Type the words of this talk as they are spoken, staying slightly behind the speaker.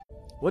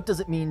What does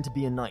it mean to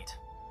be a knight?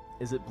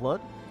 Is it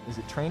blood? Is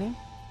it training?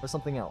 Or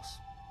something else?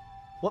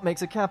 What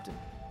makes a captain?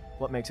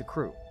 What makes a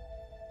crew?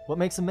 What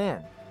makes a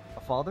man? A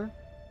father?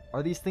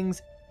 Are these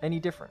things any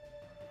different?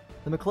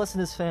 The McClellan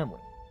is family,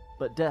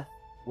 but death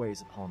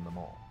weighs upon them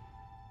all.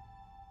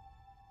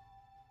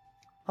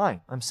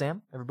 Hi, I'm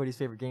Sam, everybody's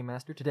favorite game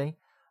master. Today,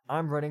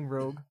 I'm running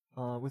Rogue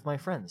with my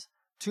friends.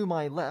 To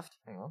my left,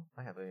 hang on,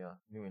 I have a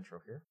new intro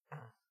here.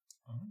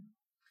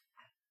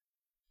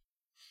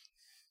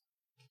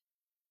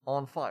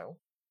 On file.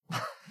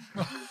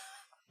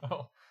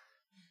 Oh.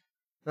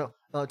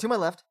 No, to my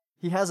left,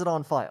 he has it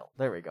on file.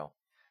 There we go.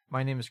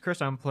 My name is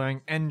Chris. I'm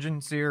playing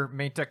Engine Seer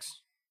Matex.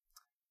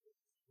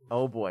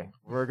 Oh boy,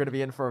 we're going to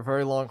be in for a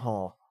very long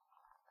haul.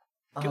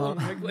 Killing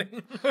Wrigley.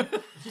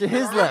 To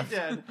his left,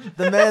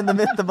 the man, the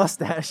myth, the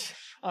mustache.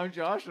 I'm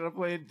Josh, and I'm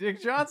playing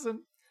Dick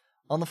Johnson.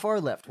 On the far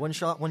left, one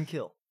shot, one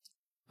kill.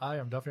 Hi,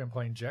 I'm Duffy. I'm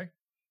playing Jay.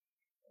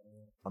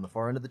 On the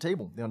far end of the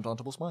table, the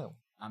undauntable smile.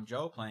 I'm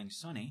Joe, playing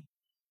Sonny.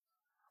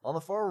 On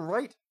the far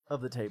right of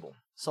the table,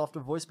 soft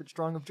of voice but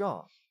strong of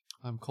jaw.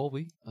 I'm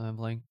Colby. I'm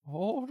playing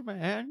Old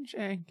Man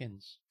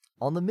Jenkins.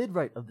 On the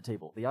mid-right of the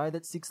table, the eye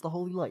that seeks the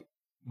holy light.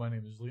 My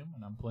name is Liam,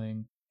 and I'm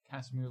playing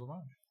Casimir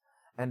Larange.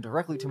 And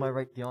directly to my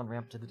right, the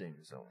on-ramp to the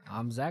danger zone.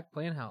 I'm Zach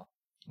playing Hal.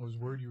 I was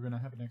worried you were going to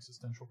have an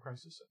existential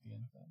crisis at the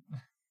end of that.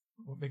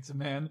 What makes a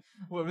man?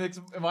 What makes?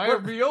 Am I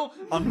real?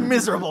 A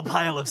miserable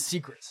pile of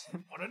secrets.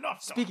 What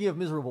enough? Speaking of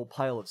miserable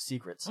pile of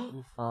secrets,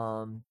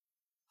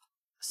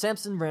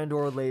 Sampson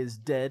Randor lays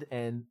dead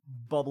and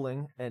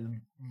bubbling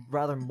and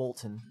rather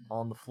molten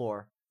on the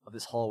floor of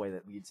this hallway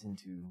that leads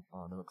into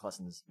the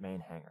McClellan's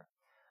main hangar.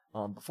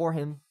 Before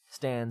him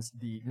stands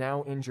the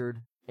now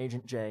injured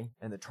Agent J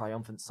and the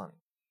triumphant Sonny,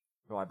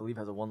 who I believe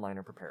has a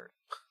one-liner prepared.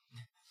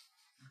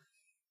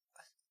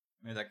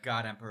 May the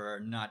God Emperor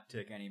not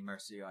take any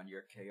mercy on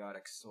your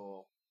chaotic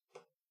soul.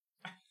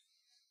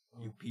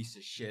 You piece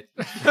of shit.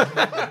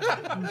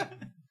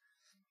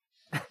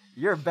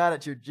 You're bad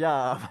at your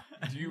job.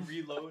 Do you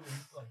reload?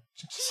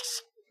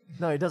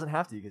 No, he doesn't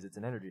have to because it's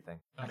an energy thing.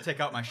 I take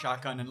out my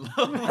shotgun and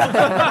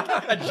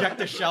eject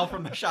a shell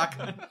from the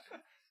shotgun.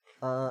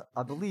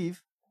 I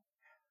believe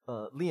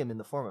Liam, in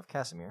the form of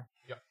Casimir,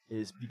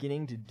 is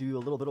beginning to do a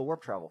little bit of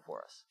warp travel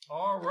for us.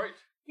 All right.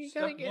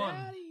 gotta Step get one: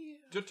 out of here.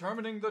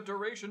 determining the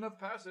duration of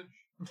passage.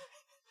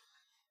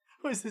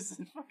 What is this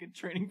fucking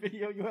training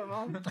video you have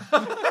on?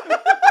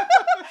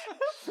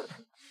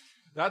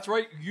 That's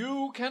right.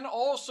 You can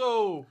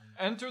also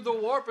enter the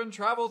warp and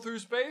travel through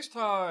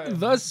space-time.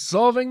 Thus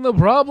solving the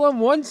problem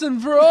once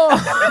and for all.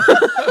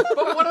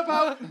 But what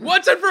about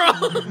Once and for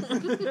all.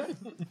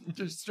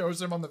 just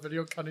shows him on the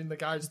video cutting the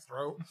guy's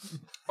throat.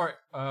 All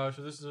right.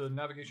 So this is a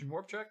navigation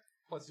warp check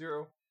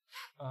 +0.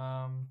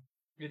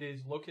 It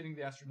is locating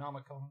the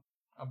Astronomicon.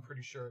 I'm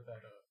pretty sure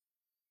that.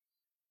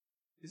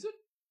 Is it?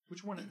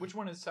 Which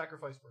one is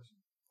sacrifice person?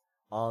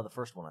 The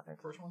first one, I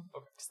think. First one.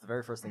 Okay. It's the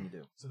very first thing you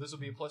do. So this will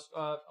be a plus.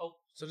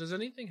 So does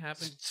anything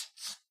happen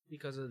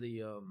because of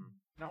the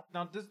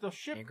Now, does the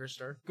ship anchor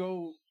star?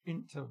 go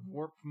into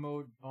warp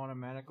mode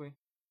automatically?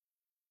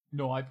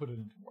 No, I put it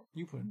into warp.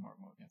 You put it in warp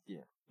mode, yeah.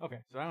 Yeah. Okay,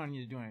 so I don't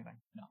need to do anything.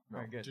 No.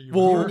 Very good. Do you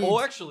Well, remember? you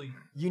need- Actually,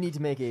 You need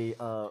to make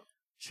a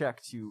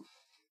check to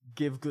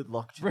give good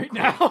luck to Right the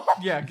crew. now,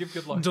 yeah. Give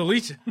good luck.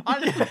 Delete.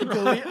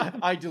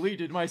 I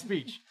deleted my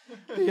speech.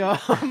 Oh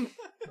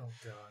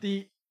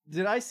God.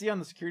 Did I see on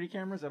the security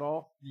cameras at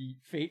all the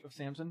fate of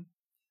Samson?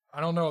 I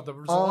don't know. There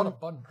was a lot of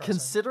button pressing.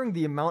 Considering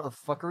the amount of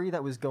fuckery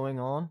that was going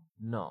on,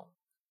 no.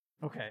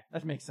 Okay,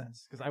 that makes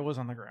sense because I was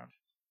on the ground.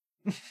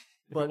 If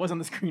But- it was on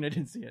the screen, I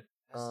didn't see it.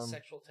 Has the Um,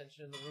 sexual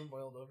tension in the room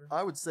boiled over?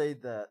 I would say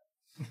that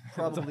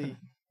probably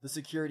the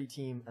security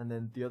team and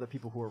then the other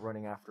people who were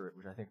running after it,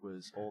 which I think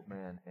was Old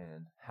Man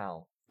and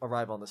Hal,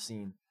 arrive on the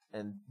scene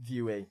and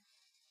view a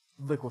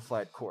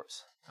liquefied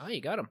corpse. Oh,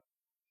 you got him.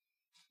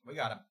 We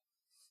got him.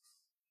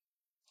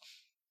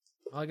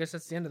 Well, I guess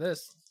that's the end of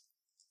this.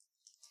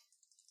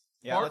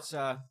 Yeah,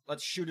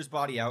 let's shoot his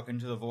body out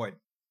into the void.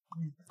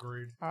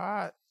 Agreed.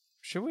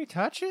 Should we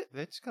touch it?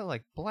 It's got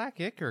like black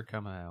ichor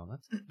coming out.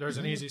 There's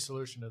an easy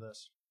solution to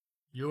this.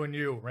 You and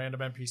you, random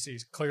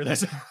NPCs, clear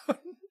this out.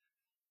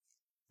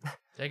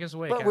 Take us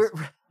away, But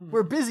Cass.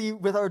 we're busy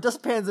with our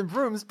dustpans and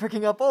brooms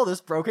picking up all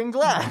this broken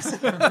glass.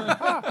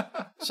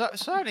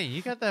 Sonny,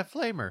 you got that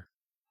flamer.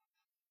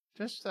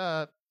 Just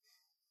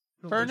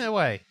burn it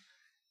away.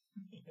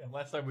 And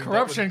last time we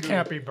Corruption dealt with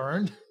can't be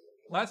burned.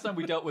 Last time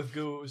we dealt with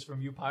goo, it was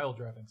from you pile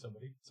driving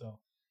somebody. So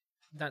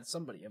Not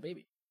somebody, a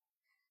baby.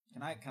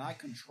 Can I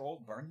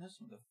control burn this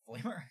with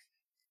a flamer?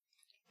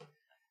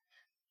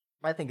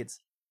 I think it's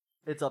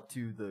up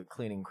to the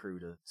cleaning crew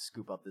to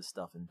scoop up this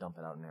stuff and dump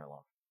it out in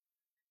airlock.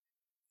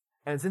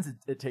 And since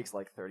it takes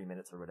like 30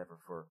 minutes or whatever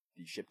for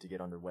the ship to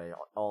get underway,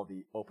 all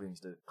the openings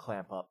to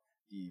clamp up,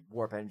 the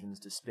warp engines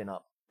to spin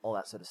up, all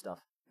that sort of stuff,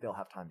 they'll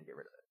have time to get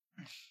rid of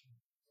it.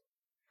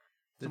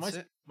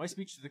 So my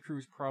speech to the crew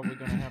is probably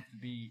going to have to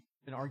be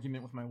an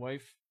argument with my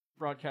wife,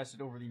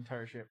 broadcasted over the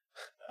entire ship.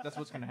 That's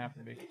what's going to have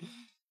to be.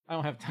 I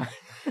don't have time.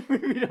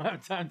 We don't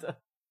have time to.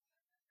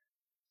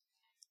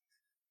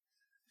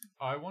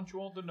 I want you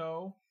all to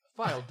know.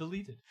 File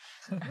deleted.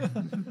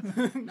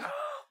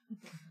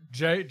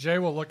 Jay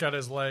will look at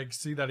his leg,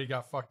 see that he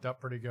got fucked up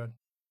pretty good.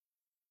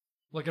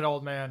 Look at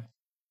old man.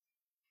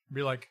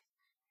 Be like,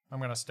 I'm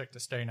going to stick to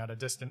staying at a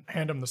distance,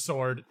 hand him the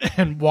sword,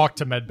 and walk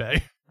to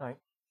medbay. All right.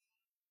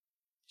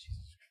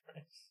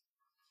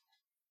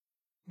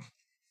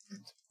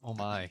 Oh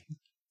my.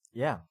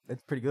 Yeah,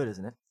 it's pretty good,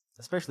 isn't it?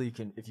 Especially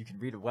if you can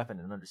read a weapon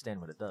and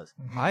understand what it does.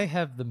 I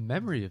have the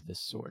memory of this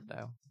sword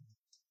now.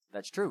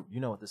 That's true. You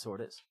know what the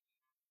sword is.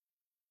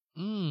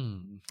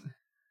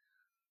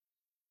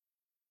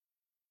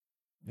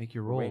 Make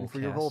your We're roll. waiting for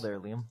your roll there,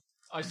 Liam.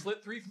 I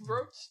slit 3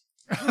 throats.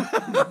 3,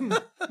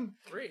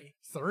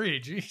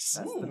 jeez.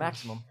 That's the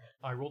maximum.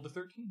 I rolled a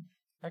 13.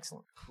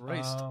 Excellent.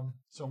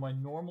 So my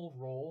normal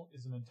roll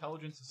is an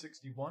intelligence of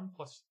 61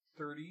 plus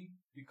 30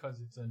 because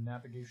it's a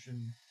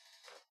navigation.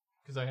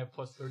 Because I have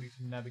plus 30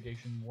 to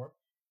navigation warp.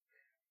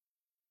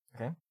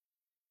 Okay.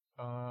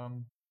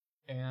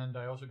 And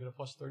I also get a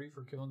plus 30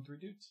 for killing 3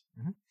 dudes.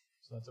 Mhm.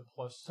 So that's a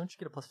plus. Don't you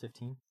get a plus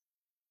 15?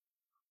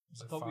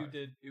 I thought we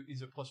did.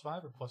 Is it plus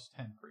 5 or plus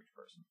 10 for each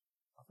person?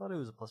 I thought it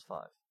was a plus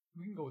 5.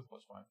 We can go with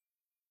plus 5.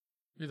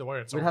 Either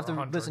way, it's We'd over have to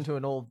 100. listen to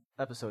an old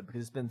episode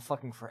because it's been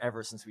fucking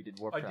forever since we did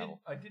warp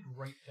travel. I did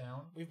write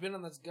down. We've been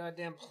on this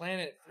goddamn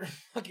planet for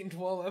fucking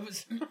 12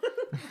 episodes.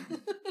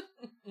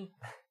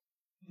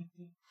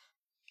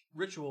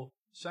 Ritual.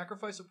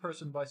 Sacrifice a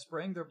person by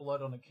spraying their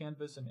blood on a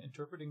canvas and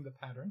interpreting the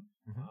pattern.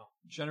 Mhm.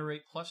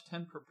 Generate plus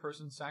 10 per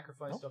person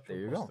sacrificed up to there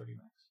a you plus go. 30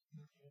 max.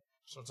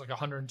 So it's like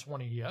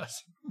 120,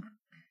 yes.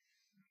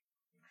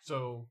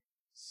 So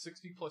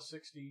 60 plus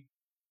 60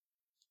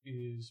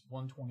 is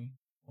 120,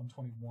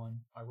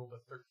 121. I rolled a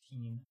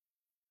 13.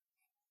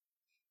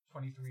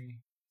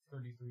 23,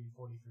 33,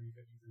 43,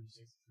 53,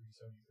 63,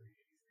 73,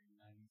 83,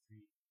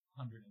 93,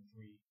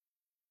 103,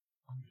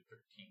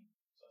 113.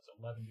 So that's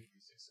 11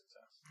 degrees of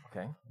success.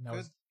 Okay. And that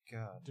was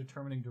God.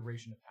 determining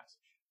duration of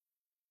passage.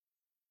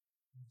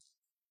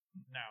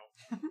 Now.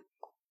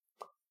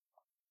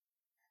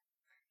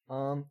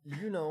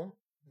 You know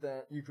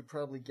that you could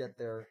probably get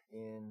there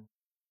in,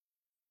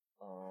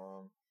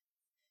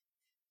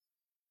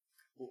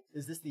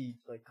 is this the,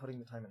 like, cutting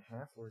the time in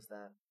half, or is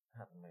that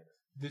happen later?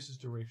 This is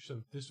duration,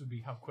 so this would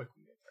be how quick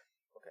we get there.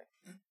 Okay.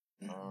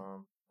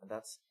 And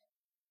that's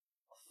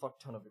a fuck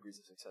ton of degrees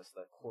of success, so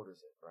that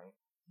quarters it, right?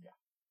 Yeah.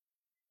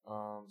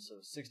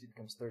 So 60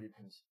 becomes 30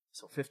 becomes,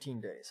 so 15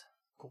 days.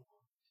 Cool.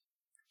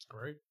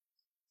 Great.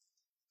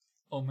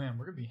 Oh man,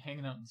 we're gonna be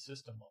hanging out in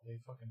system while they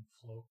fucking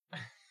float.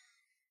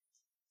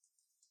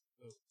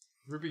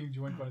 We're being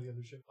joined by the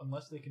other ship,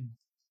 unless they can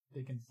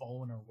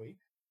follow in our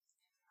wake.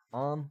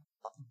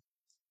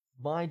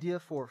 My idea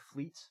for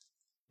fleets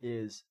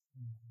is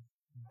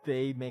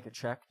they make a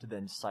check to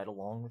then sight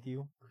along with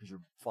you because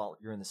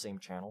you're in the same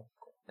channel,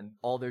 and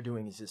all they're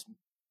doing is just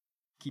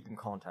keeping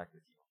contact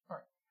with you. All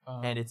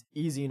right. And it's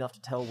easy enough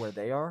to tell where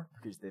they are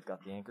because they've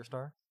got the anchor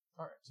star.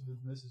 All right. So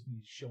this is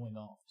me showing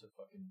off to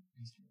fucking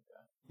Eastern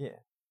guy. Yeah.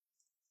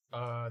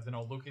 Then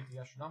I'll locate the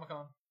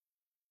Astronomicon,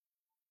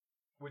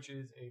 which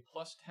is a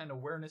plus 10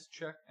 awareness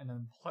check and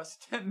then plus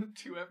 10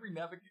 to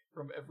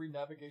from every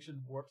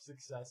navigation warp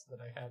success that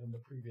I had in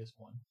the previous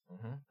one.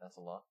 Mm-hmm. That's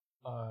a lot.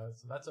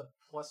 So that's a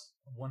plus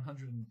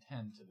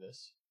 110 to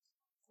this.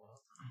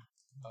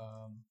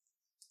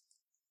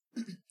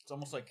 It's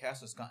almost like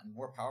Cass has gotten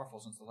more powerful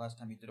since the last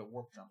time he did a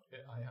warp jump.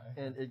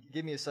 And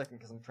give me a second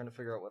because I'm trying to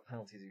figure out what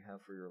penalties you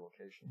have for your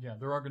location. Yeah,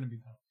 there are going to be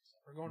penalties.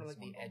 We're going to like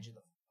the edge of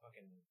the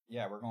fucking.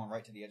 Yeah, we're going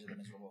right to the edge of the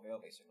miserable veil,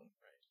 basically.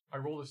 I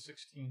rolled a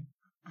 16.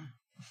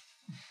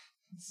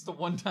 It's the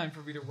one time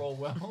for me to roll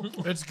well.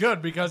 It's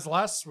good because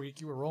last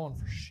week you were rolling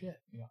for shit.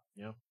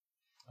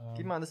 Keep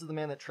in mind, this is the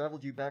man that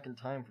traveled you back in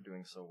time for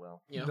doing so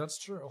well. Yeah. That's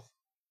true.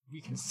 We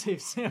can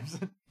save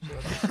Sampson.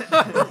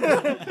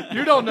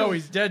 You don't know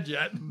he's dead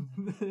yet.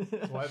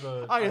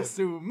 So I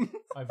assume.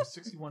 I have a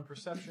 61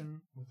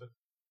 perception with a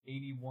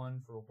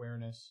 81 for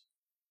awareness,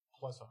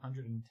 plus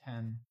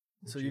 110.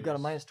 So you've got a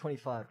minus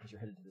 25 because you're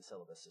headed to the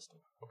Celibus system.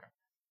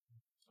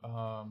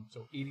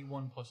 So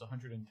 81 plus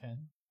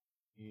 110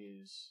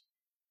 is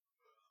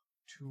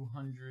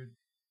 200.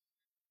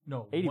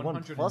 No,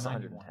 81 plus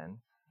 191. 110.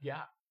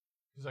 Yeah,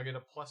 because I get a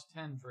plus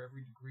 10 for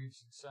every degree of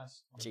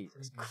success. on the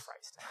Jesus previous-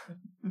 Christ.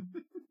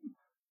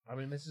 I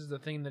mean, this is the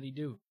thing that he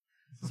do.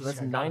 So that's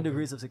 9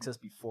 degrees of success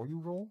before you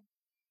roll?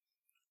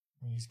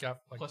 He's got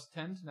like Plus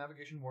 10 to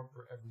navigation warp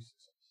for every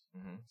success.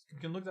 Mm-hmm. You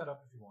can look that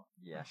up if you want.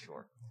 Yeah,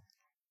 sure.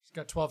 he's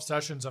got 12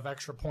 sessions of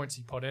extra points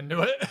he put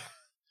into it.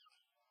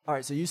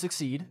 Alright, so you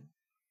succeed.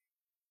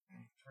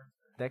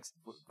 Next,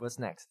 what's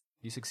next?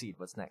 You succeed.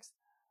 What's next?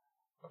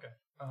 Okay.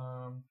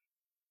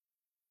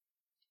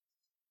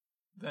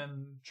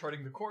 Then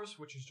charting the course,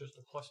 which is just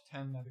a plus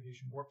 10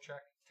 navigation warp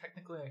check.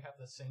 Technically, I have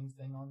the same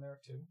thing on there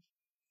too.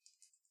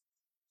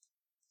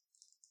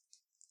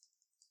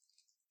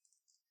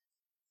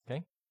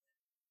 Okay.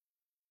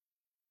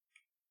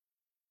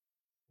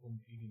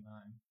 89.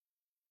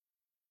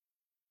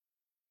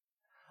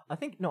 I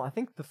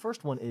think the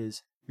first one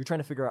is you're trying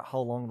to figure out how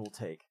long it'll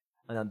take.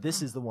 And now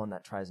this is the one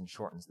that tries and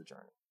shortens the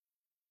journey.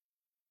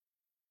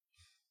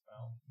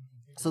 Well,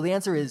 So the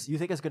answer is, you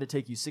think it's going to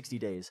take you 60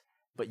 days,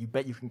 but you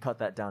bet you can cut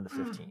that down to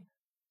 15.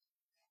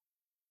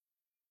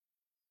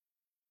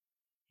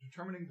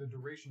 determining the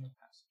duration of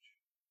passage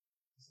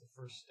is the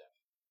first step.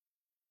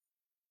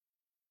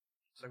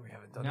 So we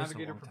haven't The done this in a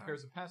navigator long time.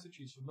 prepares a passage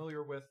he's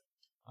familiar with.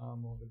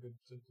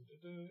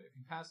 If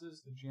he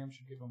passes, the GM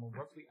should give him a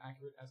roughly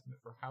accurate estimate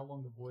for how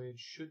long the voyage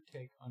should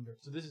take under.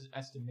 So this is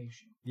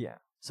estimation. Yeah.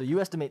 So you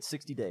estimate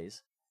 60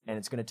 days, and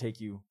it's going to take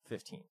you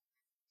 15.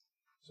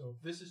 So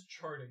if this is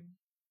charting,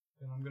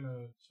 then I'm going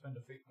to spend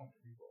a fate point to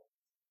reroll.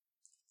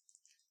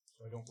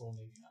 So I don't roll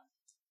an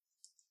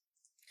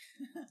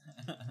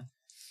 89.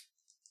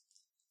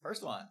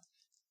 First one.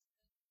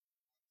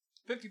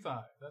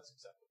 55. That's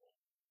acceptable.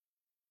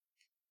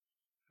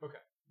 Okay.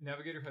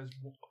 Navigator has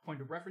a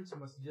point of reference and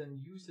must then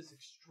use his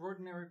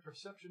extraordinary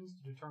perceptions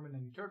to determine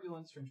any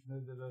turbulence.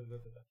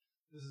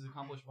 This is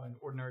accomplished by an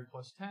ordinary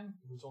 +10.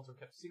 The results are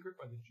kept secret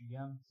by the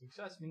GM.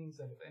 Success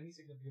means that if any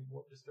significant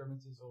warp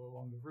disturbances are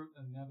along the route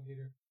and the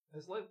navigator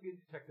has likely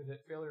detected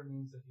it, failure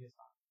means that he has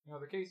not. In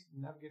either case, the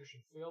navigator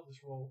should fail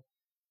this roll.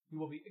 He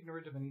will be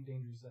ignorant of any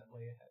dangers that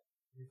lay ahead.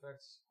 The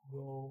effects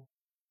will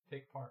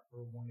take part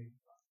for 185.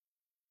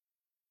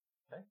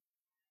 Okay.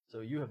 So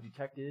you have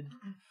detected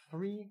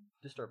 3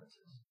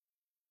 disturbances.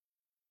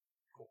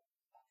 Cool.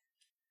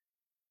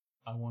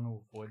 I want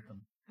to avoid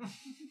them.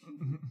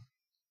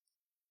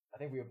 I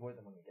think we avoid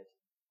them when we get to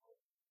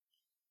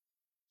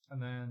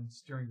And then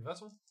steering the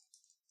vessel.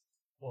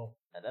 Well,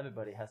 and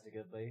everybody has to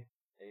give a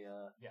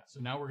yeah, so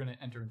now we're going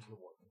to enter into the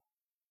warp.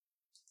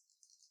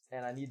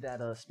 and I need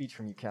that speech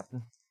from you,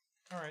 Captain.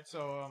 All right,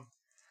 so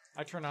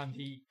I turn on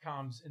the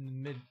comms in the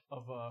mid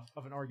of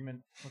an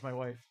argument with my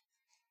wife,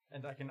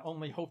 and I can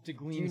only hope to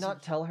glean. Do you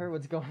not tell her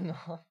what's going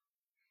on?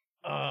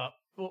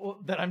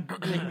 That I'm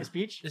making a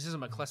speech? This isn't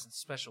McClellan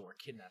special. We're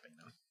kidnapping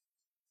them.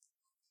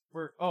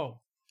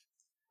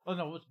 Oh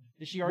no,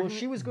 is she Well, arguing?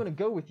 she was going to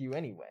go with you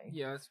anyway.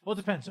 Yeah. Well, it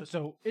depends.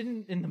 So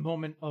in the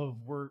moment of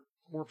warp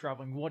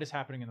traveling, what is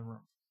happening in the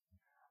room?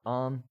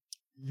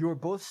 You're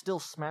both still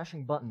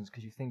smashing buttons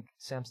because you think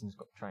Sampson's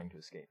trying to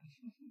escape.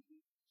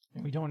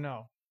 And we don't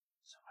know.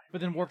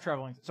 But then warp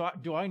traveling. So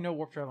do I know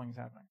warp traveling is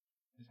happening?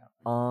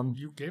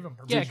 You gave him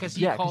permission. Yeah, because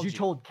he called you you.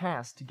 told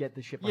Cass to get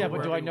the ship. Yeah, on but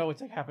board. do I know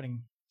it's like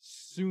happening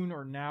soon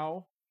or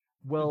now?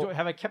 Well,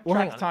 Have I kept well,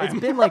 track hang of on. time?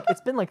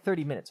 It's been like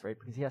 30 minutes, right?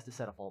 Because he has to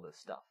set up all this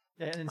stuff.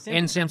 And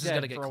Samson's got got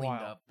to get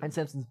cleaned up. And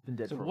Samson's been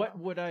dead So for a what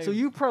while. would I? So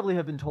you probably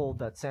have been told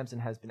that Samson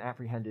has been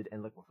apprehended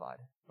and liquefied.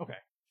 Okay.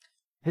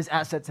 His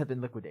assets have been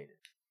liquidated,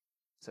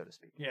 so to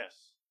speak.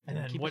 Yes. And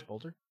then keep what? his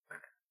bolter.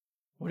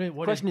 What The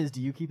question is,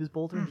 do you keep his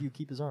bolter or do you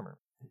keep his armor?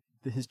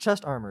 His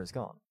chest armor is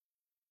gone.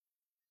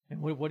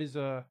 And what is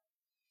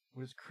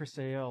Chris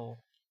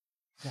A.L.?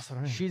 That's what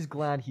I mean. She's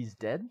glad he's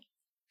dead.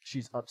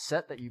 She's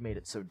upset that you made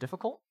it so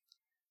difficult.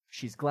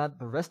 She's glad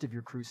the rest of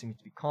your crew seems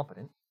to be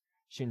competent.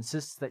 She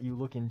insists that you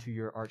look into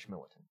your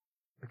arch-militant,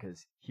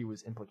 because he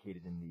was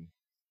implicated in the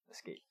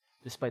escape,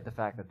 despite the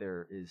fact that he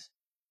has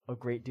a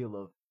great deal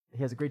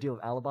of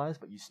alibis,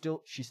 but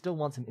she still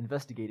wants him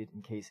investigated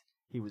in case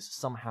he was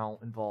somehow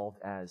involved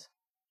as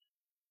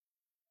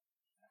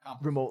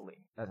remotely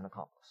as an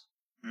accomplice.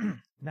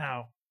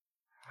 Now,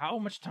 how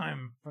much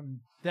time from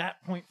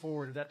that point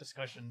forward of that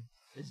discussion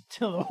is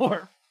till the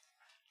warp?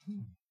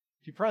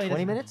 She probably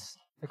 20 doesn't- minutes?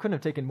 It couldn't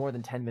have taken more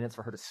than 10 minutes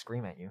for her to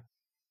scream at you.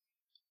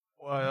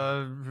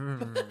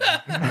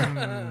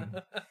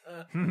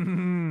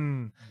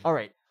 All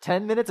right,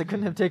 10 minutes? It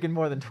couldn't have taken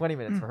more than 20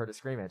 minutes for her to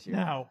scream at you.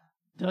 Now,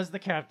 does the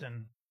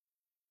captain?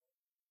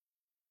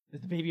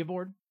 Is the baby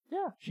aboard?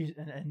 Yeah. She's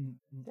and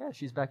Yeah,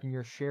 she's back in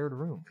your shared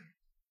room.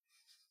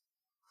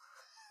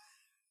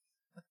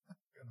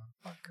 Gonna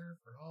fuck her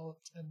for all of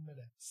 10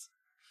 minutes.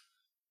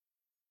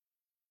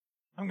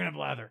 I'm gonna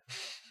blather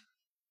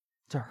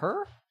To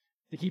her?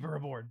 to keep her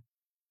aboard.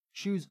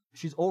 She's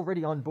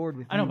already on board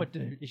with you. I know, but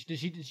did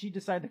she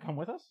decide to come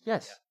with us?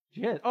 Yes.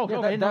 She is. Oh, Yeah,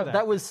 okay, I didn't know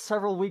that was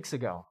several weeks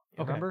ago.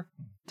 Okay. Remember?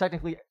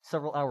 Technically,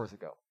 several hours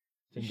ago.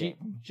 So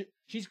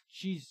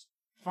she's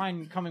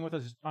fine coming with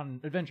us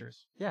on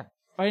adventures. Yeah.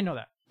 I didn't know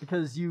that.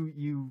 Because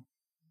you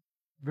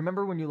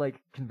remember when you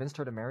convinced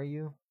her to marry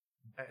you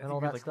and all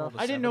that stuff?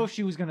 I didn't know if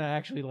she was gonna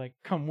actually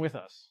come with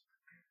us.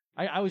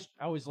 I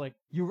was like,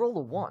 You rolled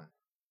a 1.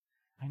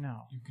 I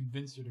know, You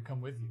convinced her to come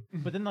with you.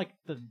 but then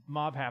the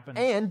mob happened.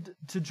 And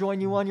to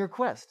join you on your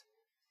quest.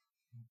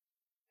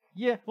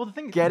 Yeah, well the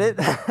thing is, Get it?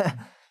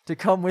 To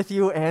come with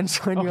you and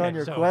join you Okay, on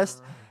your so-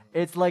 quest.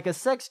 It's like a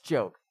sex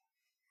joke.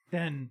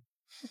 Then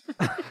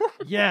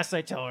yes,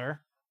 I tell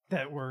her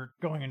that we're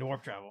going into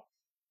warp travel,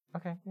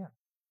 Okay, yeah.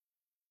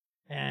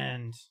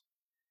 and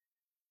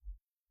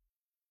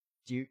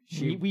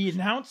She we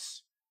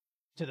announce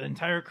to the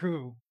entire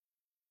crew,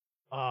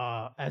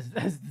 as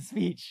the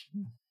speech,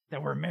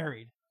 that we're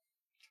married,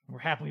 we're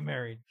happily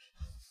married,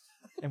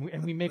 and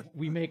we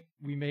make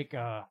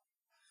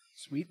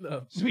Sweet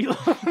love. sweet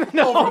love.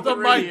 No, Over the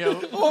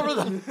mic. Over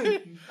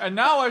the. And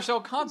now I shall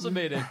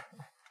consummate it.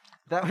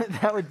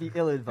 that would be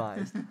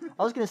ill-advised.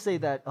 I was going to say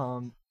that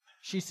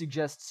she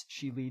suggests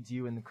she leads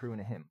you and the crew in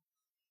a hymn.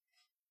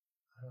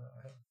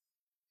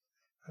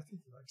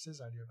 likes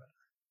his idea better.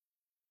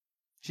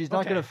 She's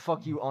not Okay. gonna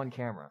fuck you on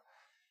camera.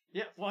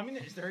 Yeah, well, I mean,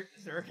 is there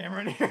a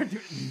camera in here?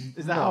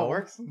 Is that how it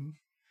works?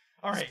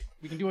 All right,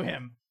 we can do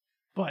him,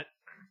 but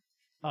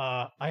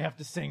I have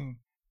to sing.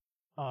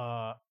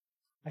 I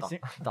sing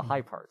The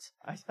high parts.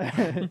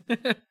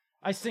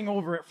 I sing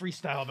over it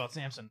freestyle about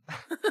Sampson,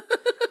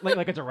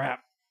 like it's a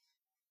rap,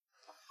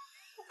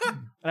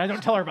 and I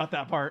don't tell her about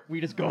that part. We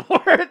just go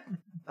for it,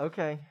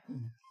 Okay.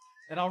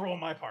 and I'll roll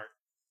my part.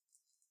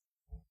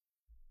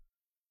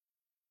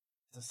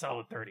 It's a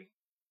solid 30.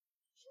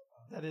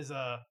 That is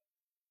that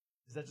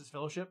just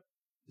fellowship?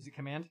 Is it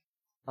command?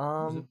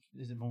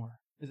 Is it more?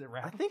 Is it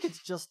rap? I think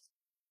it's just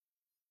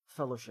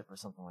fellowship or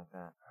something like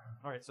that.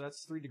 All right, so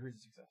that's 3 degrees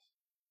of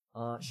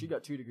success. She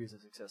got 2 degrees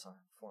of success on her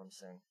perform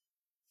sing.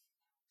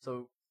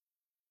 So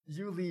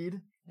you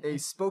lead a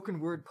spoken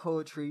word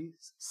poetry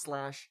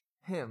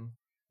 / hymn,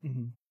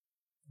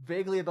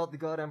 vaguely about the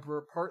God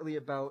Emperor, partly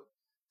about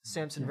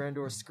Sampson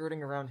Randor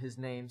skirting around his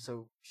name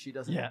so she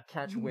doesn't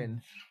catch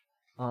wind.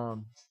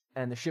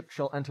 And the ship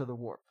shall enter the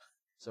warp.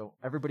 So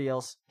everybody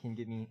else can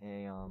give me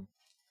a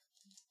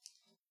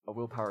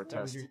willpower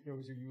test That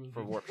was your eulogy.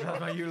 for warp. That's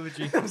my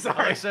eulogy. I'm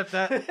sorry. I'll accept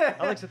that.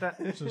 I'll accept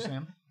that. So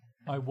Sam,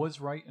 I was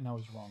right and I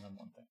was wrong on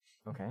one thing.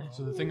 Okay.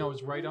 So the thing I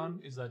was right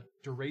on is that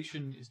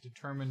duration is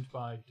determined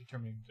by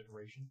determining the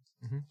duration.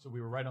 Mhm. So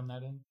we were right on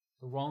that end.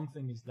 The wrong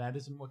thing is that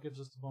isn't what gives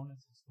us the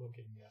bonus. It's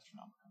locating the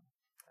Astronomicon.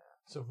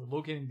 So for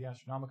locating the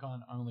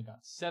Astronomicon, I only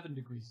got 7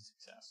 degrees of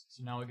success.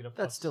 So now I get a plus.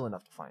 That's still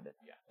enough to find it.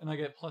 Yeah, and I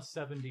get plus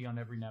 70 on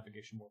every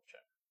navigation warp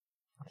check.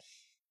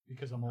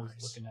 Because I'm always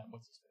looking at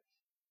what's his face.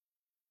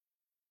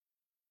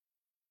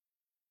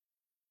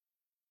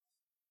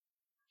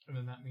 And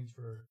then that means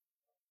for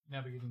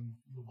navigating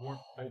the warp,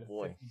 I had a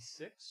boy.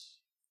 56.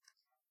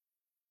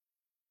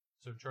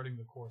 So charting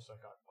the course, I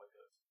got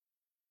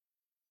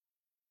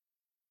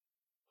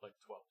like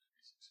 12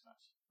 degrees of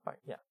success. Right,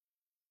 yeah.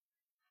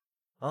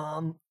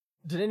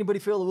 Did anybody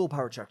fail a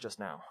willpower check just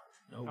now?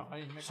 No, I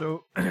didn't make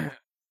So,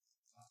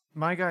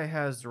 my guy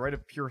has the right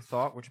of pure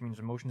thought, which means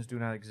emotions do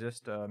not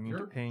exist, immune to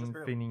You're- pain,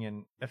 feeling,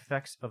 and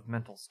effects of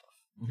mental stuff.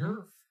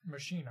 Your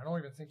machine, I don't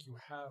even think you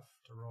have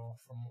to roll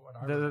from what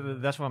I remember.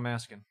 That's what I'm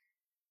asking.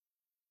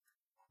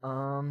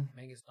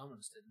 Magus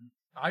Dominus didn't.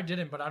 I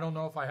didn't, but I don't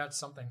know if I had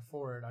something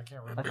for it. I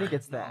can't I remember. think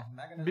it's that.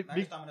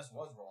 Magus Dominus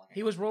was rolling.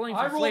 He was rolling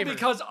for I rolled flavor.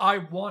 because I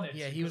wanted.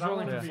 Yeah, to, he was because I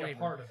rolling wanted for to be a flavor.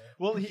 part of it.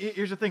 Well,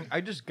 here's the thing.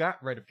 I just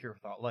got right of pure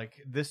thought. Like,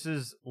 this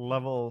is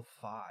level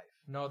 5.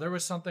 No, there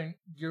was something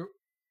you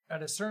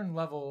at a certain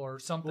level or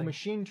something. Well,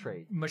 machine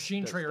trade.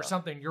 Machine does trait or stuff.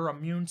 something. You're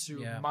immune to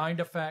Yeah. mind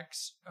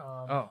effects,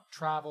 Oh.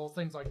 travel,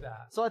 things like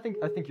that. So I think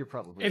you're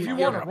probably. If you fine.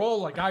 want to roll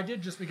like I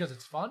did, just because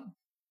it's fun,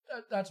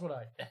 that's what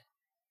I.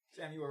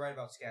 Sam, you were right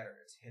about scatter.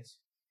 It's hits.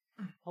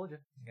 Told you.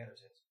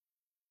 Scatter's hits.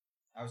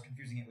 I was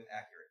confusing it with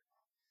accurate.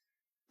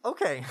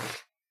 Okay.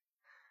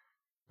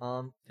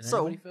 Did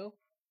So anybody fail?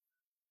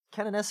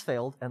 Ken and S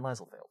failed, and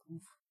Lizel failed. Did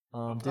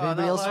Oh, anybody not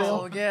else Lizel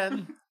fail?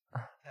 again?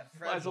 That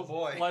fragile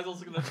boy.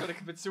 Lysel's gonna try to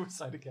commit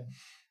suicide again.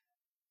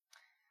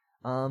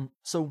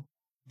 So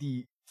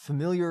the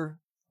familiar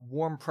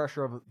warm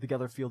pressure of the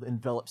Gether field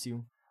envelops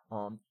you.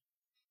 A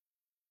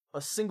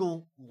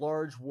single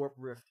large warp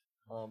rift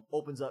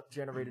opens up,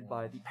 generated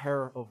by the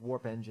pair of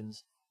warp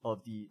engines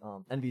of the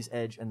Envy's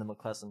Edge and the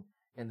McClellan,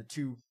 and the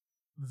two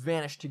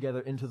vanish together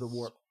into the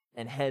warp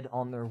and head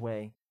on their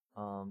way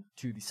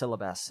to the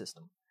Celebas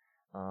system.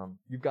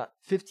 You've got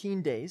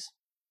 15 days,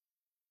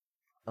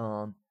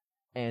 and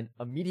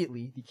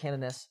immediately the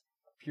Canoness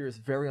appears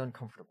very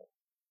uncomfortable.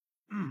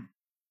 Where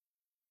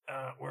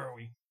are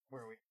we?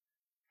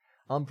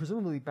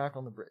 Presumably back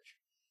on the bridge.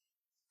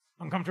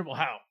 Uncomfortable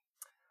how?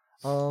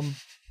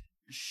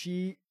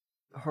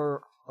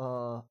 Her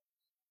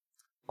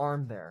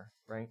arm there,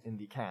 right, in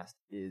the cast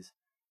is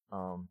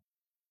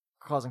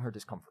causing her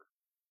discomfort.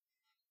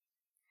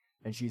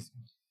 And she's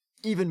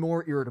even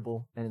more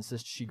irritable and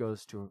insists she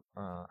goes to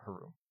her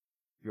room.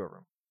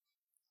 Your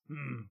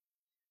room.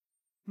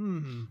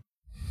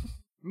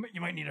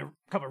 You might need a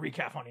cup of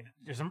recaf on you.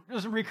 There's some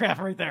recaf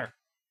right there.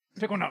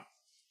 Pick one up.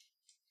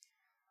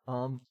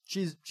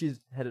 She's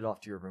headed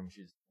off to your room.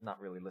 She's not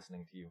really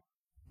listening to you.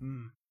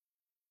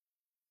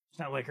 It's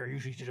not like her.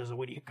 Usually she does a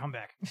witty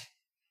comeback.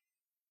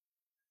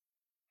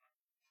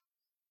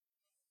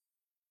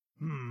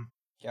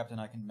 Captain,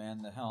 I can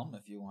man the helm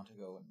if you want to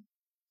go and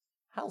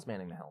Hal's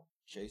manning the helm.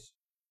 chase.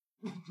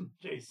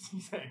 Jace,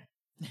 he's saying.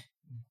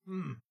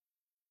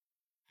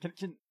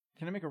 Can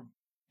I make a?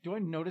 Do I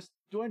notice?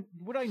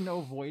 Would I know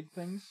void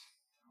things?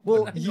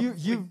 Well,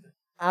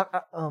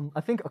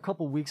 I think a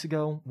couple weeks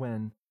ago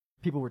when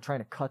people were trying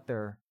to cut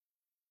their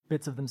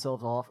bits of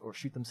themselves off or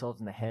shoot themselves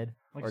in the head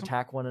or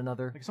attack one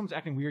another. Like someone's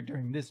acting weird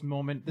during this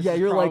moment. This Yeah, is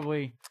you're like-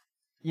 probably,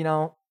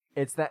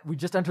 It's that we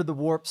just entered the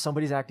warp.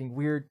 Somebody's acting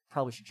weird.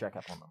 Probably should check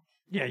up on them.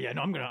 Yeah.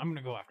 No, I'm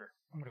gonna go after her.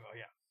 I'm gonna go.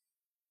 Yeah.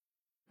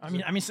 I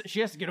mean,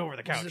 she has to get over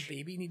the Does couch. the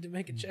baby need to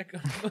make a check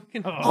on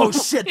fucking... Oh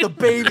shit! The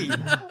baby.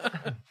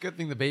 Good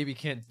thing the baby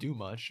can't do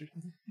much.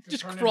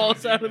 Just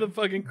crawls out of the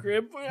fucking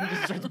crib. He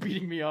just starts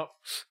beating me up.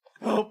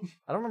 Oh,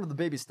 I don't remember the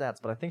baby stats,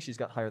 but I think she's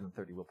got higher than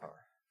 30 willpower.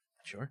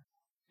 Sure.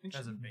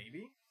 As a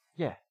baby?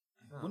 Yeah.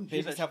 Wouldn't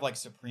babies have like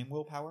supreme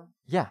willpower?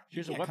 Yeah.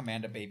 here's a Can't weapon.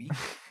 command a baby.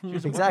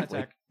 Here's a Exactly.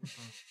 weapon attack.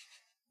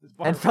 This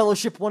bar- And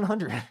Fellowship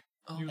 100.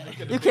 You look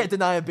at a You can't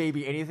deny a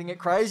baby anything it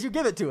cries, you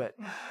give it to it.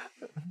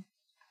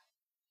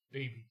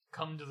 baby.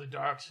 Come to the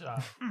dark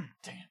side.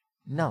 Damn.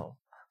 No.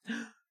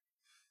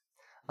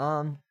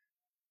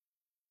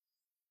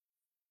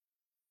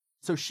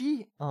 So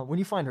she, when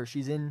you find her,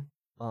 she's in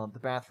the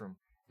bathroom,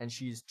 and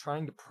she's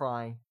trying to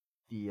pry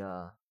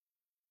the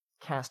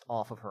cast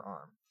off of her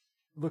arm,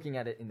 looking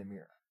at it in the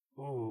mirror.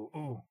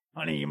 Ooh.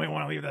 Honey, you might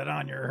want to leave that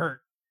on. You're hurt.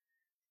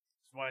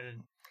 That's why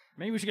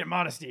maybe we should get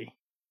modesty.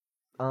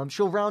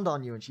 She'll round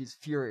on you, and she's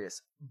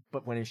furious.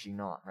 But when is she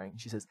not, right?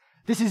 She says,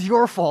 "This is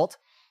your fault.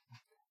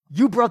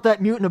 You brought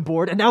that mutant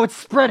aboard, and now it's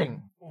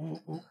spreading."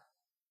 Ooh.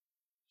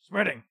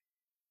 Spreading.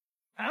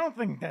 I don't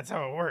think that's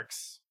how it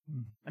works.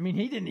 I mean,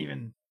 I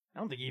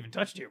don't think he even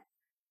touched you.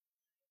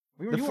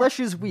 The flesh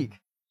is weak.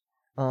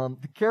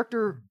 The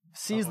character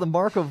sees the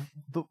mark of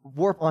the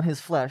warp on his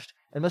flesh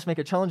and must make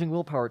a challenging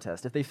willpower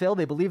test. If they fail,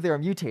 they believe they are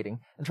mutating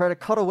and try to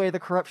cut away the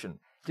corruption,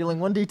 dealing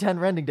 1d10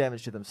 rending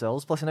damage to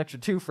themselves, plus an extra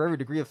 2 for every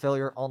degree of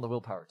failure on the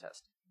willpower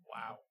test.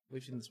 Wow.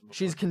 We've seen this before.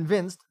 She's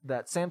convinced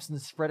that Sampson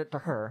spread it to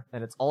her,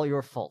 and it's all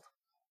your fault.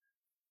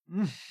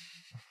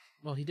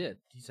 Well, he did.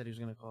 He said he was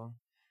going to call him.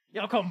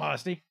 Yeah, I'll call it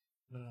modesty.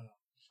 No.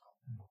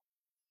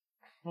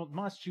 Well,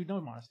 modesty,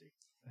 no modesty.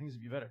 I think this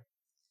would be better.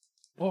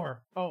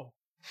 Or, I'll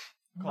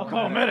Call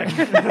call a him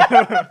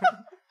medic.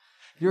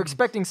 You're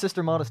expecting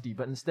Sister Modesty,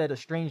 but instead a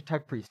strange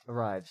tech priest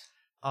arrives.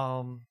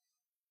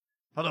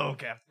 Hello,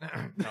 Captain.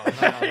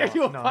 Are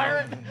you a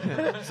pirate?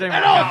 Same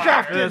Hello, one.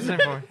 Captain! Yeah, same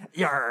one.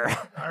 Yarr!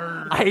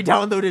 I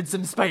downloaded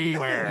some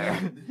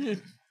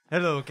spyware.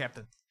 Hello,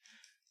 Captain.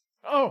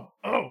 Oh.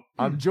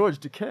 I'm George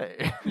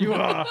Decay. You,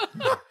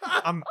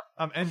 I'm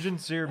Engine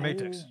Seer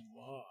Matex.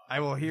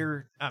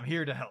 I'm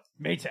here to help.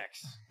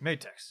 Matex.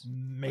 Matex.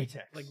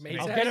 Like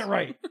I'll get it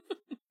right.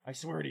 I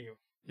swear to you.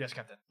 Yes,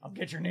 Captain. I'll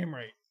get your name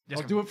right.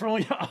 Yes, I'll do it for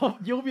only.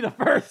 You'll be the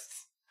first.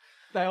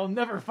 I'll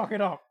never fuck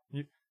it up.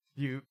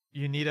 You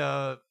need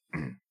a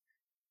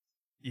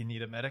you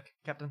need a medic,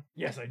 Captain?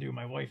 Yes, I do.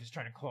 My wife is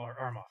trying to claw her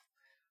arm off.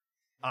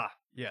 Ah,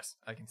 yes,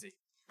 I can see.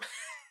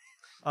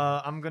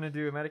 I'm gonna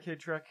do a Medicaid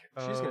check.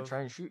 She's gonna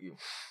try and shoot you.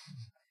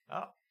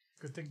 Oh,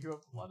 Good thing you have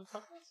a lot of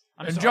toughness.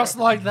 And just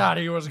like that,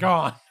 he was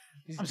gone.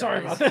 I'm sorry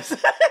about this.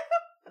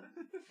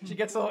 She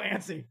gets a little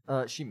antsy.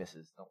 She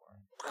misses. Don't worry.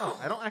 oh,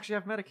 I don't actually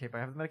have Medicaid, but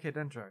I have the Medicaid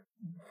dendrite.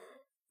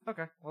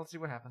 Okay, well, let's see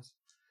what happens.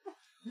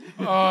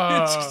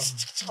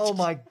 Oh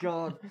my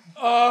god.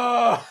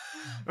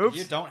 Oops.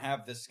 You don't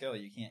have this skill.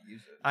 You can't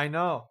use it. I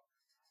know.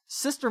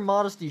 Sister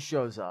Modesty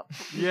shows up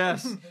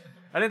Yes.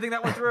 I didn't think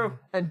that went through.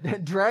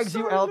 and drags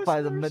you out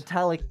by the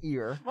metallic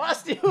ear.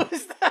 Modesty, who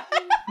is that?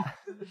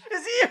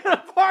 Is he even a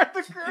part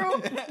of the crew?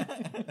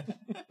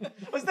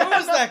 Was that, Who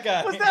is that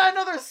guy? Was that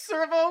another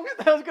servo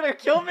that was gonna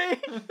kill me?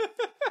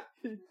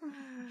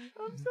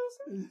 I'm so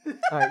sorry.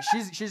 Alright,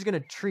 she's gonna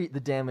treat the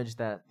damage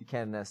that the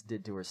Canoness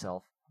did to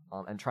herself,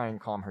 and try and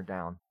calm her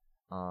down,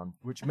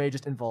 which may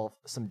just involve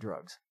some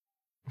drugs.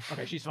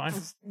 Okay, she's fine.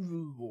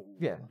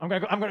 Yeah. I'm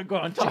gonna go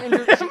on She,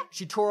 top.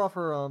 she tore off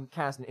her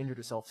cast and injured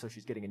herself, so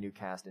she's getting a new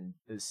cast and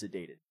is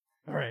sedated.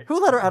 All right.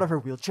 Who let her out of her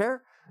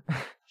wheelchair?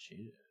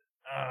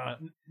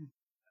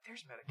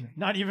 There's Medicaid.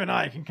 Not even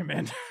I can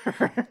command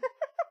her.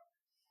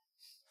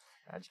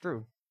 That's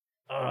true.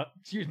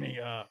 Excuse me,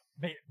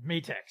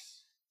 Matex.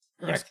 Yes,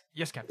 Correct?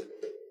 yes, Captain.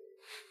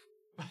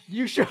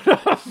 You showed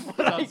up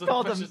when I Sounds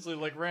called him. suspiciously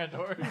like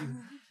Randor.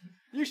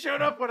 You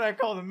showed up when I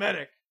called the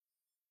medic.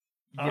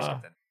 Yes,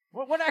 Captain.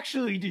 What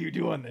actually do you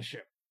do on this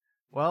ship?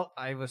 Well,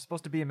 I was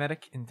supposed to be a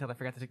medic until I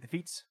forgot to take the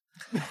feats.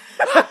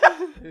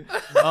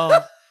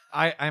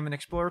 I'm an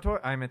explorator.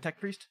 I'm a tech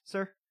priest,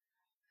 sir.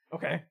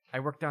 Okay. I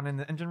work down in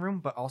the engine room,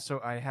 but also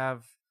I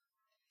have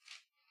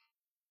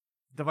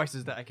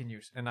devices that I can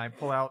use, and I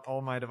pull out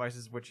all my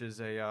devices, which is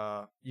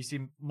you see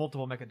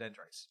multiple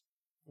mechadendrites.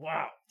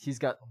 Wow. He's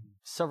got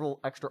several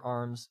extra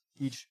arms,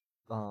 each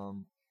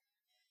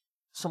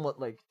somewhat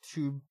like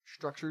tube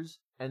structures,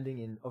 ending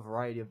in a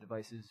variety of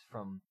devices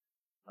from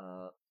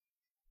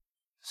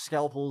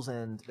scalpels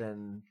and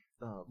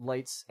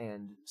lights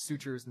and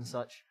sutures and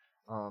such,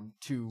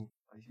 to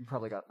you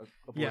probably got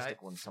a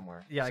ballistic one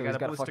somewhere. Yeah, So I he's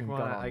got a ballistic fucking one.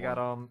 gun on I got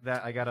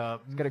I got a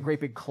He's got a great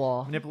big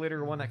claw.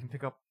 manipulator one that can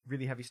pick up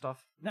really heavy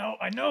stuff. Now,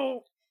 I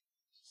know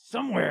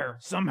somewhere,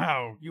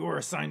 somehow, you are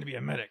assigned to be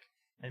a medic.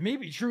 And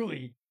maybe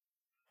truly,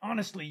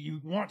 honestly, you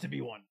want to be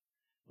one.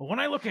 But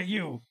when I look at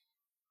you,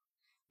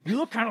 you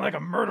look kind of like a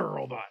murder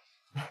robot.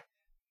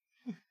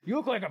 You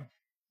look like a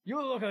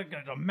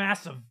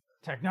massive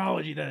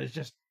technology that is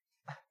just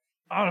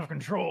out of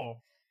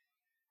control.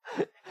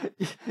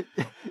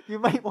 You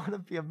might want to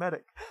be a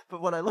medic,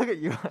 but when I look at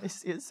you, I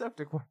see a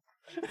septic worm.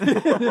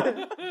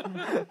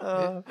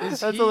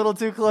 That's a little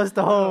too close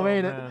to home,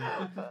 ain't it?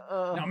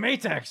 Now,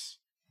 Matex,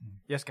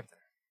 Yes, Captain.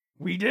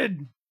 we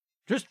did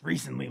just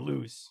recently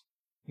lose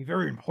a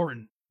very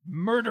important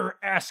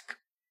murder-esque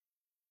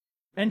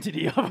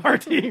entity of our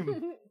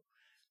team.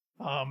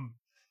 I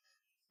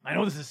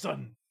know this is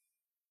sudden.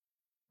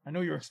 I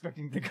know you're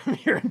expecting to come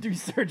here and do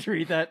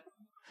surgery that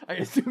I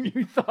assume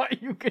you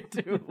thought you could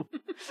do.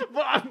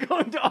 But I'm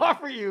going to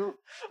offer you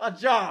a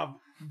job.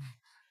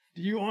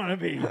 Do you want to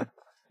be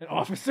an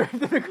officer of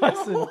the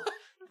McCutson,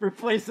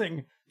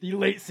 replacing the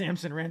late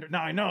Sampson Randor?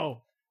 Now, I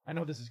know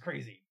this is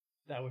crazy.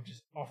 That would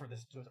just offer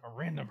this to a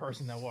random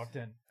person that walked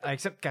in. I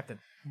accept, Captain.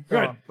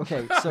 Good.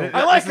 Okay, so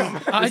I like him.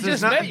 I This is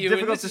just not met a you, and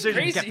difficult this is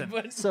decision, crazy, Captain.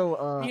 but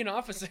so be an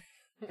officer.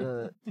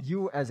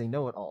 you as a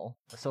know-it-all,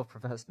 a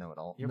self-professed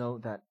know-it-all, Yep. know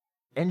that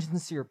Engine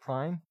Seer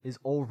Prime is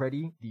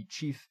already the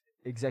chief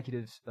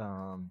executive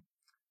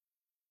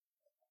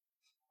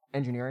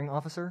engineering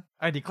officer.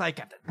 I declare,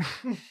 Captain.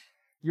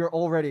 You're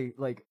already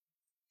like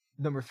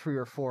number 3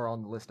 or 4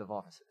 on the list of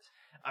officers.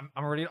 I'm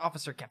already an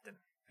officer, Captain.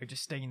 I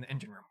just stay in the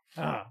engine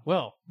room.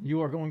 Well,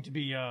 you are going to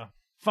be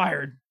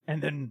fired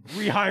and then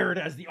rehired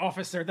as the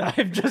officer that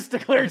I've just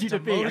declared you to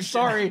be. I'm Demotion.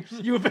 sorry,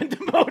 you have been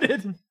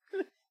demoted.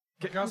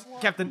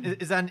 Captain,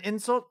 is that an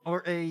insult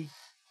or a...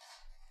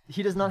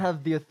 He does not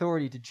have the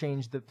authority to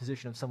change the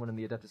position of someone in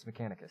the Adeptus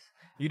Mechanicus.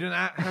 You do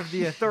not have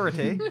the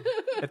authority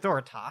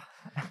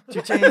to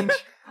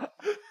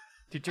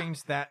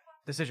change that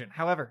decision.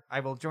 However,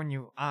 I will join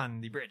you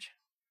on the bridge.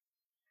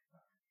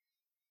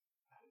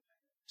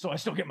 So I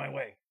still get my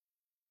way.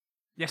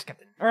 Yes,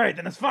 Captain. All right,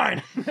 then that's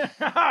fine.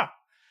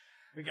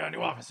 We got a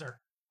new officer.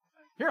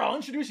 Here, I'll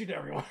introduce you to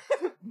everyone.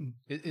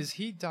 Is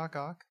he Doc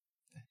Ock?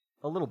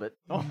 A little bit.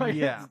 Oh my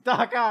Yeah.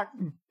 God, Doc Ock.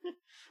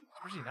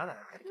 Actually, now that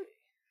I'm thinking.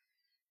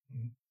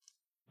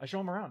 I show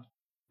him around.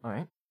 All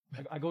right.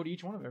 I go to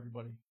each one of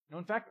everybody. No,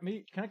 in fact,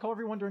 can I call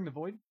everyone during the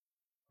void?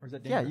 Or is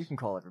that Yeah, dangerous? you can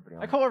call everybody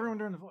on. I call everyone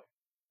during the void.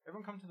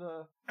 Everyone come to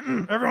the...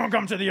 everyone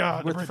come to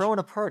the We're bridge. throwing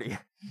a party.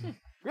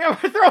 Yeah,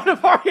 we're throwing a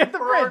party at the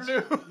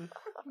bridge.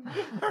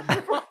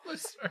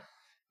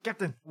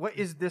 Captain, what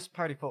is this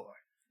party for?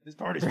 This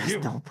party's for There's you.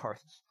 no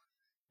party.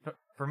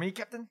 For me,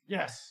 Captain?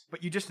 Yes.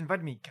 But you just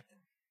invited me, Captain.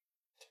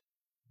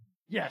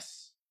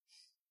 Yes.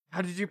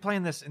 How did you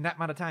plan this in that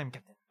amount of time,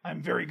 Captain?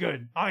 I'm very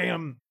good. I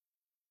am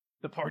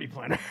the party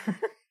planner.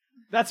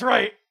 That's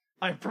right.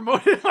 I've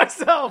promoted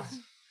myself.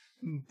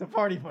 The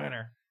party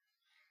planner.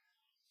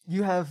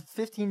 You have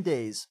 15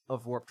 days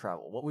of warp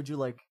travel. What would you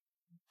like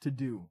to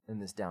do in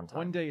this downtime?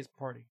 1 day is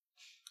party.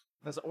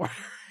 That's the order.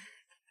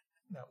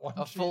 That one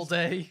A full cheese-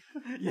 day.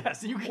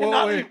 Yes, you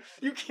cannot wait. leave.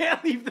 You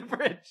can't leave the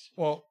bridge.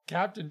 Well,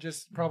 Captain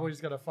just probably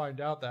is gonna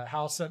find out that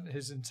Hal sent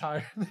the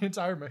entire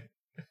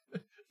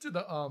to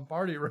the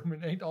party room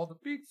and ate all the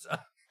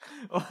pizza.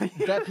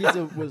 That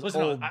pizza was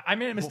Listen, old. I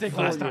made a mistake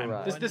before last you time.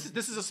 arrived.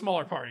 This is a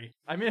smaller party.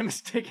 I made a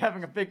mistake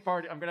having a big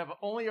party. I'm gonna have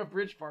only a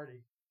bridge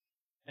party,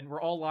 and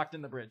we're all locked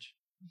in the bridge.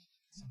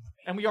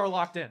 And we are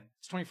locked in.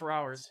 It's 24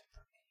 hours.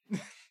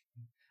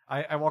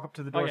 I walk up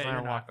to the doors yeah, and I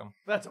you're unlock not. them.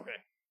 That's okay.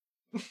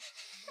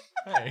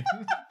 Hey,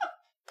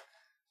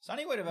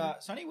 Sonny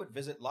would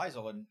visit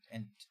Lizel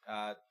and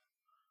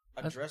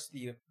address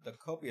the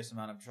copious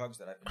amount of drugs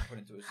that I've been put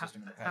into his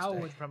system in the past Hal day.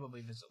 would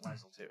probably visit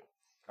Lizel too.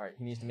 All right,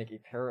 he needs to make a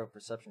pair of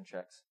perception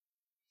checks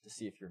to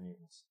see if you're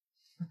mutants.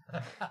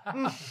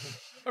 I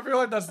feel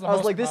like that's the I was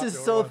most like, this is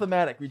popular so one.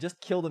 thematic. We just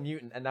killed a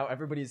mutant, and now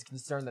everybody's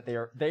concerned that they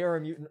are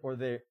a mutant or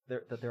that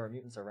there are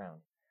mutants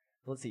around.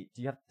 Let's see.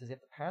 Does he have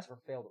to pass or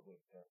fail the wait?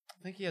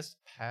 I think he has to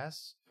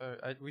pass.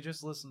 We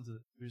just put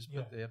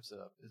the episode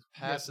up. It's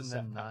He has pass to and set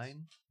then pass.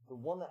 9. The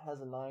one that has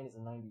a 9 is a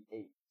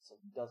 98, so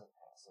he doesn't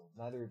pass. So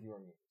neither of you are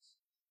mutants.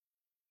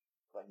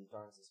 But he's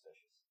darn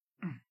suspicious.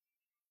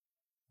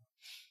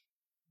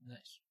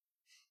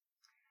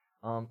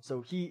 Nice.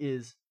 So he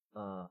is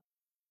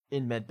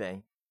in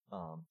medbay,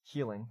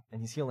 healing,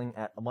 and he's healing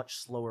at a much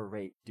slower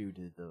rate due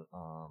to the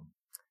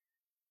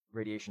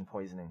radiation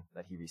poisoning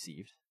that he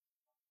received.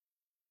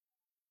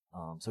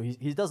 So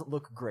he doesn't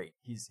look great.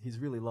 He's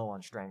really low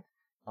on strength.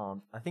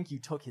 I think you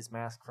took his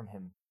mask from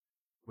him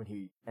when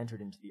he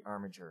entered into the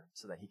armature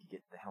so that he could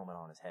get the helmet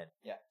on his head.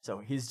 Yeah. So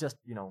he's just,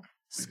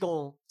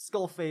 skull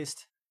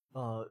faced,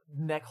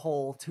 neck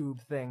hole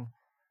tube thing.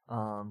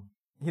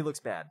 He looks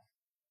bad.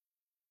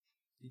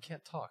 He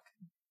can't talk.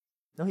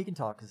 No, he can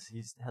talk because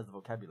he has the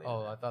vocabulary.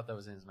 Oh, now. I thought that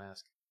was in his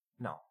mask.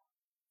 No,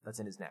 that's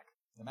in his neck,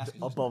 The mask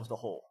is above the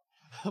hole.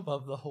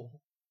 Above the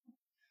hole.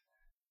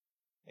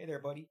 Hey there,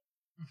 buddy.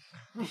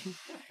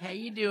 How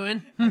you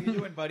doing? How you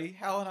doing, buddy?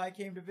 Hal and I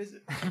came to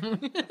visit.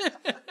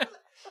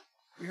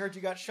 We heard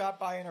you got shot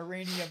by an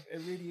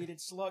irradiated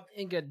slug.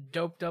 And got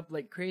doped up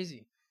like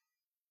crazy.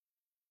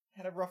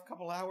 Had a rough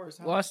couple hours,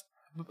 huh? Lost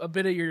a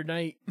bit of your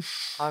night.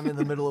 I'm in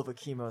the middle of a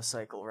chemo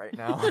cycle right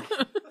now.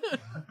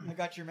 I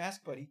got your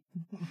mask, buddy.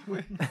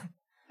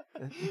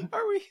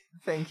 Are we?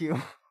 Thank you.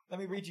 Let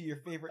me read you your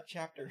favorite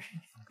chapter.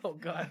 Oh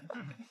God.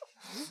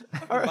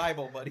 Of the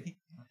Bible, buddy.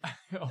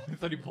 Oh, I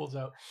thought he pulls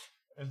out.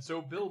 And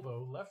so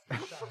Bilbo left the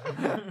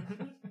Shire.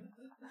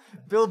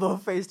 Bilbo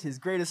faced his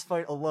greatest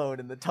fight alone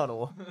in the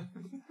tunnel.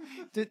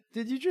 Did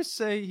you just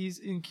say he's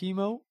in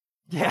chemo?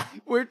 Yeah.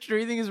 We're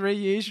treating his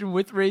radiation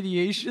with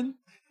radiation?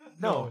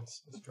 No,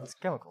 it's drugs. it's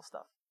chemical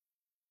stuff.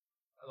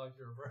 like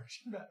your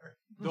aversion better.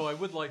 Though I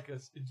would like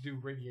us to do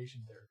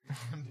radiation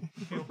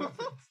therapy.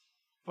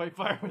 Fight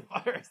fire with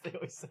fire, as they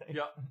always say.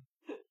 Yeah.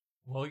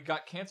 Well, he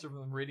got cancer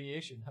from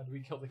radiation. How do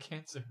we kill the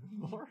cancer?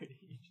 More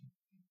radiation.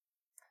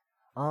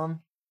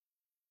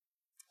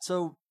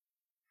 So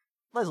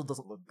Lizel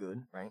doesn't look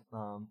good, right?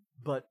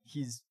 But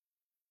he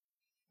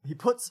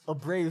puts a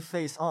brave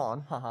face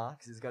on, haha,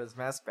 because he's got his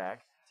mask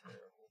back.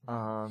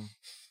 And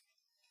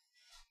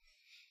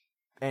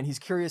he's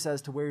curious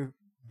as to where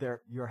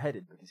you're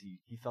headed, because he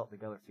felt the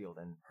Geller field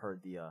and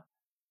heard the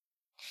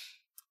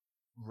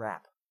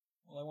rap.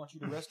 Well, I want you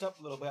to rest up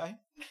a little bit.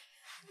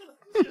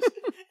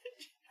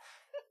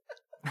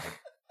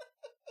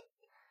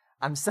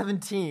 I'm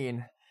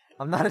 17.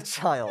 I'm not a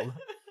child.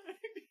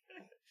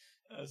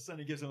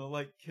 Sonny gives him a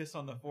light kiss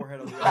on the forehead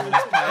of the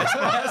ominous pious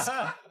mask.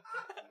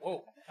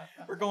 Whoa.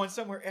 We're going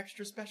somewhere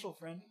extra special,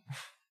 friend.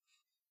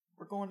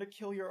 We're going to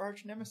kill your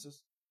arch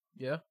nemesis.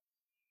 Yeah.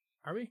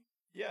 Are we?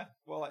 Yeah.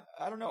 Well,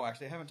 I don't know,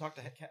 actually. I haven't talked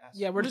to Cass.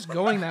 Yeah, we're just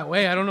going that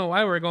way. I don't know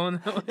why we're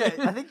going that way.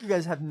 Yeah, I think you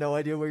guys have no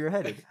idea where you're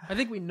headed. I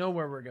think we know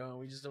where we're going.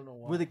 We just don't know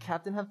why. Would the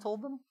captain have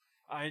told them?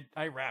 I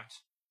rapped.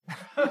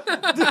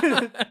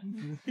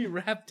 He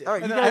wrapped it. All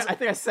right, And you then guys I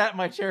think I sat in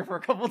my chair for a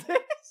couple days.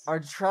 are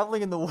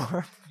traveling in the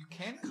warp. You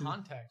can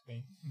contact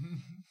me.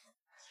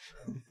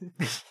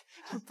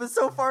 But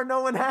so far,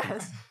 no one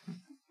has.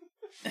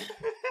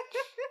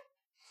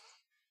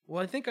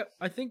 Well, I think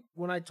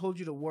when I told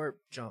you to warp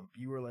jump,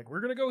 you were like,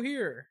 "We're gonna go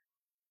here,"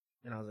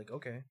 and I was like,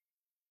 "Okay."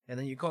 And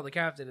then you called the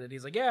captain, and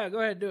he's like, "Yeah, go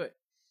ahead, do it."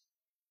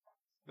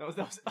 That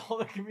was all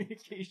the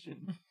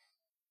communication.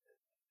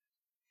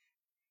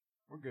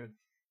 We're good.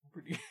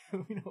 We're pretty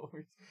good. We know what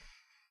we're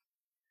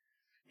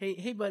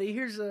Hey, buddy,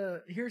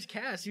 here's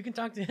Cass. You can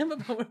talk to him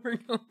about where we're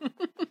going.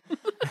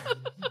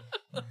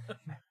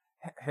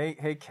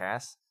 Hey,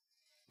 Cass.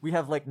 We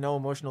have like no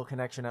emotional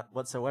connection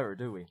whatsoever,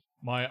 do we?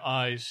 My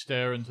eyes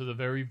stare into the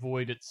very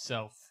void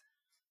itself.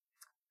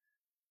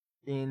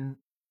 On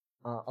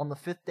the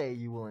 5th day,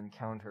 you will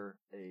encounter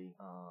a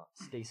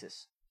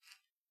stasis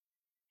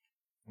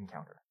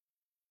encounter.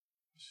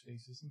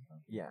 Stasis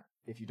encounter? Yeah.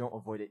 If you don't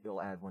avoid it,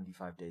 you'll add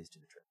 1d5 days to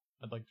the trip.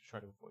 I'd like to try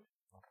to avoid it.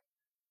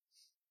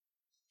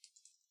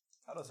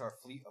 How does our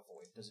fleet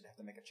avoid? Does it have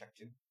to make a check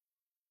too?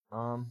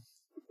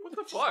 What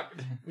the fuck?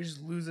 We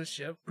just lose a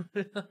ship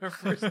on our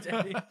first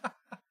day.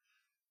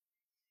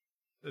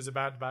 Is it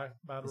bad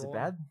Is roll? it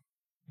bad?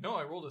 No,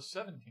 I rolled a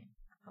 17.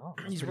 Oh,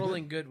 He's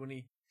rolling good when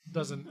he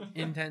Doesn't.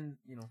 intend,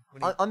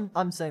 when he,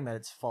 I'm saying that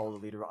it's follow the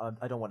leader.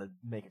 I don't want to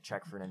make a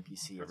check for an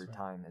NPC every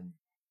time, and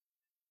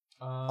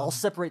I'll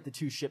separate the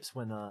two ships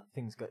when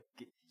things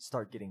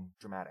start getting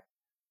dramatic.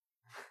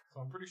 So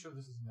I'm pretty sure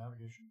this is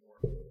navigation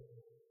warp.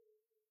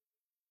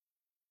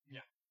 Yeah.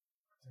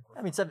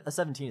 I mean, a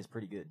 17 is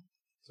pretty good.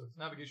 So it's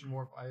navigation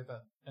warp. I have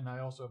that, and I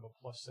also have a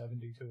plus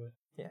 70 to it.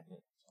 Yeah.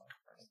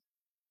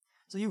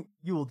 So you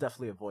will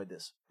definitely avoid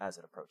this as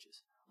it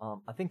approaches.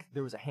 I think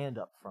there was a hand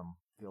up from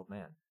the old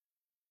man.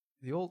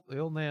 The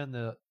old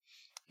man,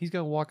 he's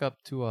gonna walk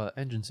up to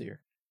engine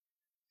seer.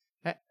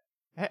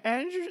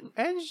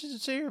 Engine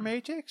seer,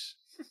 Matrix?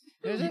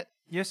 Is it?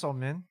 Yes, old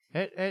man.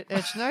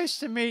 It's nice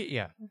to meet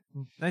you.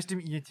 Nice to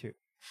meet you too.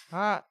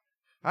 I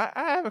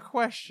have a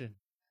question.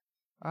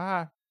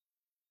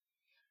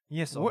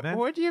 Yes, old man.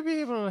 Would you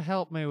be able to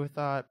help me with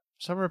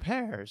some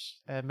repairs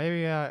and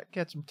maybe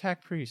get some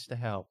tech priests to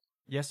help?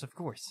 Yes, of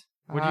course.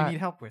 What do you need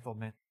help with, old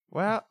man?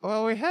 Well,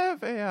 we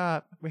have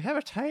a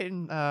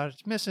Titan.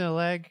 It's missing a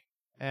leg,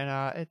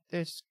 and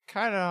it's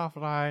kind of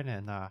offline,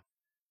 and a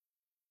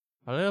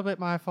little bit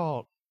my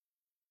fault.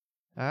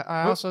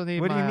 I also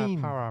need what do you my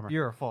mean power armor.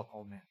 your fault,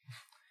 old man?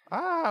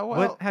 Well,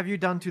 What have you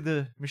done to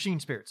the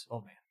machine spirits,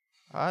 old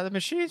man? the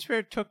machine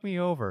spirit took me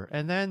over,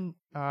 and then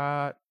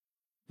the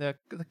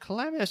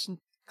Calamus,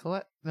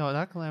 no,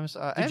 not Calamus.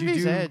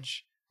 Envy's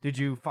Edge. Did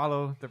you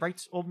follow the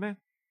rites, old man?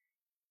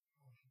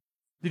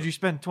 Did you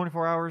spend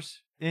 24 hours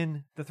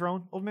in the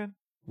throne, old man?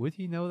 Would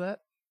he know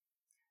that?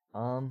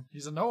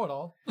 He's a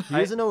know-it-all.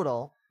 He is a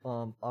know-it-all.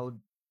 I would.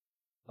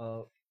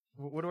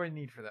 What do I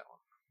need for that one?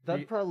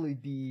 That'd probably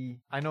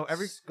be. I know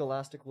every.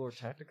 Scholastic Lore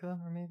Tactica,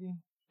 or maybe.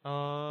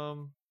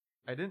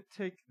 I didn't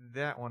take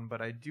that one,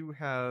 but I do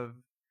have.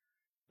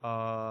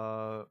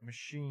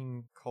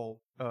 Machine cult.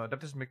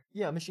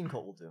 Yeah, Machine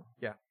Cult will do.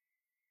 Yeah.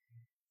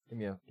 Give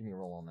me a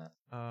roll on that.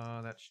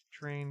 That's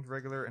trained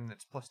regular, and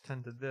it's plus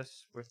 10 to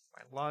this with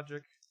my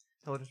logic.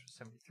 Intelligence was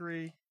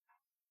 73.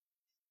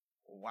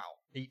 Wow.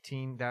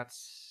 18.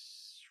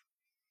 That's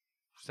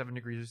 7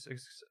 degrees of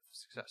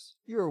success.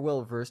 You are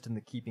well versed in the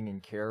keeping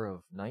and care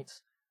of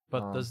knights.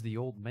 But does the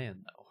old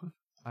man know?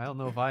 I don't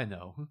know if I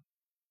know.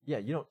 Yeah,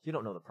 you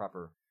don't know the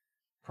proper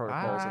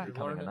protocols of You're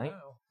becoming a learning knight.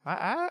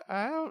 now.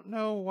 I don't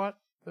know what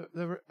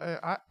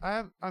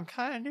I'm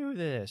kind of new to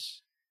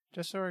this.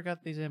 Just sort of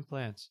got these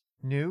implants.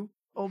 New,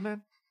 old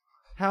man?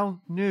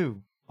 How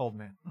new, old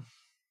man?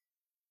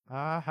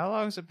 How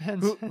long has it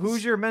been?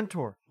 Who's your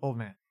mentor, old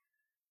man?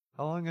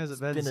 How long has it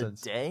It's been been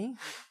since? a day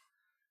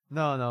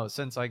No,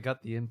 since I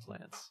got the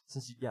implants.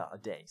 a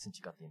day since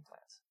you got the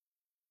implants.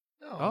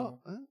 Oh,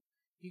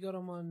 You got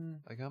him on.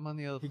 I got him on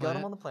the other He planet. got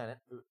him on the planet.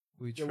 We Yeah,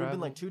 we've traveled been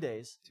like 2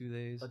 days, 2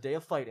 days. a day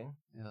of fighting,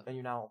 Yeah. and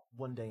you're now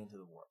 1 day into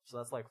the warp. So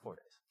that's like 4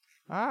 days.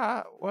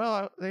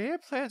 Well, the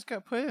implants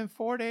got put in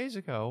 4 days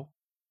ago,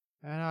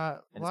 and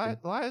And it's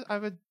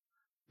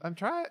I'm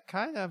trying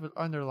kind of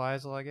under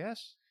Lizel, I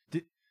guess.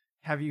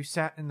 Have you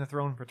sat in the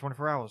throne for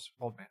 24 hours,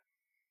 old man?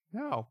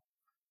 No.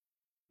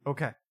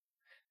 Okay.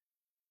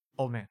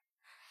 Old man.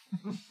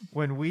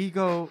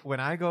 when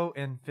I go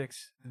and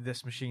fix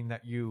this machine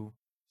that you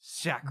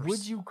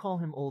Would you call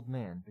him old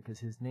man? Because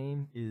his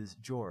name is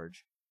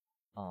George,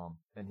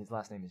 and his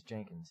last name is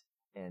Jenkins,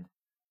 and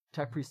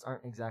tech priests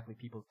aren't exactly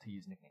people to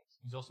use nicknames.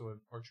 He's also an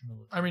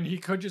arch-military. I mean, he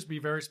could just be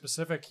very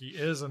specific. He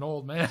is an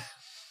old man.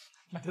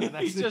 He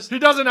He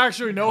doesn't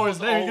actually know his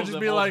calls name. He all could of just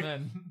them be old like,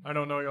 men. I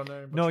don't know your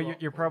name. but No, you are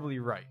you're old." probably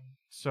right.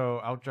 So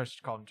I'll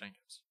just call him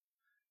Jenkins.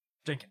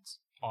 Jenkins.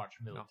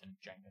 Arch-militant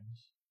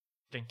Jenkins.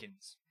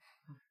 Jenkins.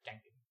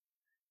 Jenkins.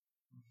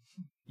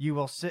 You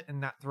will sit in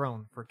that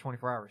throne for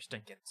 24 hours,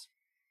 Jenkins.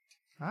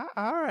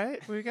 All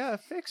right, we gotta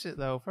fix it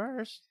though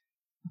first.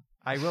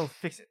 I will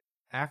fix it.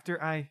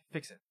 After I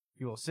fix it,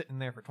 you will sit in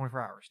there for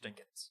 24 hours,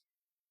 Jenkins.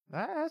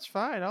 That's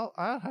fine.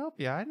 I'll help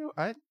you.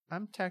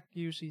 I'm tech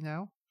UC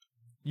now.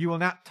 You will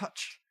not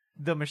touch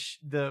what's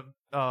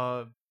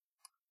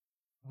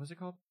it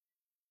called?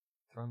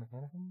 Throne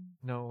Mechanicum?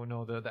 No,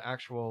 the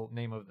actual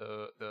name of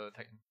the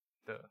Titan.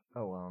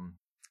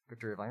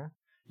 Victory of Iron?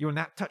 You will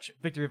not touch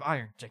Victory of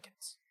Iron,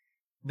 Jenkins.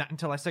 Not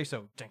until I say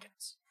so,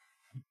 Jenkins.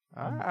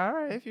 All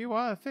right, if you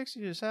want to fix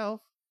it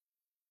yourself.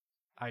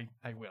 I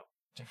will,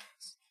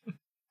 Jenkins.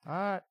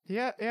 Do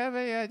you have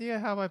any idea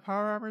how my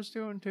power armor's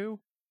doing too?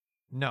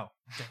 No,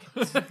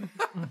 Jenkins.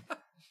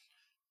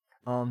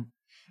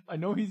 I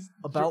know he's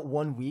About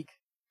 1 week,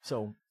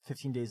 so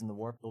 15 days in the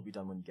warp, it'll be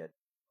done when you get,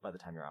 by the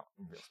time you're out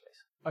in real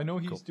space. I know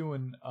he's Cool.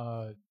 doing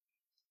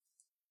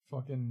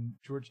fucking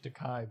George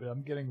Takei, but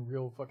I'm getting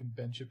real fucking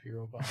Ben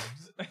Shapiro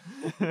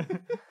vibes.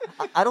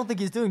 I don't think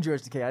he's doing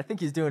George Decay. I think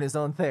he's doing his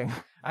own thing.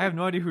 I have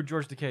no idea who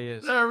George Takei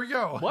is. There we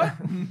go. What?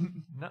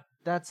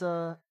 That's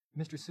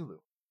Mr. Sulu.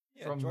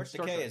 Yeah, From George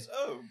Star Takei Trek. is,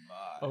 oh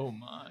my. Oh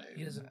my.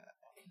 He doesn't.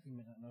 He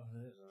may not know who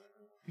it is.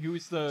 He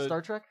was the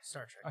Star Trek?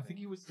 Star Trek. I think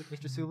he was the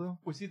Mr. Sulu?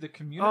 Was he the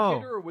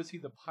communicator or was he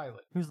the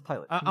pilot? Who's the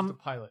pilot? He was I'm the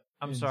pilot.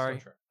 I'm in sorry.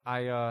 Star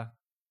Trek.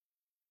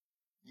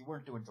 You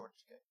weren't doing George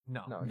Takei.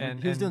 No. No,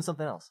 and he was doing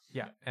something else.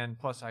 Yeah, and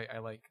plus I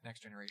like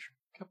Next Generation.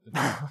 Captain.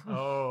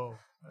 Oh,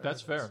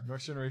 that's fair.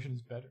 Next Generation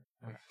is better.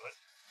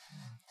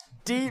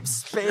 Deep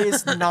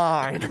Space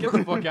Nine. Get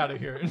the fuck out of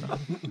here.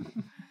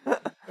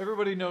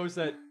 Everybody knows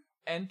that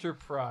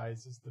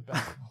Enterprise is the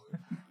best one.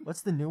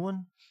 What's the new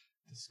one?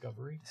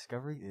 Discovery.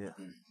 Discovery? Yeah.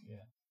 Yeah.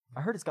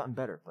 I heard it's gotten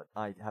better, but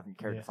I haven't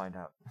cared Yeah. to find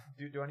out.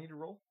 Do I need to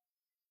roll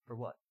For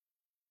what?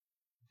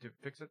 to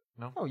fix it?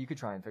 No. Oh, you could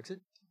try and fix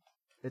it.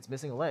 It's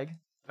missing a leg.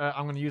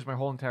 I'm going to use my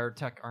whole entire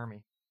tech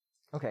army.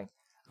 Okay.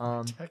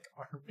 Tech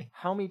army.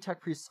 How many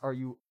tech priests are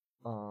you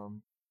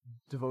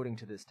devoting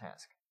to this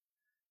task?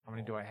 How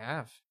many do I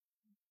have?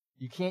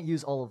 You can't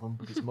use all of them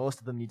because most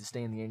of them need to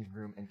stay in the engine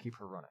room and keep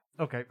her running.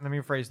 Okay, let me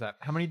rephrase that.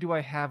 How many do I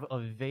have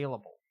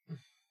available?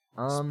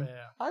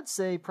 Spare. I'd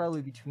say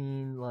probably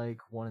between like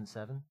 1 and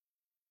 7.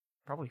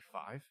 Probably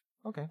 5.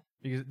 Okay.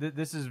 Because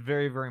this is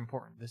very, very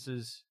important. This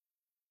is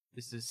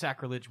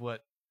sacrilege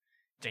what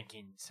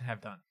Jenkins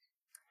have done.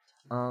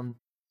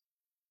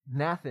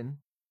 Nathan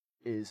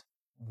is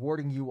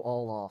warding you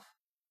all off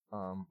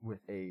with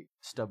a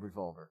stub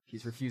revolver.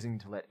 He's refusing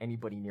to let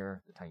anybody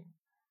near the Titan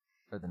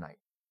or the Knight.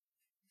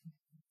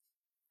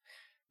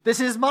 This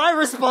is my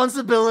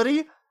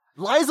responsibility.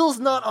 Lysel's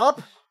not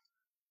up.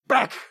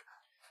 Back,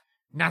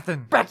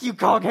 Nathan! back, you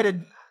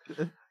cog-headed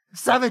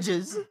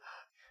savages.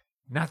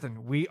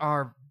 Nathan, we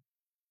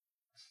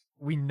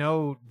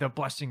know the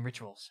blessing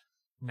rituals.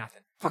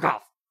 Nathan. Fuck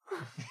off. I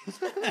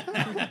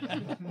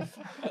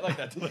like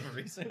that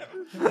delivery, Sam.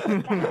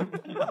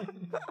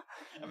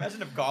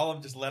 Imagine if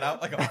Gollum just let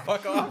out like a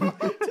fuck off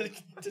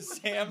to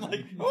Sam,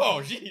 like,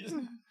 oh,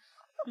 jeez.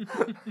 It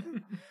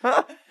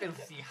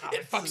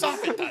fucks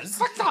off, it does.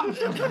 Fucks off.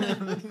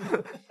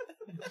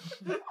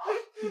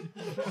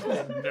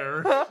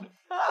 Nerd.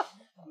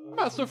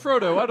 Master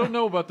Frodo, I don't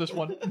know about this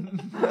one.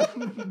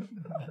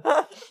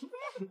 I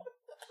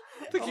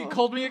think he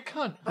called me a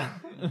cunt.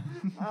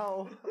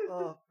 Ow.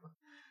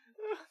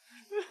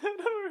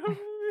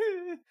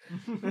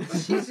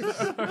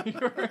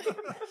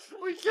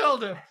 We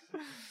killed him.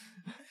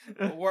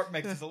 The warp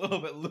makes us a little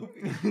bit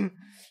loopy.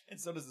 And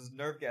so does this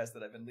nerve gas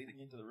that I've been leading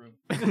into the room.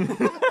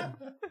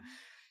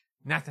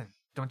 Nathan,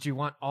 don't you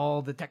want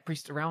all the tech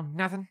priests around,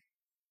 Nathan?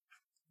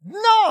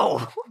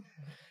 No!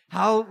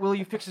 How will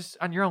you fix this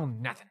on your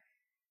own, Nathan?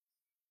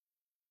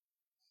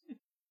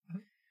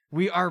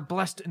 We are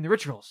blessed in the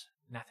rituals,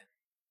 Nathan.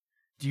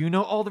 Do you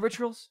know all the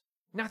rituals,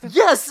 Nathan?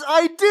 Yes,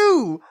 I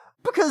do!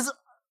 Because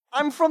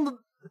I'm from the...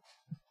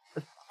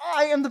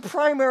 I am the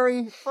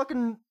primary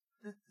fucking...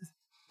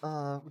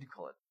 what do you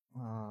call it?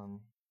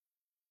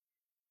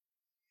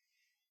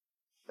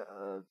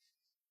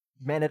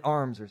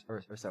 Man-at-arms or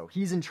so.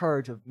 He's in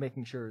charge of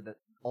making sure that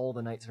all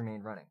the knights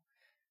remain running.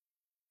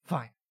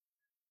 Fine.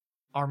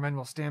 Our men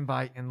will stand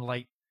by and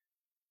light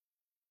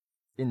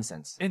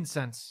Incense.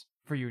 incense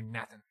for you,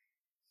 Nathan.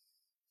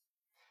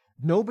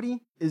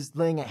 Nobody is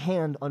laying a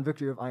hand on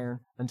Victory of Iron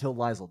until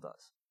Lysel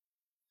does.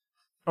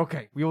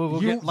 Okay,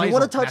 we'll you get Lysel,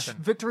 want to touch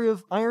Nathan. Victory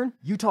of Iron?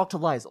 You talk to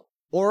Lysel.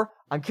 Or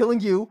I'm killing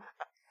you,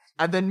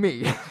 and then me.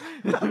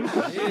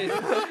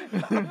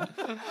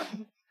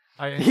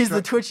 He's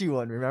the twitchy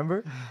one,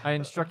 remember? I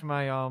instruct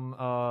my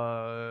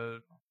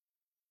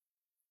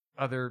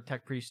other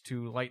tech priests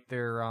to light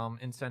their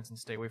incense and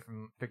stay away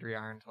from Victory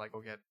Iron until I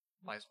go get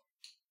Lysel.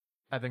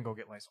 I then go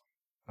get Lysel.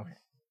 Okay.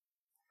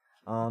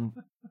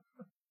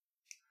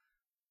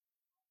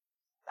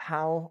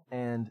 Hal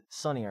and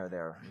Sonny are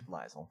there with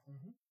Lysel.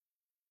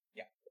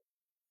 Yeah.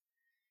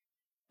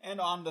 And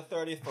on the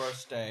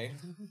 31st day,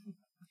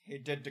 he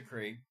did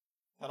decree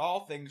that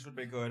all things would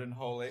be good and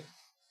holy.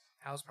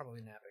 Hal's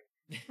probably napping.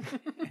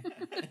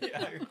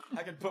 Yeah,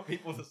 I can put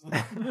people to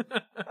sleep.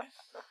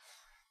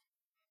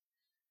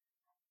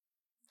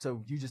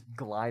 So you just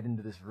glide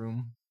into this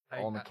room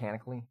all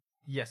mechanically?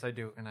 Yes, I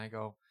do. And I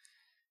go,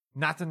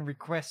 Nathan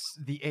requests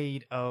the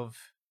aid of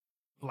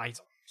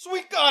Lysel.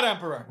 Sweet God,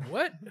 Emperor!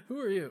 What? Who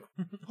are you?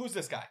 Who's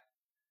this guy?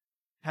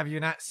 Have you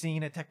not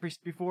seen a tech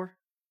priest before,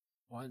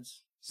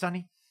 Once.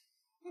 Sonny?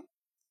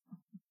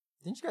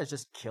 Didn't you guys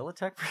just kill a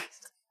tech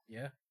priest?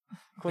 Yeah.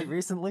 Quite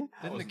recently?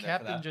 Didn't the wasn't there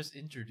for captain that. just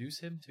introduce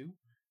him too?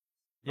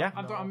 Yeah.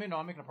 I'm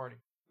making a party.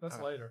 That's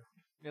Okay. later.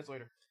 Yeah, it's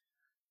later.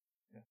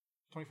 Yeah,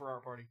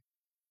 24-hour party.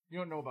 You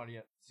don't know about it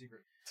yet.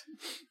 Secret.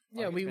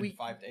 Yeah, Like, it's been we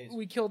 5 days.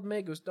 we killed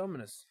Magus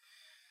Dominus.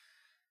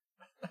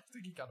 I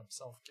think he got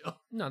himself killed.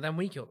 No, then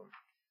we killed him.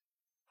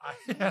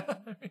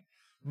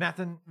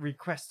 Nathan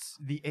requests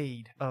the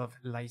aid of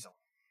Lysel.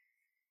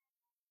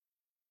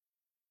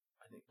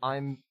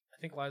 I'm I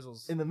think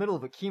Lysel's. in the middle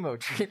of a chemo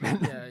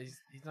treatment. Yeah, he's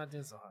not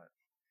doing so hot.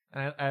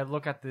 And I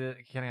look at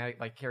can I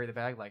like carry the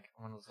bag like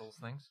one of those little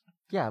things?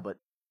 Yeah, but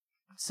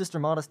Sister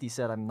Modesty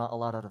said I'm not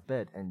allowed out of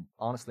bed, and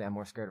honestly, I'm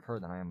more scared of her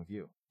than I am of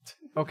you.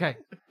 Okay.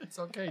 It's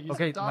okay. He's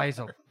Okay, a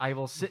doctor. Lysel. I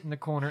will sit in the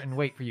corner and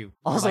wait for you.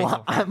 Also,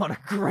 Lysel. I'm on a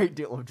great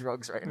deal of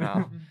drugs right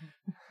now.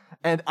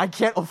 And I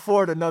can't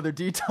afford another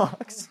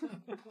detox.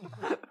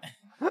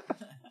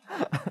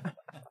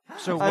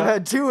 So I've what?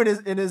 had 2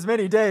 in as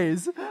many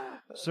days.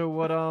 So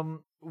what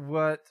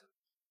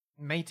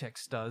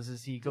Matex does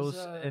is he goes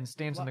and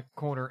stands in the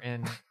corner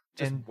and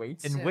Just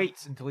waits? and Yeah.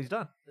 waits until he's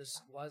done.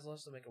 This Lysel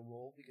has to make a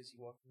roll because he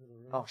walked into the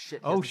room. Oh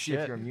shit! Oh, he has to see if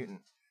shit. You're a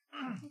mutant.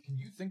 Can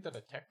you think that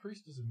a tech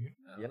priest is a mutant?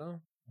 I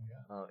don't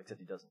know. Except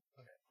he doesn't.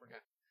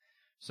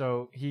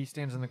 So he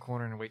stands in the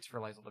corner and waits for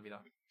Lysel to be done.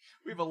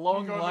 We have a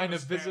long He goes line into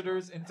of stand-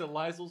 visitors into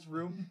Lysel's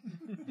room.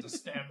 Just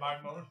standby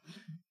mode.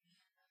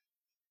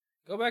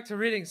 Go back to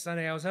reading,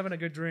 Sonny. I was having a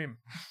good dream.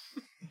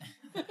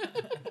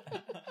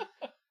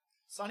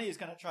 Sonny is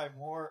going to try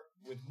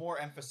with more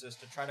emphasis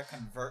to try to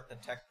convert the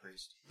tech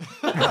priest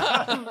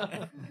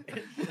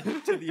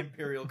to the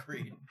Imperial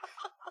Creed.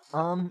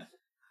 I'm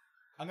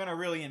going to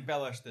really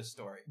embellish this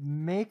story.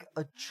 Make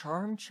a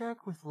charm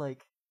check with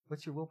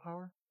what's your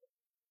willpower?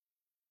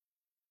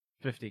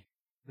 50.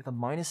 With a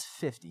minus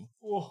 50.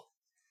 Whoa.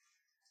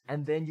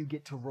 And then you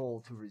get to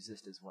roll to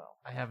resist as well.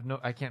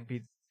 I can't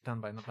be done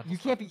by no. He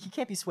can't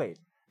be swayed.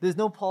 There's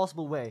no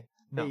possible way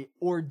No. a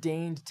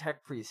ordained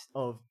tech priest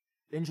of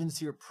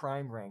Engineer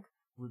Prime rank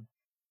would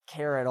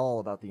care at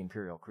all about the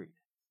Imperial Creed.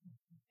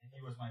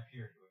 He was my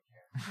peer,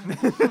 he would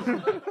care.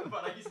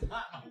 But he's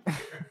not my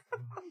peer.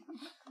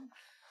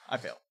 I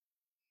fail.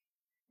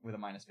 With a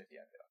minus 50,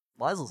 I fail.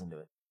 Lysel's into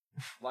it.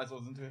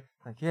 Lysel's into it?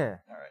 Yeah.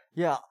 Alright.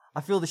 Yeah,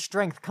 I feel the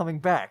strength coming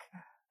back.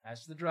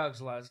 That's the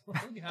drugs, Lysel.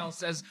 Hal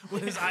says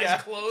with his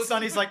eyes closed.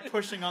 Sonny's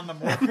pushing on the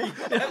morphine.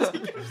 as he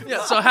gives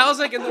Yeah, so Hal's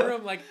in the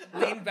room,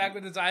 leaned back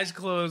with his eyes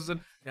closed,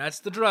 and that's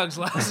the drugs,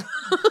 Lysel.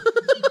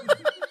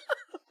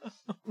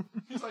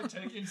 He's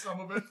taking some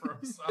of it for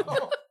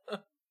himself.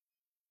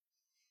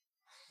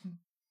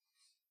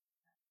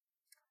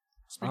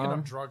 Speaking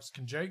of drugs,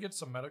 can Jay get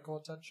some medical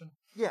attention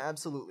Yeah,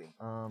 absolutely.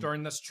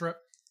 during this trip?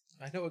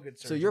 I know a good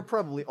surgeon. So you're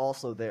probably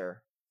also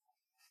there.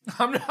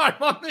 I'm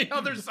on the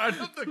other side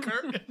of the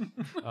curtain.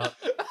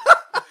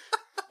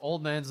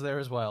 Old man's there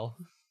as well.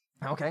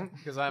 Okay.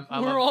 Because I'm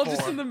We're on all 4.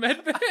 just in the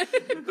med bay.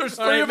 There's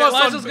All three right, of us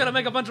Lysel's on- got to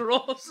make a bunch of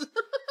rolls.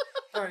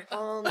 All right.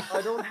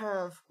 I don't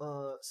have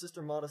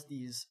Sister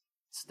Modesty's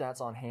stats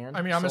on hand.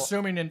 I mean, I'm so-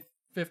 assuming in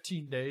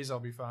 15 days I'll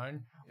be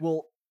fine.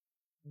 Well,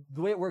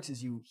 the way it works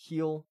is you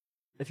heal.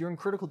 If you're in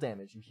critical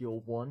damage, you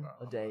heal 1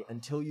 a day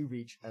until you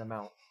reach an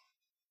amount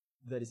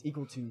that is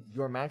equal to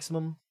your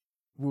maximum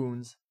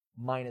wounds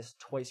minus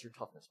twice your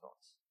toughness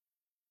bonus.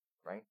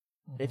 Right?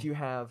 If you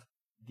have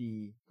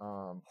the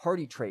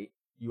hardy trait,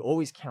 you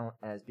always count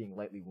as being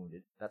lightly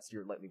wounded. That's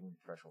your lightly wounded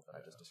threshold that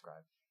I just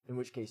described. In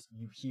which case,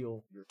 you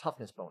heal your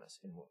toughness bonus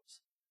in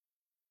wounds.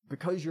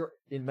 Because you're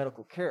in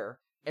medical care,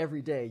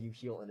 every day you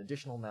heal an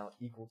additional amount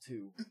equal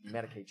to the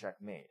Medicaid check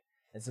made.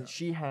 And since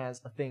she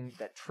has a thing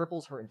that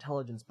triples her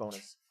intelligence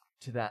bonus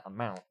to that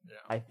amount,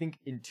 I think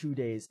in 2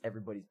 days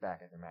everybody's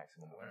back at their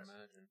maximum wounds.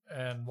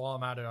 And while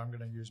I'm at it, I'm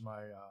going to use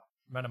my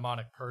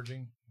mnemonic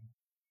purging.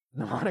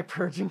 Mnemonic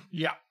purging?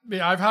 Yeah,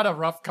 I've had a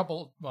rough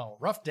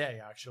day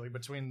actually,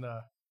 between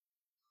the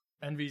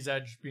Envy's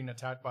Edge being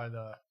attacked by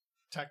the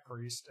tech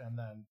priest and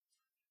then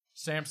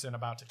Sampson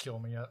about to kill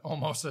me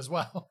almost as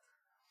well.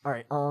 All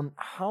right.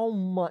 How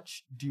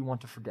much do you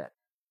want to forget?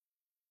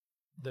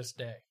 This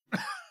day.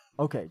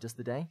 Okay, just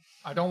the day?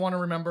 I don't want to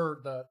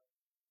remember the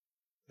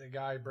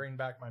guy bring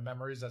back my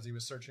memories as he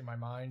was searching my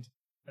mind,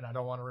 and I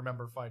don't want to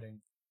remember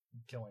fighting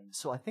and killing.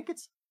 So I think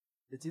it's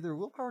either a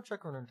willpower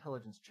check or an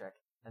intelligence check,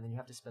 and then you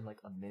have to spend like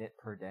a minute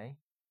per day.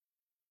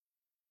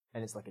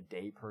 And it's like a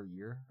day per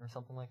year or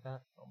something like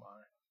that. Oh my.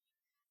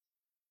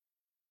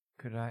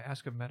 Could I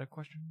ask a meta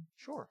question?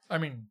 Sure. I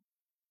mean,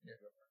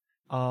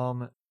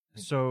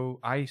 So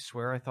I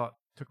swear I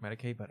took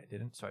Medicaid, but I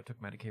didn't. So I took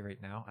Medicaid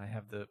right now. I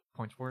have the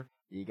points for it.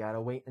 You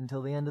gotta wait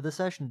until the end of the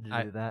session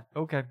to do that.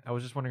 Okay, I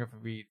was just wondering if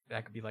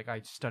that could be like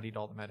I studied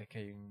all the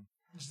Medicaid.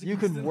 You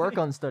can work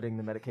on studying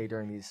the Medicaid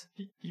during these.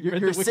 read You're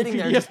the sitting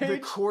there Wikipedia just page?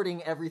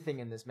 recording everything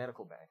in this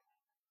medical bag.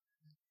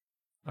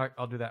 All right,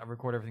 I'll do that. I'll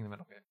record everything in the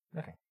Medicaid.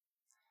 Okay.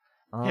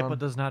 HIPAA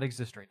does not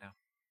exist right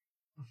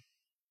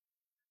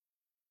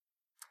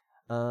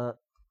now.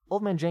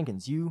 Old Man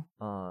Jenkins, you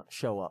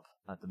show up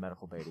at the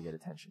medical bay to get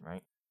attention,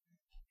 right?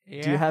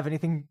 Yeah. Do you have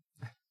anything,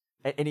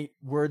 any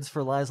words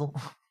for Lizel?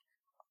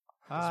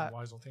 does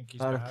Weisel think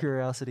he's Out of bad?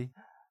 curiosity.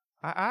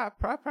 I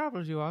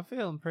probably do. I'm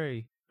feeling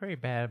pretty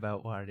bad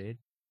about what I did.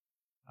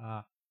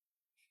 Weisel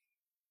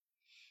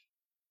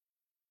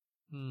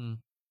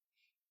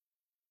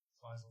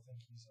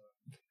think he's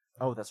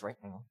Oh, that's right.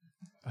 Hang on.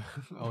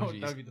 Oh, That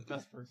jeez. would be the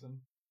best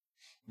person.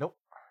 Nope.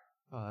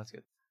 Oh, that's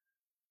good.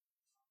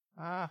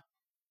 I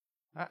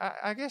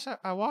guess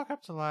I walk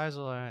up to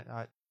Lizel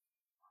and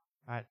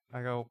I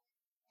go,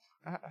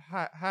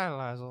 hi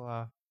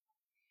Lizel.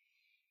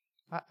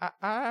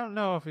 I don't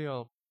know if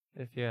you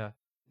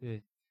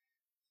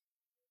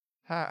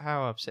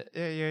how upset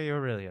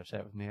you're really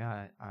upset with me.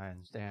 I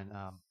understand.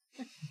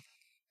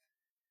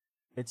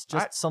 It's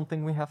just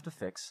something we have to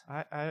fix.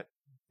 I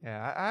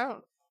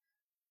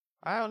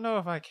don't know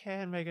if I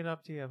can make it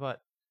up to you,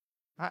 but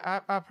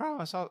I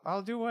promise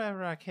I'll do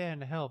whatever I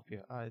can to help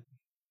you.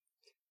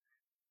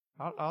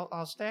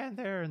 I'll stand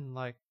there and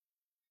like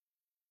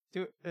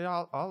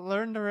I'll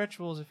learn the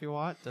rituals if you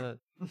want to,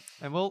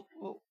 and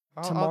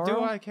I'll do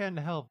what I can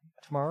to help.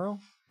 Tomorrow,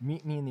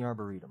 meet me in the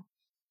Arboretum.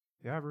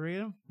 The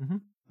Arboretum?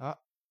 Mhm.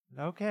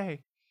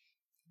 Okay.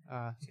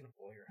 He's gonna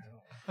blow your head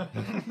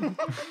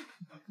off.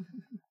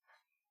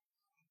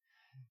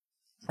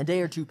 A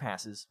day or two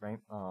passes, right?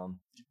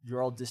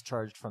 You're all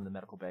discharged from the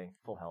medical bay,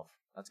 full health.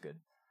 That's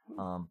good.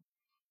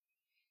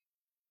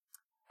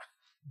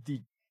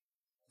 The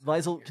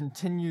Lizel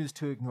continues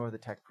to ignore the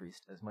tech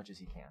priest as much as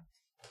he can.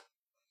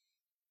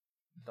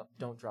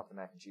 Don't drop the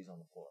mac and cheese on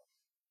the floor.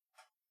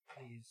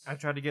 Please. I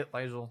tried to get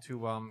Lizel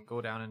to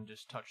go down and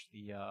just touch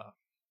the.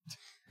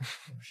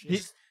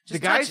 Just the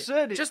guy touch it.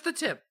 said Just the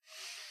tip.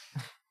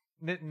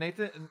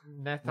 Nathan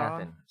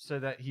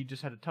said that he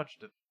just had to touch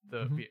the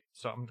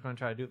so I'm going to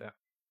try to do that.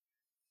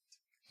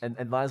 And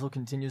Lizel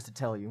continues to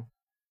tell you,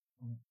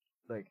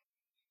 like,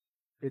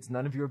 it's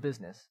none of your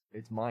business.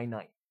 It's my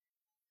night.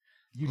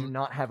 You do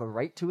not have a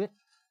right to it.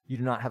 You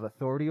do not have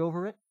authority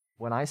over it.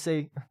 When I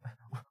say,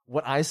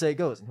 what I say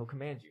goes, and he'll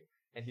command you.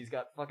 And he's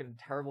got fucking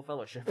terrible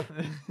fellowship. His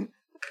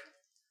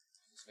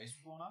face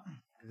was blown off?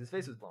 Because his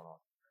face was blown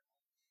off.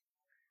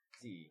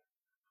 Let's see.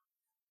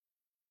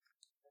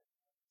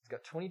 He's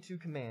got 22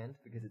 command,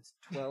 because it's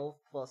 12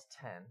 plus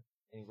 10,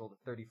 and he rolled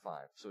a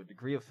 35. So a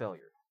degree of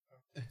failure.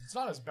 It's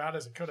not as bad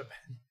as it could have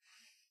been.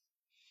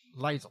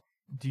 Lizel,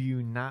 do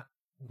you not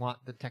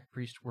want the tech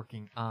priest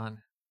working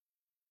on?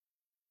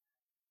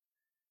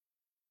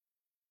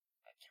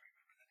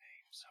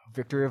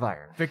 Victory of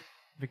Iron.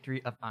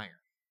 Victory of Iron.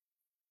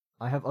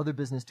 I have other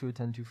business to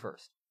attend to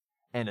first.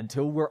 And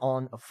until we're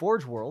on a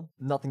Forge world,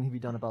 nothing can be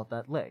done about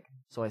that leg.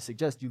 So I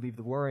suggest you leave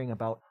the worrying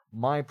about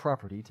my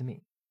property to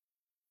me.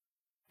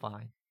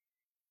 Fine.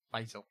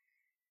 Lizel.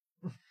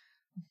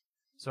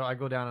 So I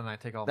go down and I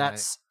take all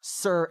That's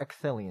Sir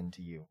Ecthelion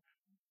to you.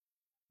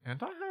 my... Am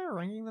I higher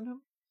ranking than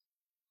him?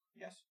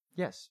 Yes.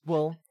 Yes,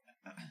 well,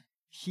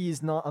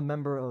 he's not a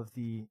member of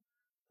the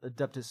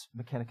Adeptus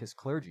Mechanicus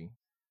clergy,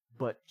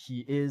 but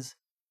he is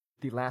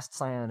the last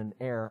scion and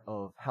heir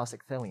of House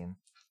Ecthelion,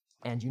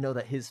 and you know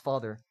that his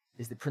father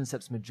is the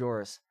Princeps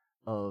Majoris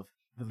of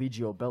the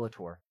Legio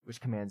Bellator,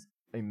 which commands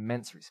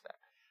immense respect.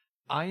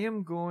 I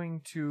am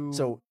going to...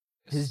 So,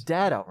 his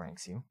dad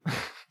outranks you.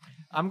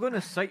 I'm going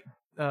to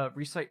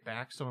recite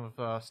back some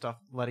of stuff,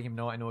 letting him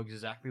know I know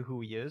exactly who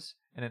he is,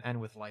 and then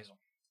end with Lizel.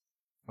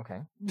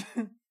 Okay.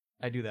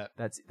 I do that.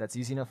 That's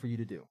easy enough for you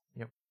to do.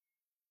 Yep.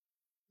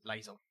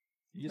 Lizel.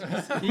 You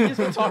just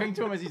been talking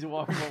to him as he's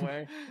walking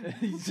away.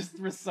 He's just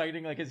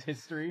reciting like his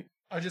history.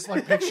 I just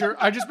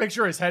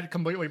picture his head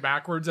completely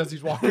backwards as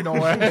he's walking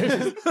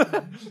away.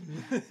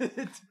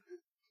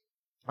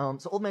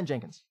 So Old Man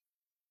Jenkins,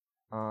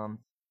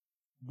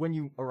 when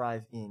you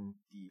arrive in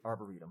the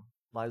Arboretum,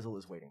 Lizel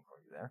is waiting for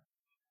you there.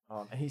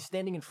 And he's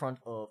standing in front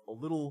of a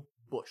little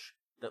bush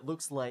that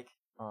looks like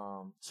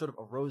sort of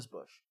a rose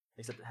bush,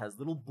 except it has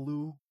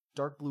little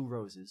dark blue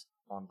roses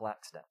on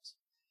black stems.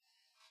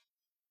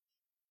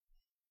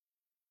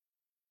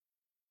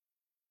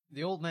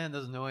 The old man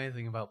doesn't know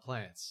anything about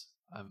plants.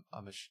 I'm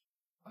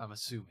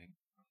assuming,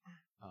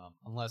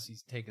 unless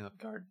he's taken up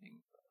gardening.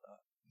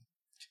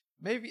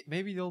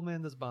 Maybe the old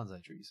man does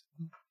bonsai trees.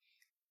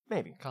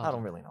 Maybe. I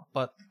don't really know.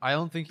 But I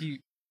don't think he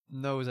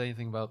knows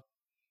anything about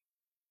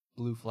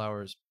blue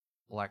flowers,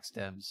 black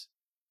stems.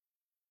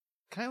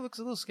 Kind of looks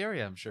a little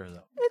scary, I'm sure,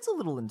 though. It's a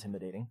little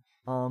intimidating.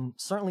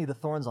 Certainly the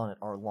thorns on it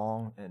are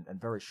long and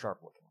very sharp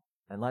looking.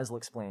 And Lizel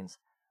explains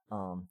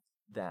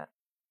that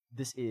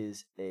this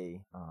is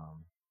a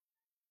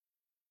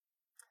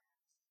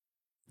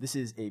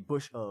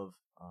bush of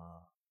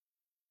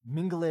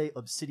Mingale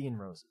obsidian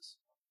roses.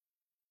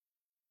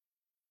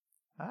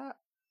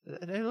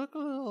 They look a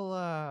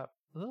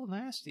little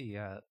nasty.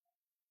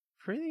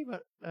 Pretty,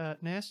 but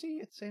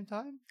nasty at the same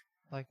time.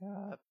 Like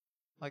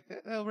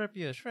they'll rip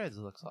you to shreds.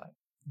 It looks like.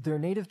 They're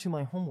native to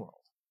my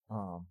homeworld.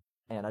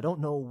 And I don't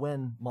know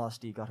when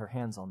Mosty got her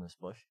hands on this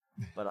bush,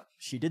 but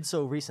she did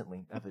so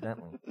recently,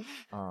 evidently.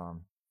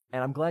 And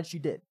I'm glad she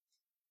did.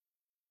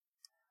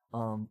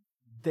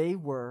 They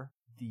were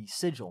the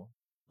sigil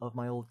of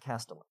my old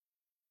castellan.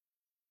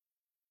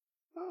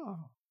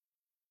 Oh.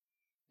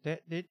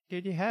 Did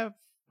you have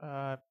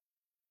a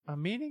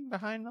meaning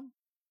behind them?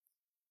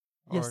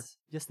 Yes,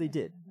 they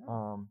did.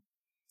 And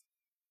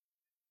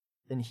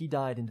he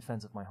died in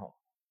defense of my home.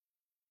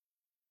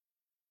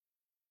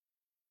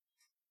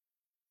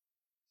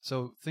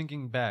 So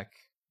thinking back,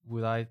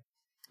 I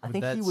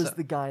think he was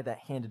the guy that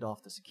handed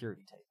off the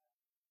security tape.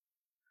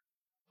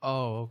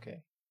 Oh,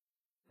 okay.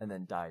 And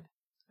then died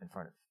in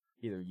front of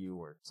either you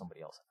or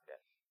somebody else. I forget.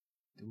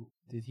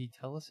 Did he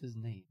tell us his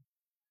name?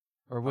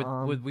 Or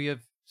would we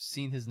have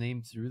seen his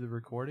name through the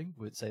recording?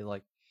 Would it say,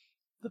 like,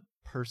 the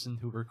person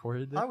who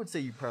recorded it? I would say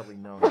you probably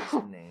know his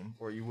name,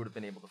 or you would have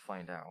been able to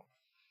find out.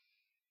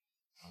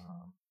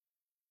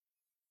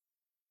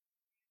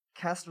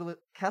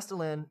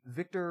 Castellan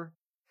Victor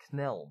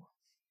Knelm.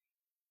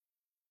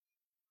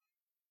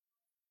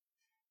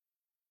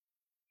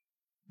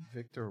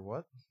 Victor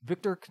what?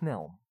 Victor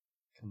Knelm.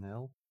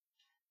 Knelm?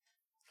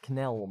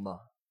 Knelm.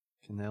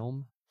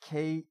 Knelm?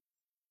 Kenelm.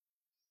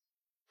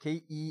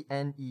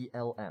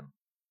 Kenelm.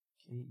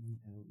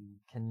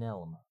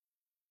 Knelm.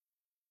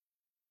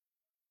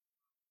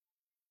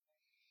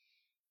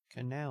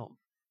 Canal.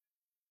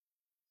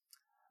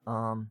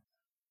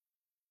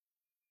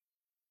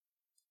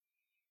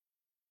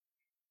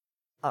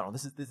 I don't know.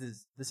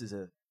 This is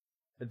a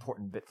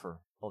important bit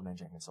for Old Man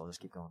Jenkins, so I'll just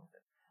keep going with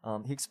it.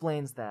 He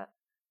explains that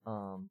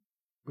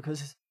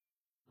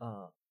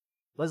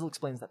Leslie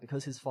explains that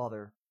because his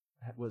father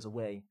was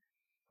away,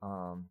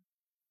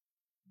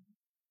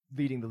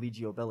 leading the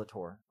Legio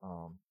Bellator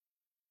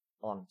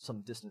on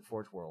some distant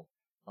Forge world,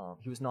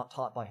 he was not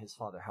taught by his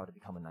father how to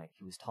become a knight.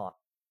 He was taught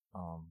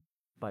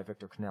by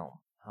Victor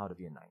Knell how to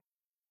be a knight.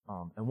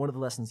 And one of the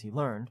lessons he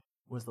learned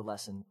was the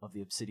lesson of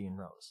the obsidian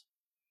rose.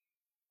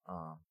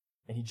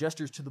 And he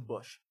gestures to the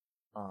bush,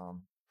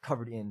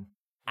 covered in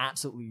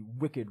absolutely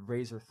wicked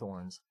razor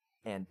thorns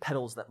and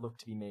petals that look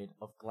to be made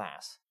of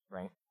glass,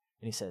 right?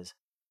 And he says,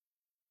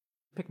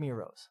 "Pick me a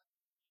rose."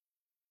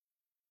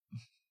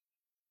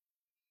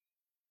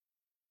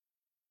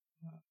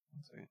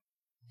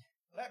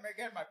 Let me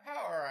get my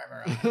power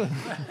armor.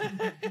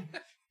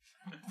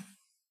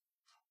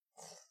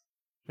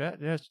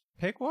 Just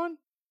pick one?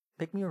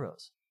 Pick me a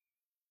rose.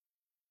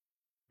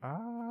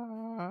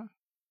 I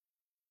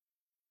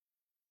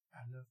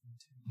love him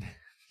too.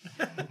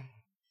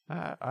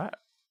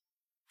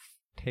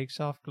 Takes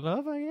off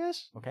glove, I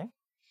guess. Okay.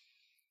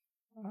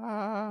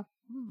 Hmm.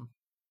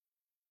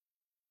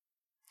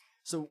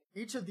 So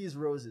each of these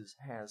roses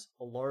has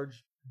a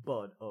large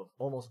bud of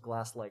almost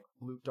glass-like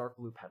dark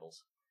blue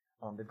petals.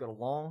 They've got a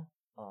long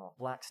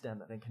black stem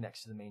that then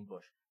connects to the main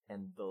bush,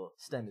 and the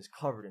stem is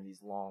covered in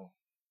these long,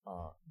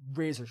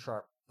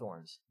 razor-sharp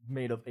thorns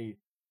made of a,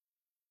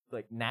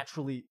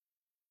 naturally,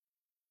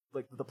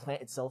 the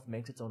plant itself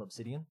makes its own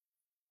obsidian,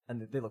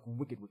 and they look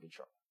wicked, wicked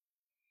sharp.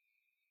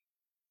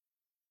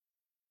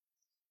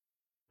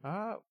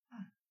 I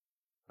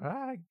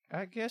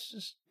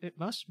guess it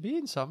must be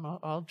in something.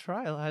 I'll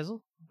try,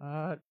 Lizel.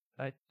 I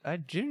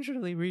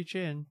gingerly reach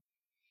in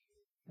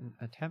and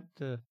attempt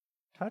to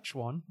touch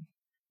one.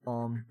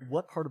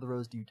 What part of the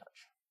rose do you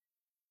touch?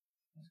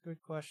 That's a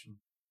good question.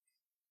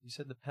 You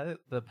said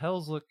the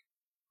petals look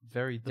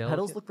very delicate. The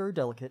petals look very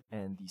delicate,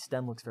 and the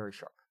stem looks very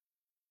sharp.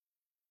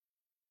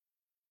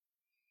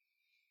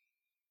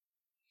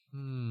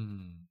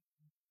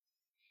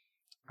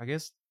 I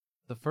guess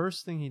the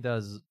first thing he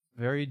does is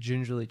very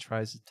gingerly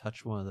tries to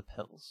touch one of the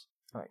petals.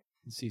 All right.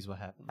 And sees what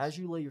happens. As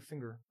you lay your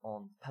finger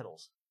on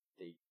petals,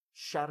 they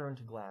shatter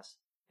into glass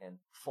and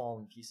fall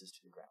in pieces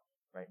to the ground,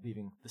 right,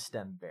 leaving the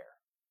stem bare.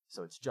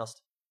 So it's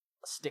just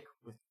a stick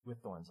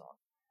with thorns on.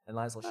 And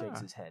Lizel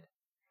shakes his head.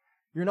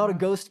 You're not a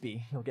ghost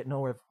bee. You'll get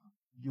nowhere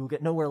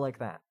like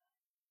that.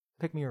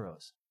 Pick me a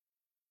rose.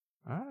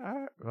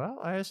 Well,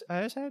 I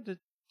just had to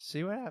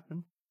see what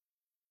happened.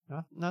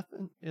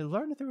 Nothing. You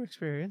learn it through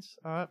experience.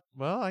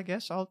 Well, I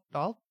guess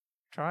I'll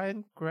try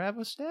and grab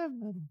a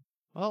stem. And,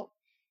 well,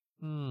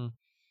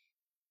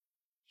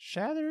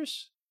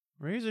 shatters,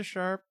 razor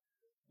sharp.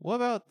 What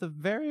about the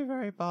very,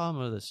 very bottom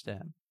of the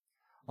stem?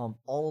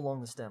 All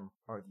along the stem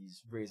are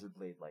these razor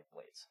blade-like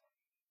blades.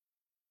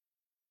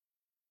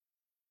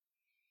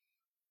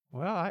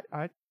 Well,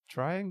 I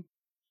try and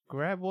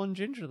grab one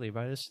gingerly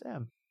by the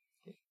stem.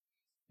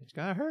 It's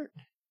gonna hurt.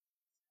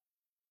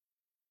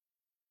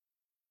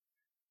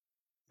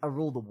 I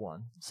rolled a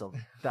 1, so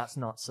that's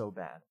not so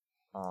bad.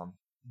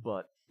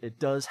 But it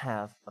does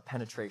have a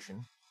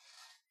penetration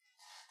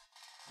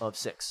of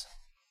 6.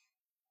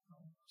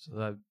 So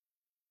that,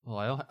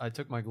 well, I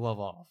took my glove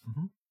off,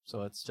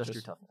 so it's Just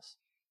your toughness.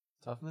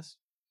 toughness.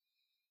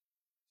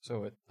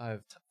 So I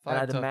have 5 And I'd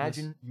toughness.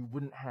 imagine you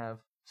wouldn't have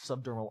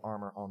subdermal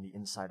armor on the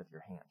inside of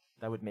your hand.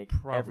 That would make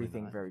Probably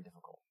everything not. very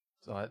difficult.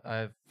 So I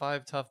have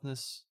 5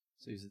 toughness.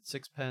 So he's at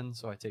 6 pen,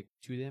 so I take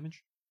 2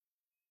 damage.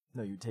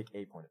 No, you take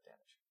a point of damage.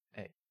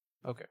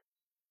 Okay.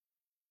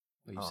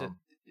 Well, you said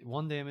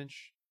 1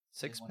 damage,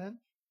 6 1. pen?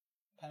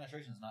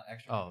 Penetration's not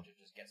extra Oh. damage, it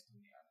just gets through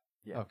the armor.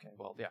 Yeah. Okay,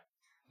 well, yeah.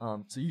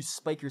 So you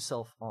spike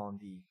yourself on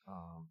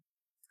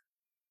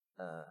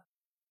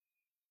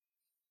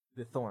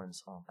the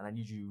thorns, and I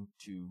need you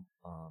to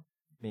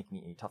make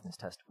me a toughness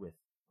test with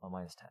a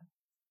 -10.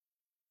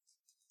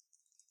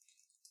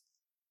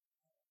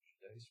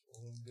 Dice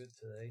rolling good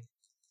today.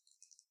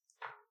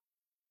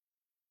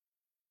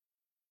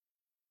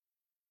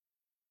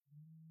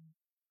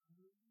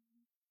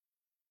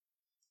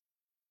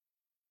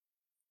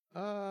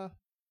 I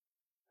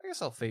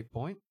guess I'll fate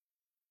point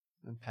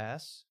and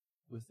pass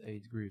with a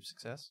degree of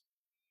success.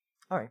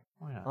 All right.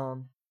 Why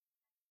not?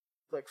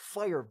 Like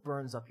fire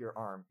burns up your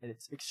arm, and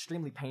it's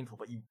extremely painful,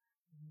 but you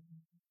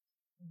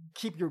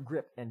keep your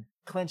grip and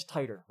clench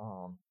tighter,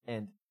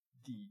 and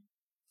the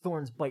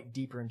thorns bite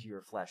deeper into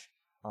your flesh,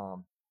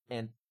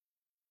 and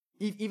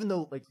even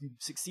though like you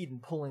succeed in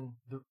pulling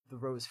the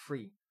rose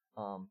free,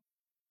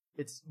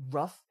 it's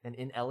rough and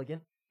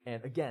inelegant,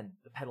 and again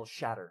the petals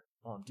shatter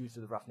due to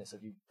the roughness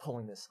of you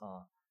pulling this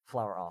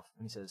flower off.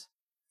 And he says,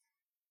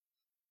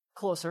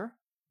 "Closer,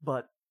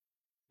 but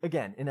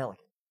again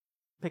inelegant.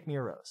 Pick me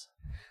a rose."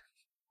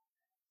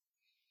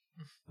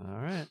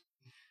 All right.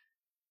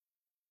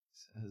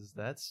 Says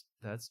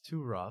that's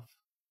too rough.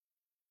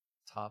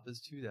 Top is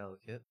too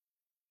delicate.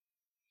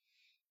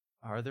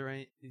 Are there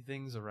any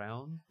things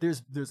around?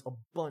 There's a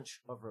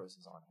bunch of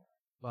roses on here.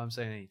 Well, I'm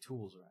saying any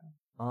tools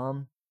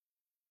around.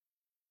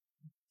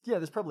 Yeah,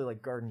 there's probably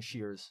like garden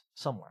shears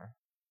somewhere.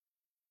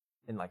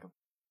 In like a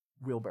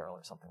wheelbarrow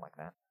or something like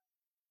that.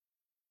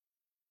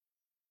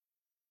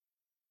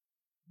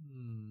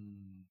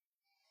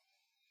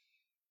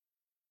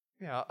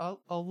 Yeah,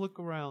 I'll look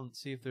around,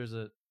 see if there's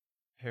a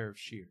pair of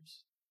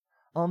shears.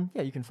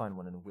 Yeah, you can find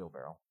one in a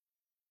wheelbarrow.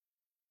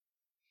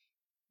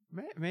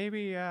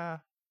 Maybe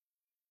I'm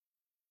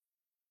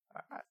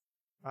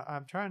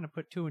trying to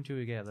put 2 and 2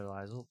 together,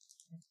 Lizel.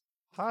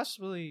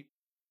 Possibly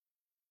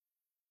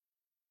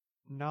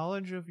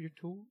knowledge of your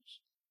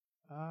tools.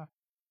 I'll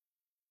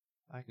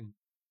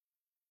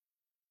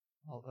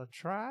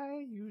try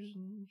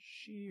using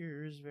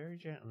shears very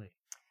gently.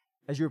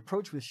 As you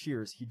approach with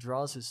shears, he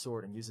draws his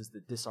sword and uses the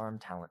disarm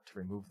talent to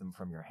remove them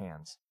from your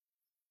hands.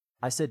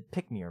 I said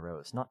pick me a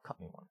rose, not cut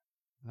me one.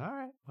 All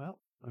right, well,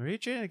 I'll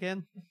reach in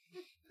again.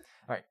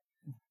 All right.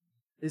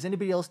 Is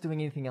anybody else doing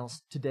anything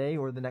else today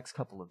or the next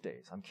couple of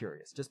days? I'm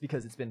curious, just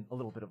because it's been a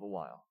little bit of a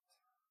while.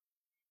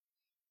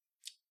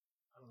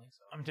 I don't think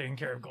so. I'm taking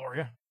care of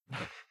Gloria,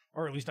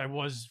 or at least I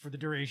was for the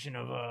duration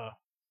of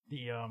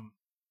the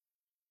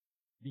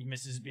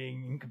missus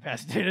being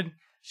incapacitated.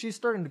 She's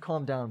starting to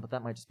calm down, but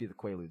that might just be the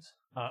Quaaludes.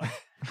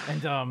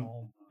 And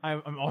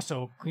I'm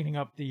also cleaning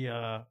up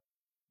the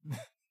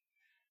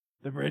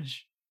the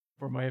bridge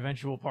for my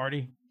eventual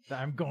party that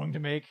I'm going to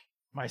make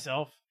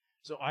myself.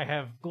 So I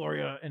have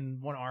Gloria in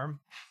one arm,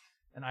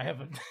 and I have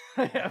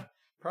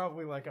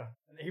probably like an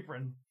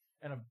apron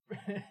and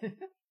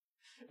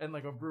and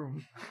like a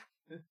broom.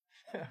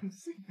 I'm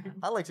sleeping.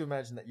 I like to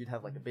imagine that you'd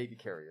have like a baby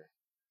carrier.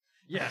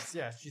 Yes,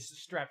 she's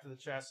strapped to the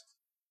chest,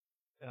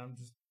 and I'm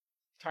just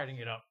tidying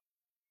it up.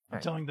 I'm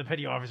Right. telling the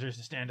petty officers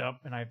to stand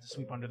up, and I have to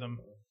sweep under them.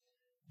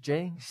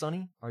 Jay,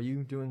 Sonny, are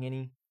you doing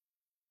any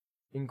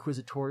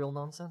inquisitorial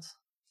nonsense?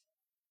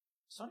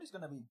 Sonny is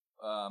going to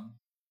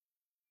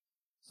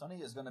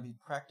be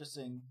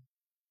practicing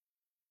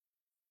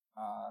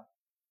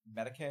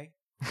Medicaid,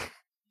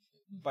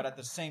 but at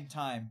the same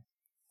time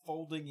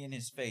folding in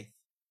his faith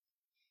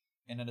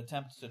in an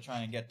attempt to try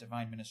and get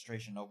divine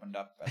ministration opened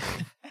up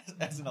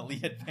as an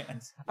elite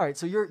advance. All right,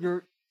 so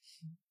you're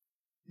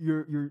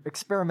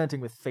experimenting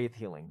with faith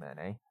healing then,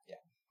 eh?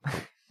 Yeah.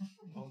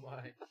 Oh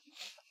my.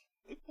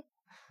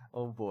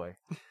 Oh boy.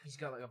 He's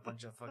got like a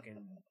bunch of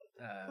fucking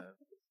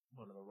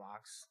one of the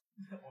rocks.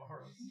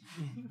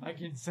 I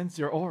can sense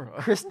your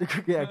aura.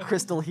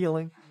 Crystal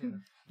healing.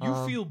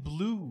 You feel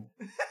blue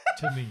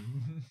to me.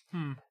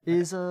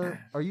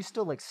 Are you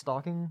still like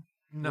stalking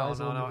No. Lies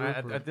on the rope,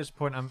 At, or- at this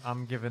point,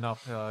 I'm giving up.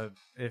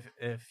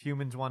 If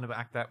humans want to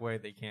act that way,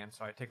 they can.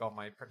 So I take all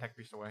my protect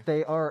beast away.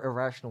 They are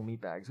irrational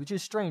meatbags, which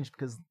is strange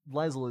because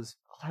Lizel is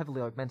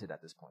heavily augmented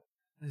at this point.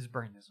 His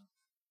brain isn't.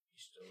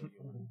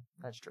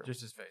 That's true.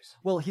 Just his face.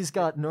 Well, he's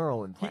got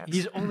neural implants.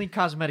 He's only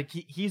cosmetic.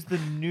 He's the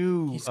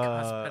new. He's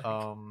cosmetic.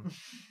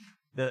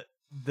 The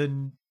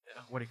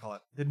what do you call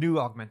it? The new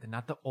augmented,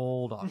 not the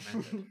old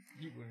augmented.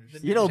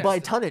 You know, by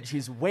tonnage,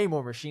 he's way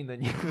more machine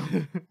than you.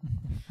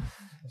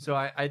 So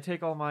I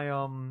take all my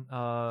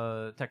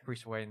tech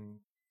priest away and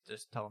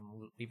just tell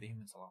them leave the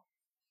humans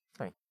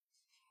alone.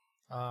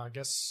 I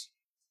guess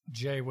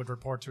Jay would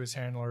report to his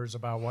handlers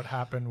about what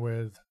happened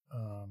with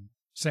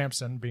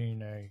Sampson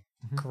being a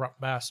corrupt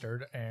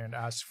bastard and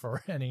ask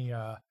for any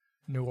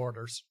new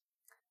orders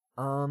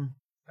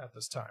at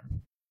this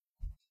time.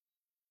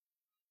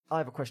 I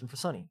have a question for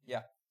Sonny.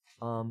 Yeah.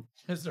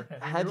 Is there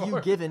any Have new you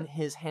orders? given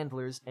his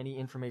handlers any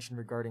information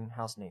regarding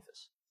House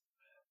Nathus?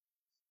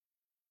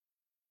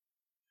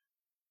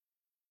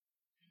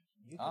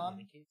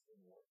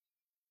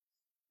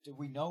 Do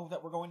we know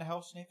that we're going to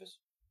House Snaphus?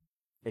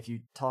 If you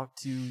talk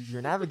to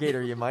your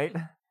navigator, you might.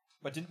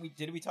 But did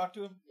we talk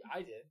to him? I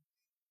did.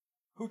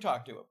 Who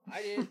talked to him?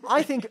 I did.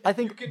 I think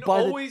You can by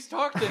always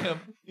talk to him.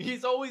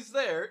 He's always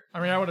there. I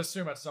mean, I would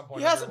assume at some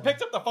point. He hasn't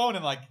picked up the phone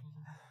in like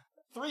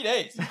 3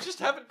 days. You just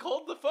haven't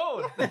called the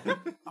phone.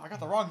 I got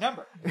the wrong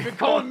number. You're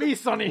calling me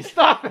Sonny.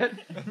 Stop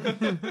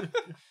it.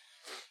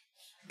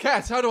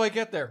 Cass, how do I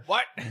get there?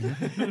 What?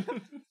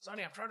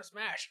 Sonny, I'm trying to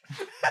smash.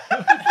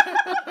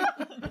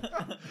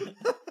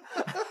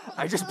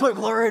 I just put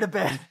Gloria to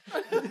bed.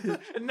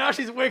 And now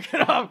she's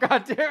waking up.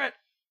 God damn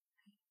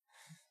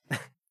it.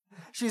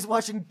 She's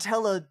watching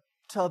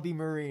Teletubby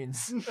Marines.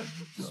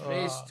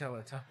 Space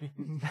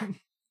Teletubby.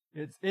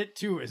 It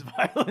too is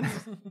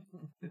violence.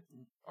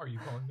 Are you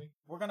calling me?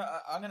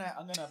 I'm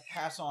gonna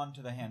pass on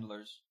to the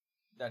handlers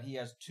that he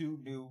has 2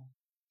 new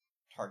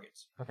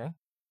targets: Okay.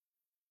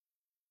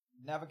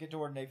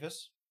 Navigator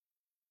Navis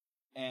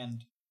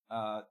and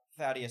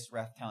Thaddeus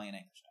Rathtalion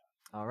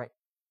Angerstar, All right.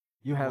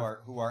 You have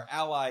who are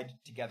allied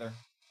together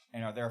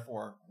and are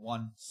therefore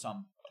one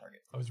sum target.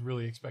 I was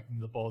really expecting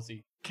the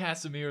ballsy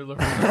Casimir. We'll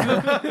get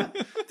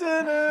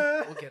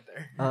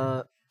there.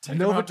 Take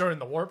him out during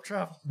the warp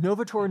travel.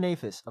 Novator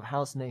Naphis of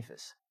House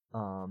Naphis,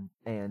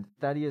 and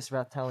Thaddeus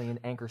Rathtalion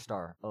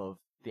Anchorstar of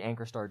the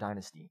Anchorstar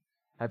dynasty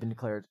have been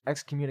declared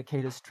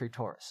excommunicatus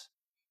traitoris.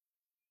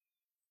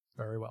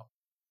 Very well.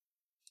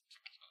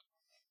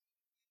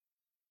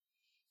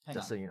 Hang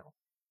Just on. so you know.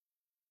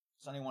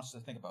 Sonny wants to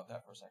think about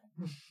that for a second.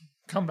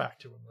 Come back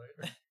to him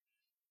later.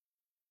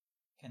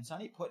 Can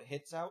Sonny put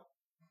hits out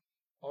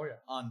Oh yeah.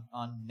 on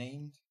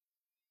named?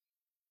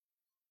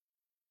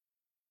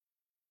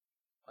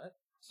 What?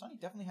 Sonny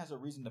definitely has a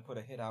reason to put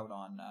a hit out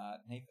on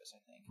Naphis, I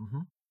think.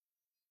 Mm-hmm.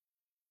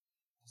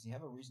 Does he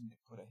have a reason to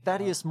put a hit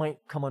Thaddeus out? might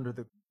come under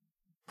the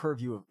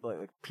purview of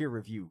like peer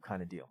review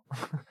kind of deal.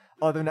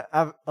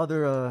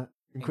 Other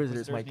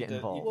Inquisitors might get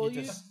involved.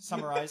 You need to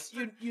summarize.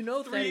 You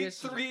know Thaddeus.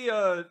 Three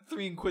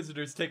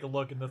Inquisitors take a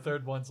look, and the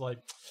third one's like,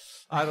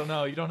 I don't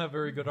know. You don't have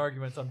very good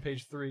arguments on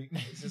page 3.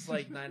 Is this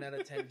like 9 out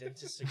of 10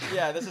 dentists? Agree?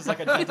 Yeah, this is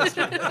like a dentist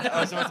joke. I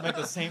was about to make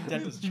the same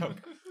dentist joke.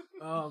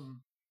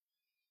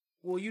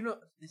 Well, you know,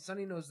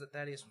 Sonny knows that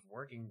Thaddeus was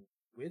working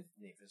with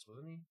Naphis,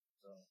 wasn't he?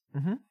 So.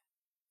 Mm-hmm.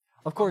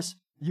 Of course,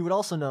 you would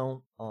also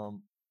know,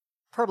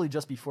 probably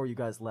just before you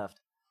guys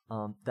left,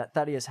 that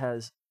Thaddeus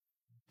has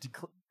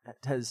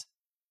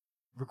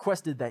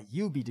requested that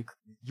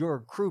your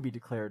crew be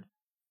declared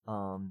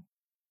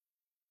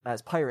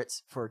as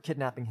pirates for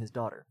kidnapping his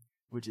daughter,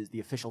 which is the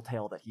official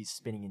tale that he's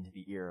spinning into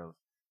the ear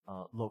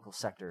of local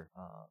sector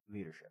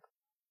leadership.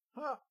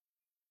 Huh.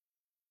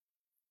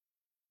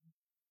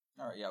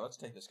 All right, yeah, let's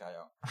take this guy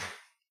out.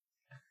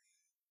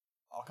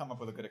 I'll come up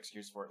with a good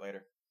excuse for it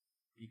later.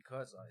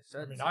 Because I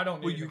said I mean, I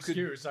don't need an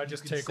excuse. I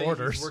just take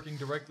orders. He's working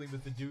directly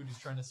with the dude who's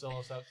trying to sell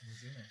us out to the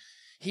Xenos.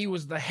 he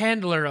was the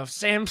handler of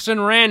Sampson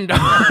Randor.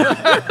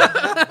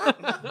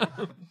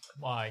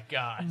 My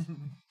God.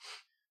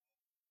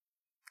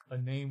 A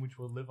name which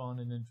will live on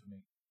in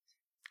infamy.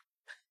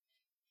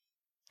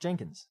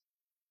 Jenkins,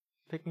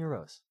 pick me a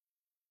rose.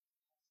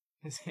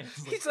 His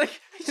hands He's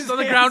on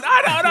the ground.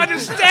 I don't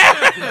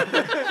understand.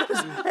 His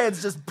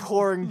hands just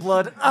pouring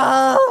blood.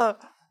 Ah!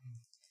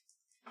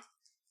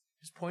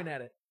 Just point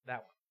at it.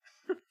 That one.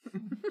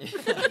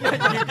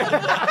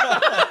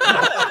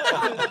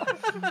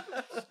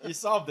 You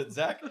solved it,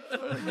 Zach.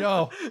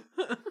 Go.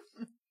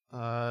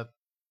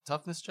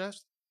 Toughness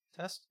test?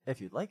 If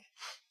you'd like.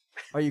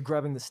 Are you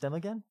grabbing the stem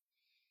again?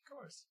 Of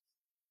course.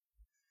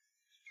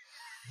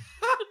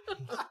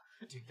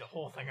 dig the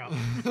whole thing up.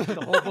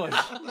 The whole bush.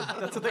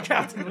 That's what the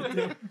captain would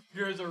do.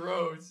 Here's a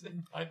rose.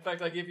 In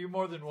fact, I gave you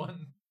more than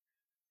one.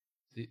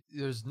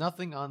 There's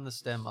nothing on the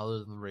stem other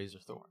than the razor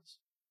thorns.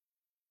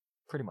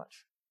 Pretty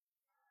much.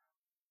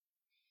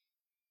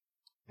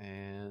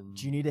 And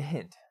Do you need a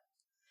hint?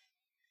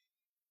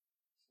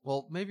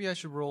 well, maybe I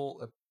should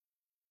roll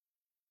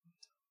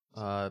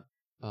a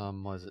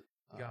what is it?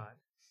 God.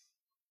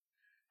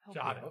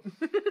 Got it.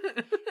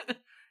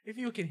 If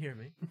you can hear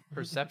me.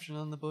 Perception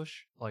on the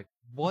bush? Like,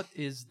 what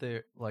is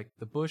there? Like,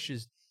 the bush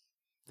is.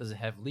 Does it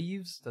have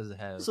leaves? Does it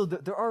have. So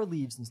there are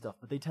leaves and stuff,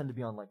 but they tend to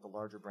be on like the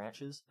larger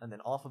branches, and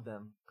then off of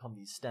them come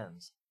these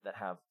stems that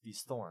have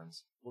these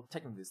thorns. Well,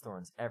 technically there's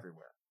thorns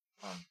everywhere,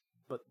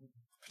 but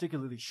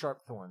particularly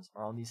sharp thorns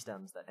are on these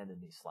stems that end in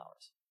these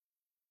flowers.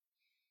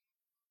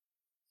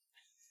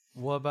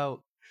 What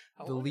about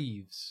the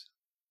leaves?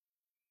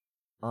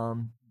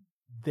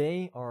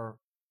 They are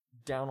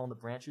down on the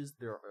branches.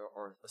 There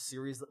are a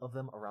series of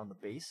them around the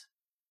base,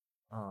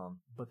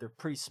 but they're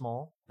pretty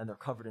small, and they're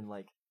covered in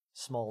like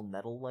small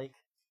nettle-like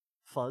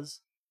fuzz.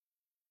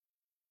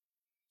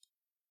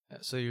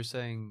 So you're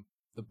saying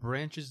the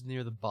branches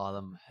near the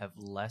bottom have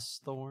less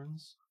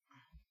thorns,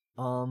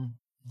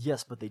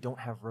 Yes, but they don't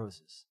have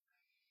roses.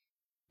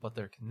 but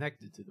they're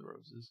connected to the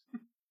roses.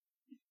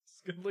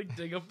 It's gonna like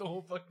dig up the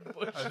whole fucking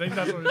bush. I think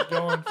that's what he's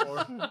going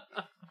for.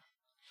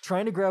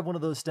 Trying to grab one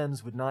of those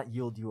stems would not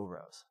yield you a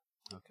rose.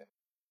 Okay.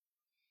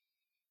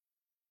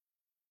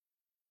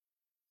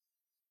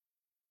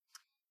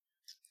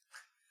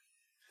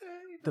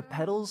 The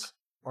petals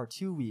are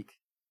too weak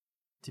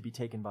to be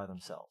taken by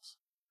themselves,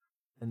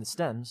 and the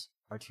stems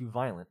are too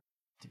violent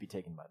to be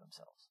taken by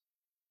themselves.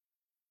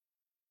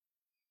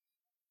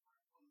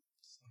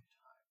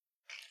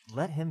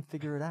 Let him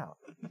figure it out.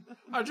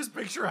 I just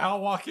picture Hal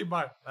walking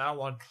by. That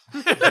one.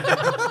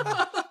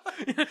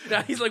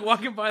 Now he's like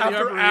walking by the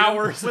After arboretum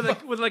hours.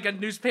 with like a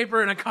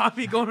newspaper and a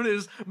coffee, going on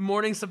his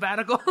morning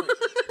sabbatical.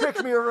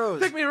 Pick me a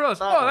rose. Pick me a rose.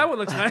 That one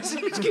looks nice.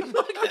 Just keep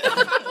looking.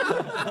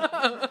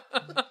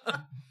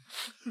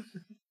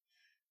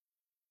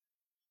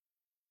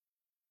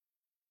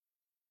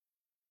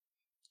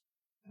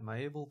 Am I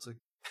able to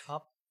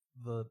cup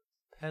the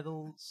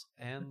petals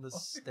and the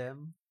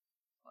stem?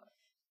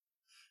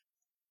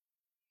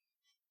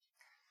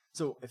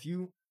 So if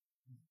you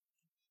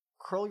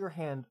curl your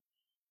hand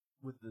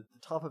with the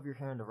top of your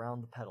hand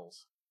around the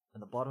petals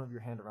and the bottom of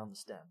your hand around the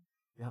stem,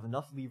 you have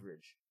enough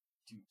leverage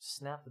to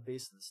snap the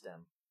base of the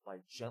stem by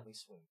gently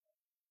swinging,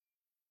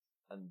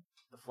 and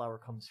the flower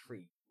comes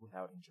free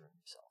without injuring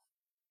yourself.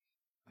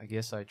 I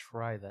guess I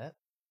try that.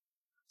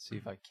 See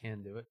if I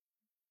can do it.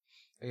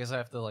 I guess I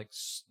have to like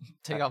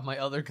take off my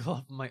other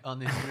glove, my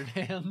uninjured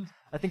hand.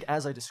 I think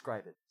as I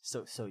describe it,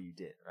 so you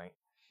did, right?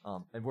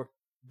 And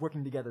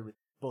working together with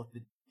both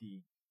the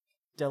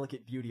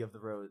delicate beauty of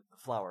the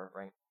flower,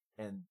 right,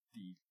 and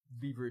the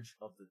leverage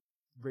of the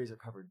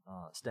razor-covered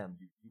stem,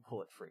 you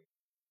pull it free.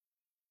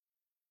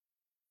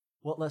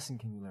 What lesson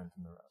can you learn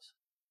from the rose?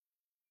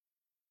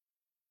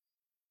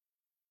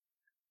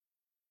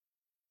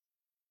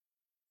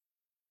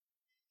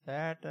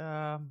 That,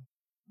 That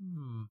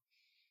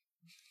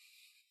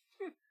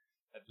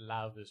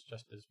love is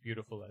just as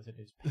beautiful as it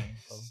is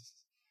painful.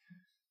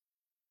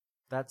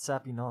 That's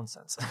sappy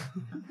nonsense.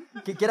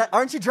 Get out!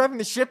 Aren't you driving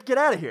the ship? Get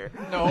out of here!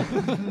 No.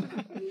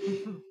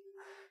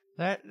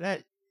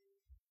 that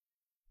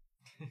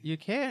you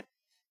can't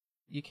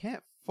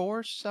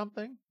force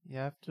something. You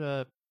have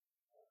to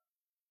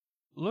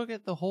look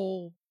at the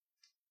whole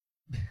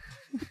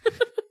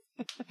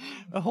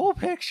the whole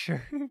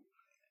picture.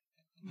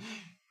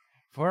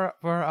 For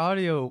our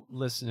audio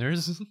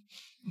listeners,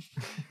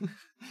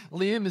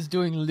 Liam is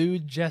doing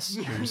lewd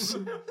gestures.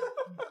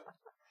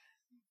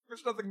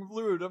 There's nothing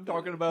lewd. I'm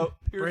talking about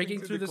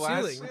Breaking through the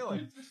glass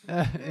ceiling.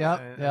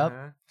 Yep.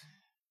 The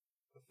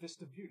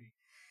fist of beauty.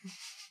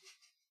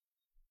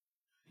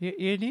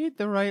 You need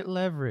the right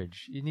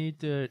leverage. You need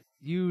to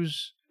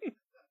use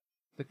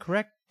the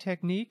correct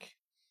technique.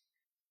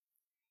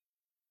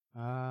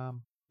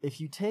 If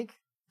you take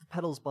the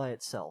petals by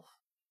itself,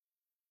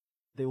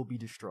 they will be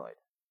destroyed.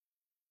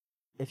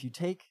 If you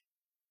take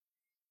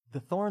the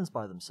thorns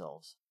by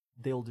themselves,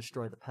 they will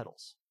destroy the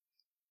petals.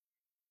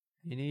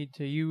 You need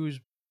to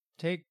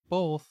take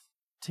both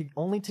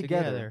Only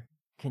together together.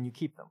 can you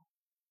keep them.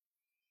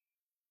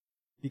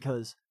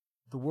 Because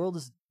the world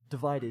is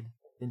divided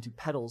into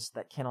petals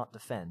that cannot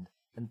defend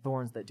and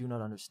thorns that do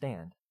not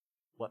understand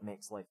what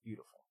makes life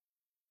beautiful.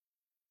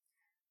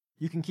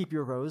 You can keep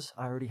your rose,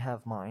 I already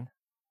have mine,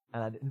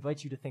 and I'd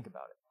invite you to think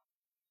about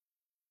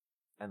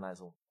it. And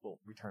Lizel will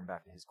return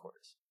back to his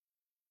quarters.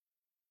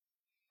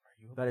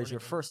 That is your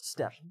first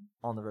step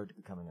on the road to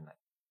becoming a knight.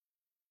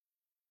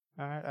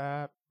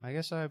 Alright, I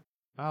guess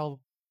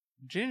I'll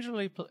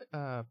gingerly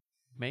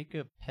make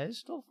a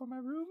pedestal for my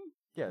room.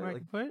 Yeah, where I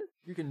like can put it.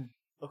 you can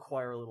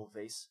acquire a little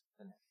vase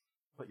and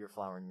put your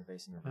flower in your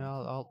vase in your And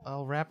room.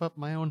 I'll wrap up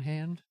my own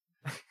hand.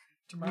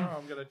 Tomorrow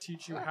I'm gonna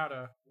teach you how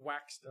to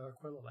wax the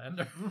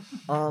Quillander.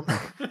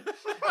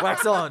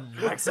 Wax on,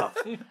 wax off.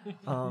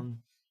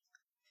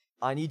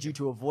 I need you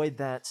to avoid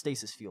that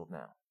stasis field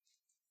now.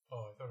 Oh,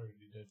 I thought I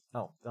already did.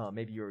 Oh,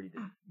 maybe you already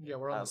did. Yeah,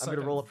 we're on the I'm second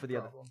going to roll up for the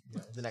problem.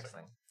 the next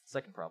thing.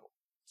 Second problem.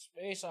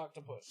 Space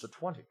octopus. So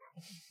 20.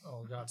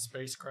 Oh god,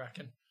 space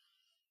kraken.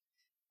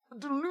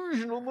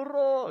 Delusional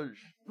mirage.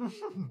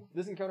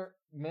 This encounter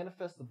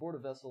manifests aboard a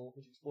vessel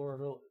which explorer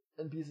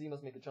NPC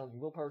must make a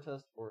challenging willpower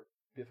test or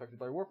be affected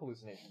by warp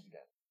hallucinations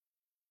again.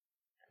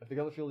 If the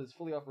Geller field is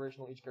fully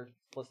operational, each character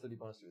plus 30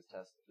 bonus to his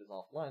test. If it is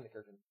offline, the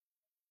character...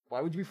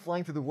 Why would you be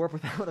flying through the warp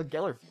without a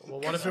Geller field? Well,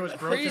 what if it was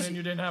broken and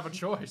you didn't have a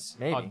choice?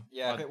 Maybe.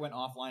 Yeah, if it went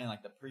offline in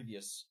like the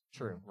previous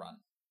True. run.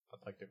 I'd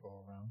like to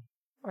go around.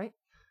 Right.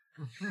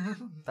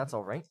 That's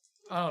all right.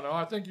 I don't know.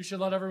 I think you should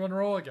let everyone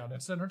roll again.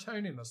 It's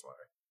entertaining this way.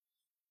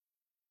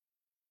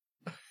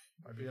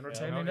 Might be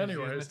entertaining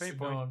anyways.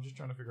 No, I'm just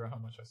trying to figure out how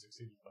much I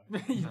succeeded by.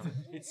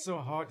 It's so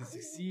hard to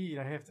succeed.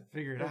 I have to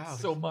figure it out.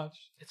 So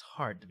much. It's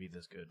hard to be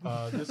this good.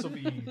 This will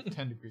be 10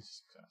 degrees of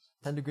success.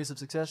 10 degrees of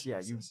success? Yeah,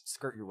 you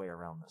skirt your way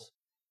around this.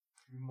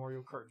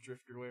 Mario Kart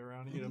drift your way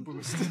around and get a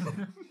boost.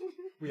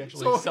 We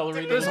actually So,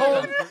 accelerated. this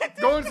whole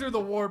going through the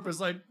warp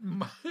is like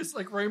it's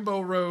like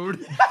Rainbow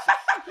Road.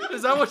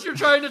 Is that what you're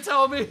trying to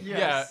tell me?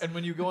 Yeah, and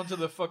when you go into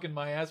the fucking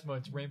miasma,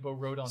 it's Rainbow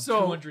Road on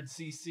So- 200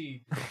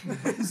 cc.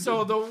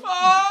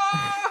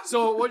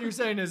 So what you're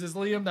saying is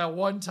Liam that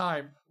one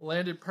time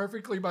landed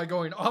perfectly by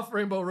going off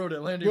Rainbow Road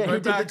and landing Yeah, he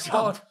right did the back jump.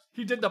 on.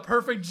 He did the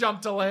perfect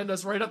jump to land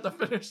us right at the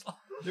finish line.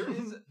 There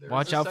is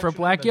Watch a out for section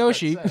Black that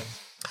Yoshi. says,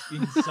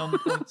 in some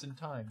points in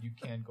time, you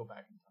can go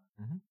back in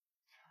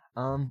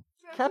time.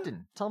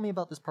 Captain, tell me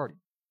about this party.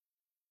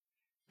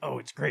 Oh,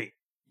 it's great.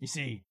 You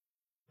see,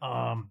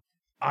 I'm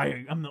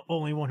the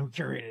only one who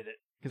curated it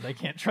because I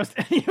can't trust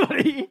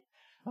anybody.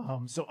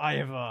 So I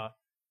have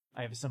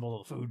assembled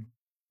all the food.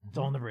 It's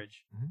all on the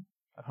bridge. Mhm.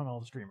 I've hung all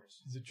the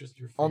streamers. Is it just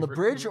your On the favorite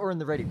bridge food? or in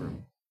the ready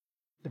room?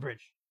 The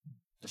bridge.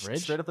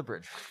 Bridge? Straight up the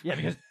bridge.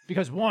 Yeah,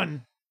 because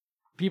one,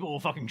 people will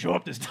fucking show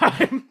up this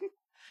time,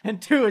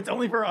 and two, it's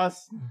only for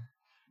us.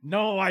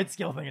 No wide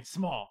scale thing. It's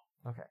small.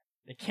 Okay.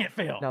 It can't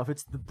fail. Now, if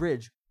it's the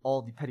bridge,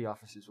 all the petty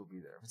officers will be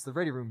there. If it's the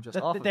ready room, just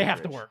off of they the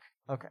have to bridge. work,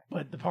 Okay.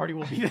 but the party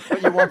will be there.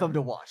 But you want them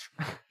to watch.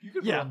 You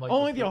could put Yeah, on, like,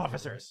 only the fifth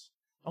officers.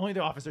 Only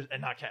the officers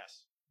and not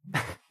Cass.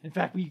 In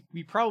fact, we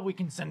probably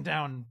can send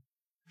down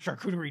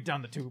charcuterie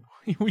down the tube.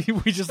 we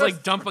just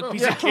like dump a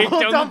piece Yeah, of cake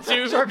we'll down dump the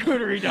tube.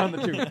 charcuterie down the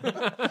tube.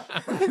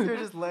 They're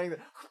just laying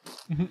there.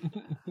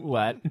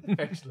 What?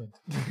 Excellent.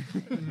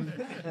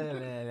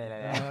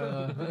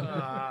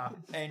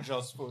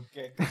 Angel's food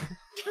cake.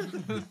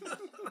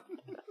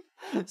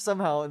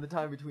 Somehow, in the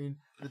time between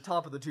the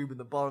top of the tube and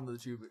the bottom of the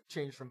tube, it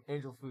changed from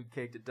angel food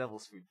cake to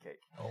devil's food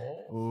cake.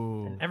 Oh.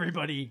 Ooh.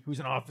 Everybody who's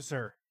an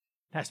officer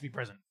has to be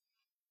present.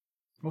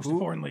 Most Who?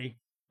 importantly,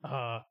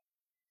 Matex.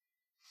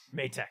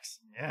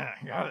 Yeah,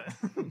 got it.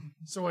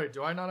 So wait,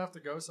 do I not have to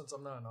go since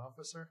I'm not an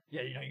officer?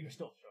 Yeah, you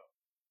still show.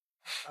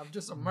 I'm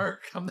just a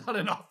merc. I'm not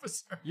an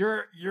officer.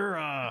 You're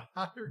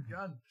Hired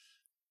gun.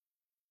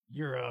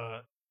 you're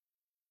an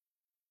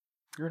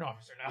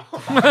officer now.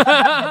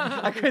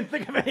 I couldn't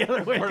think of any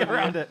other way to get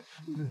around it.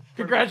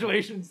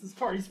 Congratulations, this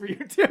party's for you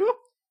too.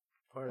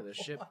 Part of the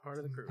ship, part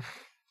of the crew.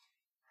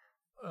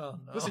 Oh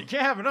no. Listen, you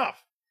can't have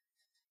enough.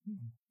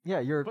 Yeah,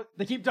 you're But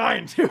they keep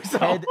dying too, so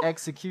head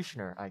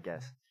executioner, I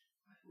guess.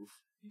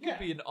 You could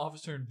be an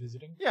officer in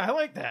visiting. yeah, I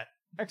like that.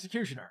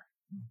 Executioner.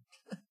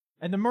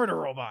 And the murder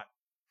robot.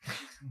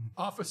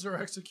 Officer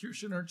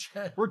executioner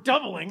check. We're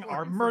doubling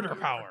our murder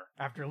power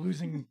after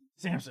losing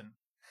Sampson,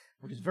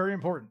 which is very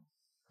important.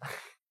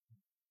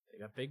 They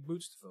got big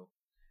boots to fill.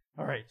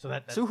 All right, so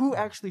that's So who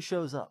actually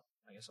shows up?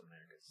 I guess I'm there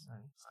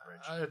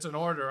because It's an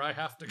order. I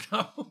have to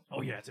go.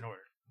 Oh yeah, it's an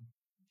order.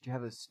 Do you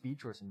have a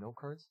speech or some note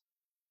cards?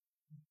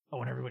 Oh,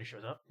 when everybody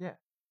shows up. Yeah.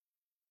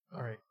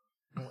 All right.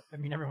 Well, I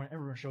mean, everyone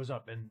shows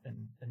up, and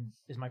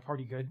is my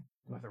party good?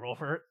 Do I have to roll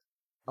for it?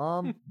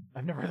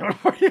 I've never thrown a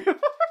party.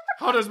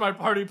 How does my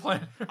party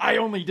plan? I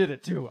only did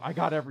it too. I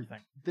got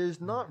everything.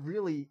 There's not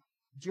really.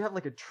 Do you have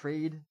like a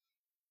trade?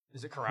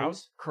 Is it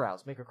carouse?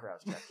 Carouse. Make a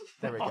carouse check.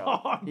 There we go.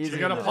 Oh, Easy You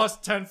got a enough. plus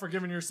 10 for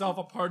giving yourself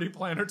a party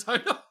planner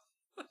title.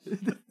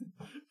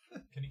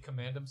 Can he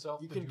command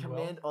himself? You to can do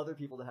command other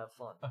people to have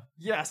fun.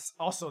 Yes.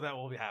 Also, that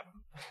will be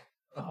happening.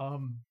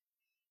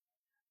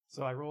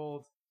 So I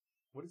rolled.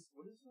 What is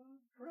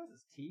carouse?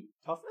 Is T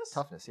toughness?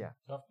 Toughness, yeah.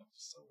 Well? Toughness.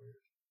 So weird.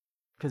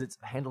 Because it's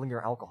handling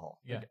your alcohol.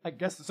 Yeah. I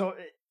guess so.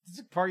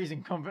 This party's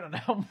incumbent on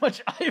how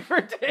much I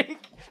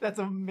partake. That's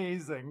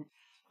amazing.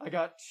 I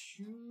got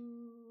 2.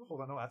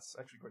 Hold on, no, that's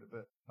actually quite a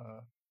bit.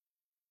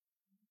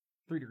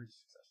 3 degrees of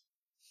success.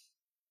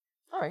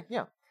 All right,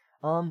 yeah.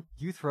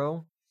 You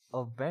throw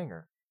a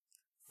banger.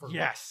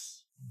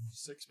 Yes.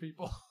 6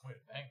 people. Wait,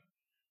 bang.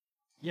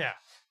 Yeah.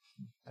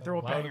 I throw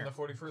a Loud in banger. the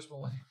 41st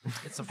millennium.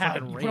 it's a Have it.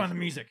 fucking You rave. put on the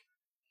music.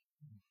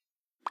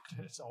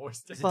 It's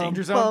always Is it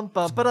danger zone?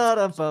 Bum,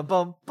 ba-da-dum, bum,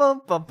 bum,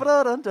 bum, bum,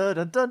 ba-da-dum,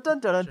 da-dum, dun, dun,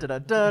 dun, dun,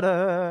 dun, dun,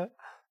 dun.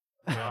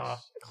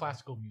 Yes.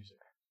 Classical music.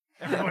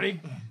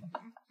 Everybody,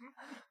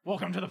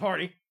 welcome to the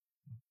party.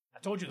 I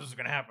told you this was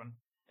going to happen.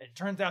 It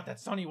turns out that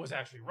Sonny was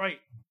actually right.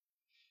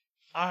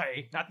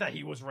 Not that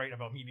he was right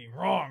about me being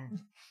wrong,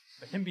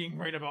 but him being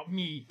right about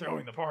me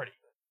throwing the party.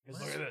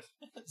 Because look at this.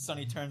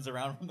 Sonny turns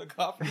around from the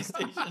coffee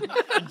station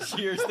and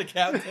cheers the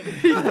captain.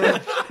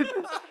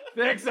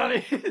 Thanks,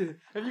 Sonny.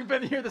 Have you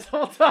been here this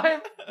whole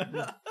time?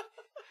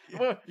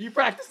 What, you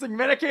practicing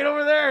Medicaid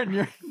over there and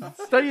you're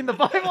studying the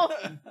Bible?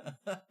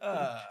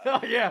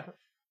 Oh, yeah.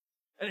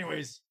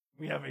 Anyways,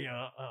 we have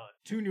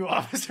 2 new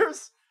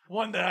officers.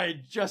 One that I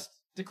just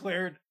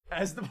declared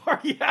as the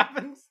party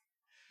happens,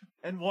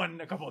 and one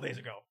a couple of days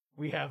ago.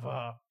 We have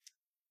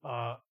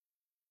uh-oh.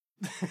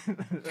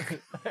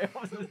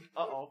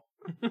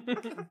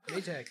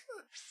 Maytag.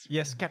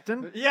 Yes,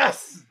 Captain.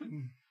 Yes!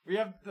 We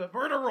have the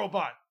murder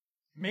robot,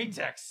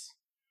 Matex.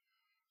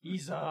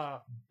 He's,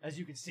 as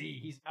you can see,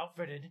 he's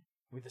outfitted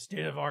with the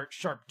state-of-art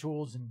sharp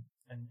tools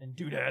and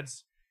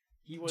doodads.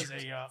 He was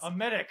a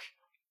medic,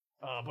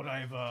 but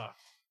I've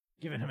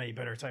given him a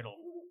better title.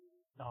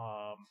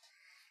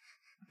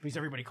 Please,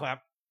 everybody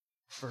clap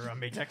for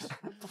Matex.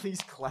 Please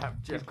clap,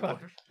 Please Jeff.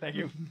 clap. Thank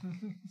you.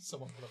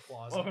 Someone put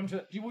applause. Welcome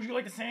to... Would you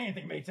like to say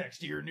anything, Matex,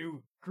 to your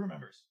new crew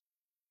members?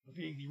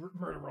 Being the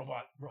murder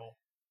robot role.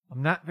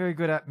 I'm not very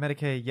good at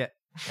Medicaid yet,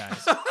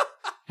 guys.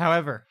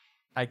 However,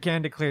 I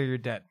can declare you're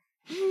dead.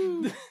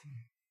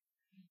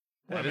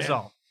 That is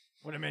all.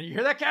 Wait a minute. You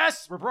hear that,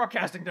 Cass? We're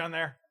broadcasting down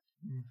there.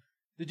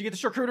 Did you get the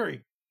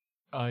charcuterie?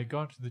 I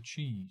got the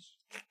cheese.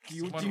 Do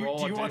you Someone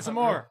roll a want some D100.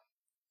 more?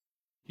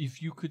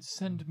 If you could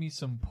send me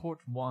some port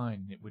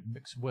wine, it would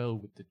mix well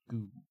with the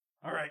goo.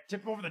 All right,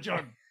 tip over the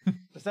jug.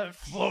 Just have it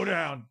flow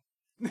down.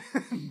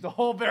 The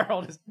whole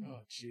barrel just. Oh,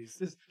 jeez.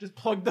 Just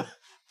plug the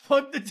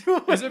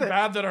tube. Is it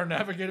bad that our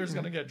navigator's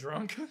gonna get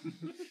drunk?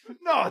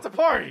 No, it's a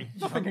party.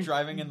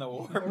 Driving in the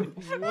warp.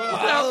 What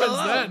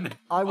happens then?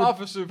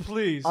 Officer,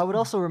 please. I would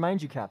also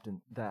remind you,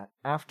 Captain, that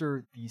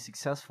after the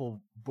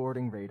successful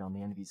boarding raid on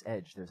the enemy's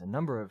edge, there's a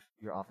number of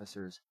your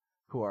officers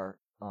who are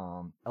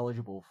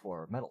eligible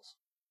for medals.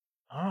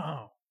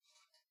 Oh,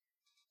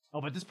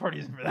 but this party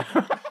isn't for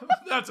that.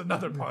 That's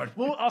another part.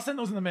 Well, I'll send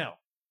those in the mail.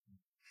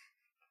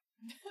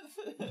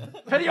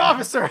 Petty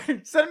officer,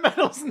 send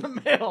medals in the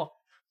mail.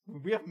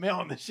 We have mail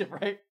on this ship,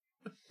 right?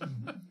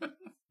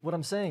 What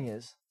I'm saying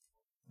is,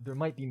 there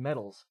might be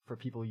medals for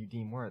people you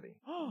deem worthy.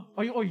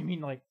 You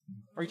mean like?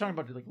 Are you talking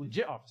about like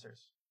legit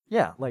officers?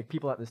 Yeah, like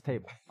people at this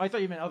table. I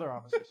thought you meant other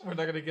officers. We're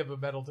not gonna give a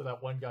medal to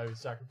that one guy who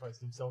sacrificed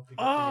himself to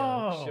get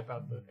Oh. the ship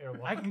out the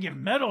airlock. I can give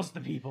medals to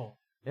people,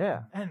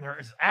 Yeah. and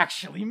there's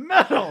actually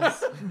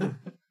medals.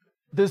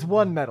 There's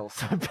one medal,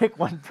 so pick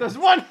one. There's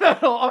one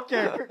medal.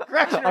 Okay,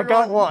 correction. I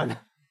got everyone. one.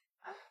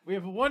 We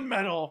have one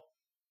medal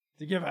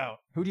to give out.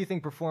 Who do you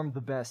think performed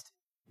the best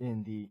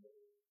in the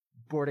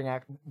boarding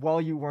act while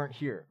you weren't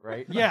here,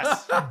 right?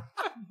 Yes,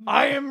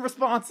 I am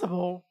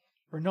responsible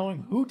for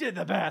knowing who did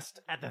the best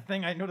at the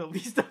thing I know the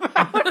least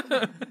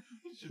about.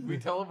 Should we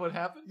tell him what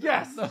happened?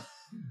 Yes.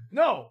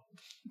 No.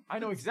 I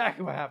know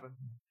exactly what happened.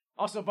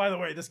 Also, by the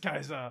way, this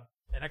guy's an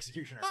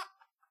executioner.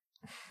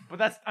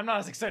 But I'm not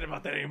as excited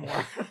about that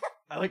anymore.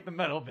 I like the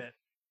medal bit.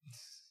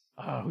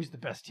 Who's the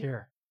best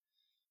here?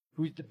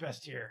 Who's the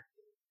best here?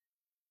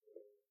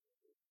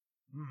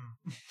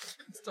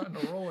 It's time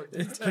to roll it.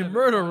 It's the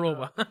murder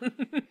robot.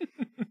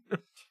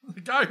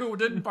 The guy who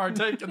didn't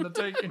partake in the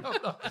taking of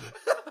the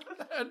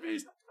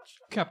NPC.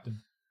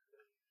 Captain,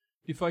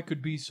 if I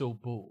could be so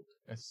bold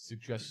as to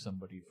suggest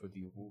somebody for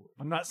the award.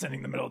 I'm not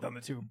sending the medal down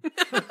the tube.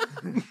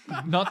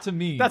 Not to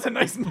me. That's a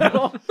nice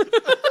medal.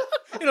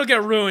 It'll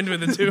get ruined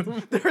with the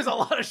tube. There's a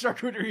lot of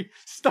charcuterie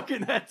stuck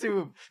in that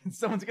tube, and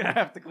someone's gonna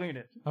have to clean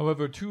it.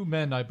 However, two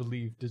men, I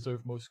believe,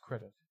 deserve most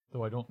credit,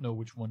 though I don't know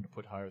which one to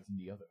put higher than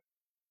the other.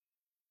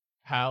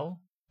 Hal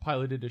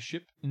piloted a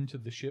ship into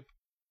the ship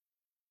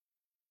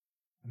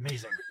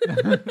Amazing.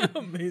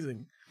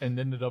 Amazing. and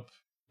ended up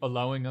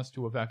allowing us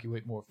to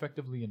evacuate more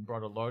effectively and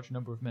brought a large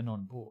number of men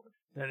on board.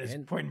 That is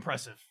quite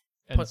impressive.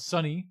 And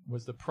Sonny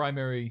was the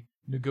primary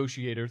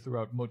negotiator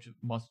throughout most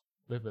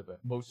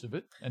of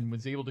it, and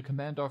was able to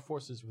command our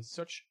forces with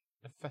such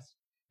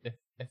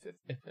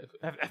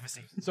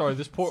Efficacy. Sorry,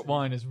 this port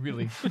wine is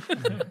really...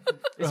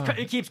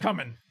 It keeps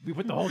coming. We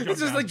put the whole jug It's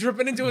just down. like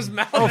dripping into his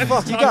mouth. Oh as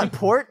fuck! he's You talking. got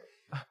port?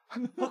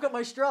 Look at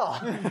my straw.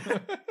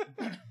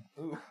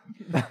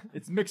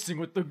 It's mixing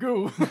with the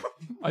goo.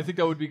 I think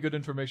that would be good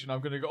information. I'm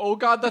gonna go, oh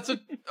god, that's a...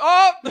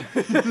 Oh!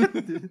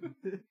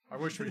 I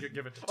wish we could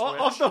give it to Twitch.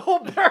 Oh, the whole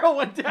barrel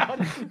went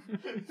down.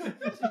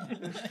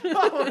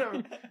 Oh,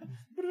 whatever.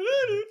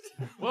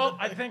 Well,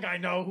 I think I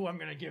know who I'm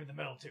going to give the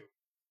medal to.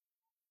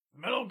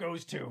 The medal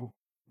goes to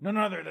none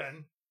other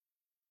than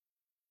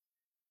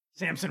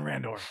Sampson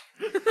Randor.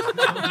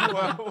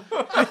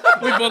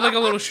 We built like a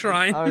little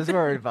shrine. I was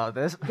worried about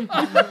this.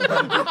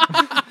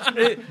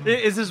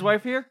 Is his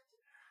wife here?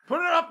 Put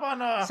it up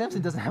on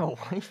Samson doesn't have a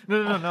wife.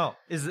 No.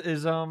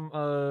 Is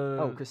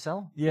Oh,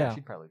 Cassell? Yeah.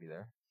 She'd probably be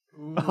there.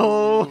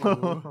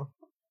 Oh.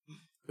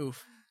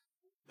 Oof.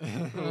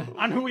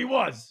 on who he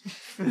was.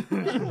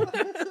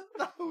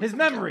 His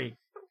memory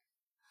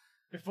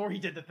before he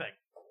did the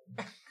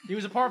thing. He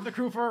was a part of the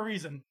crew for a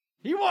reason.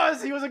 He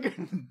was a good.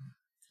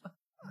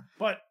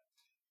 But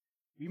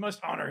we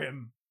must honor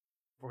him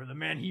for the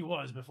man he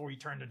was before he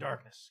turned to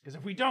darkness. Because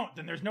if we don't,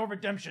 then there's no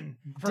redemption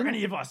for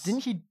any of us.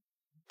 Didn't he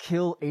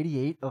kill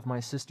 88 of my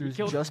sisters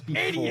killed just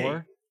 88?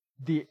 before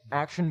the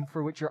action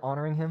for which you're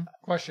honoring him?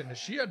 Question, is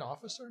she an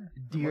officer? Or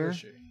Dear. What is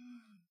she?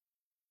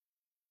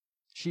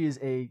 She is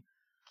a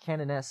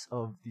canoness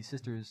of the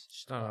sisters.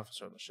 She's not an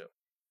officer on the ship.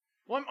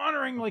 Well, I'm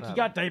honoring like he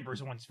got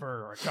diapers once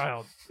for a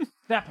child.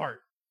 That part.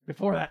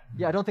 Before that,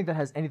 Yeah, I don't think that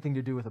has anything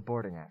to do with a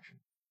boarding action.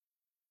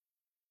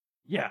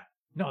 yeah,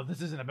 no,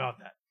 this isn't about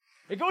that.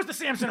 It goes to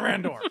Sampson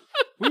Randor.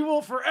 We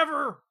will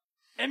forever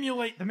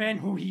emulate the man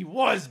who he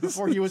was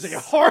before he was a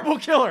horrible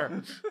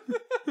killer.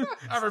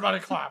 Everybody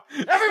clap.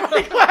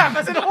 Everybody clap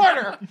as an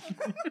order.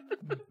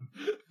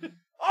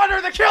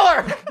 Honor the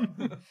killer.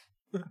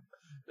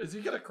 Does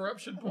he get a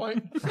corruption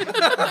point?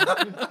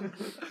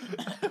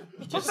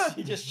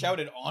 He just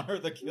shouted, "Honor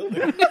the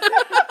killer."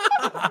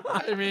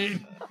 I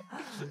mean,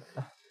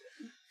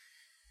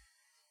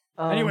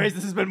 Anyways,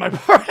 this has been my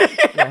party.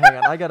 yeah, hang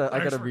on. I gotta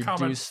for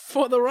coming. reduce.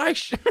 For the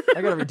Reich.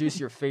 I gotta reduce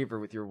your favor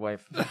with your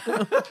wife.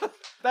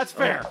 That's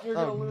fair.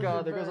 Oh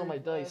god, there goes all my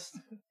dice.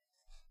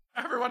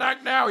 everyone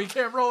act now. He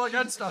can't roll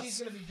against us. He's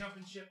gonna be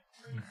jumping ship.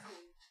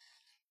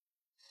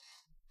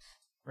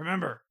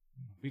 Remember,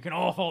 we can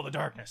all follow the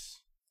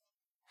darkness,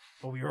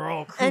 but we are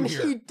all crew And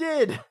here. he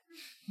did.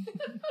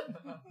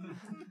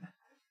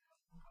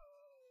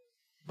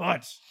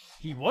 But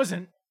he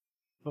wasn't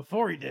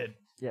before he did.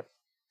 Yep.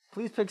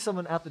 Please pick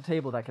someone at the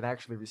table that can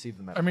actually receive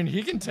the medal. I mean,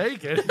 he can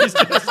take it. He's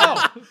just,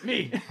 Oh,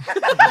 me.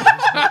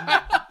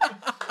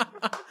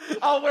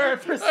 I'll wear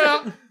it for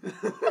some.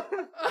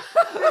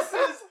 This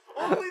is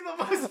only the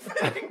most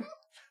fitting.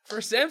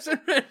 For Sampson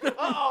Randor.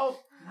 Uh-oh.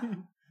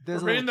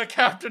 There's being the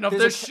captain of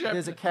there's this a, ship.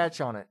 There's a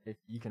catch on it if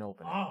you can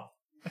open it. Oh.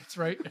 That's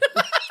right.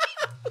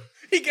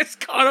 He gets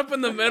caught up in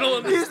the middle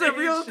of the He's the stage.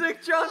 real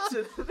Dick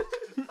Johnson.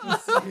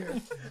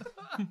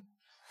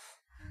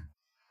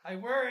 I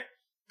wear it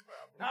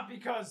not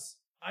because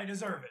I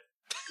deserve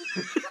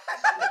it,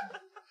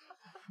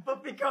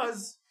 but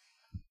because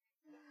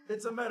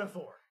it's a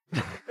metaphor.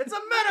 It's a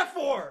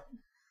metaphor!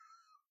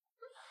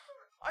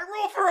 I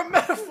roll for a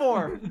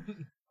metaphor!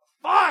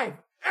 5!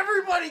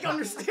 Everybody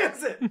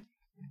understands it!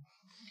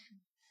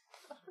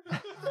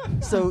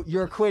 So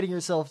you're equating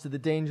yourself to the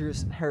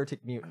dangerous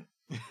heretic mutant.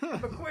 I'm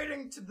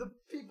equating to the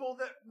people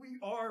that we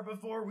are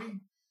before we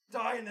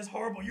die in this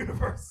horrible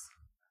universe.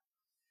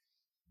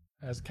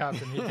 As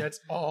captain, he gets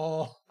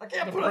all I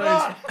can't the put praise. it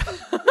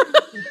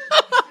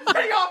on!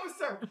 Hey,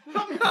 officer!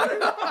 Help me put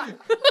it on!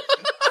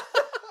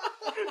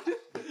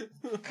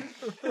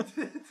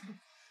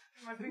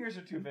 My fingers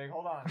are too big.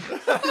 Hold on.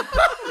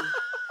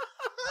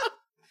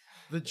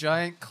 The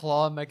giant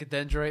claw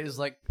mechadendrite is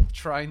like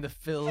trying to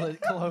fill it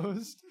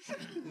closed.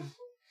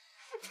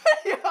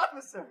 Hey,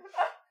 officer!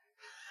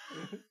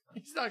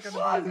 He's not gonna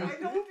I do don't this.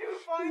 do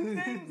fine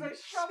things. I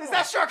shovel. Is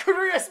that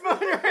charcuterie I smell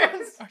in your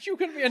hands? Are you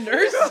gonna be a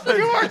nurse?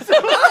 You are too.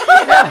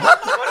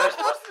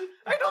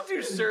 I don't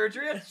do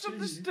surgery. I just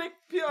to stick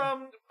tubes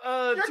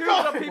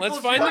up people's Let's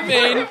find the bodies.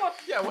 vein.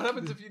 Yeah, what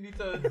happens if you need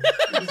to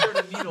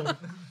insert a needle?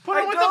 Put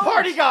it with the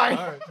party guy.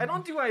 All right. I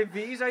don't do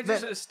IVs. I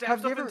just Man, stab have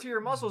stuff you ever- into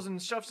your muscles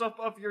and shove stuff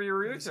up your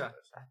urethra.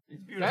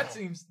 That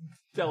seems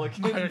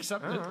delicate. I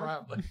accept it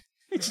proudly.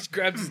 He just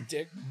grabs his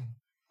dick.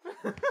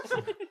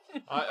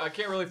 I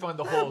can't really find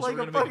the hole, so Like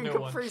we're a gonna make a fucking new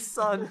one. Capri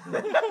Sun.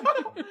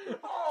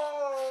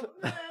 Oh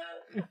man,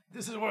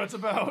 this is what it's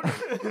about.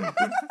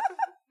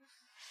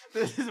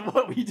 This is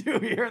what we do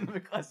here in the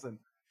McClellan.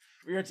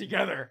 We are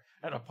together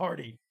at a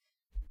party,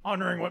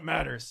 honoring what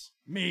matters.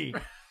 Me,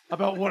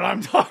 about what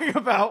I'm talking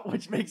about,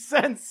 which makes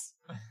sense.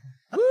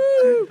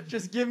 Woo!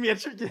 Just give me a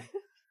trick.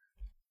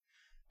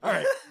 All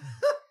right.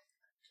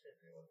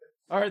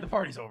 All right, the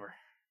party's over.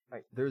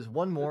 Right, there's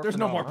one more. There's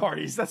no more phenomena.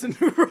 parties. That's a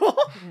new rule.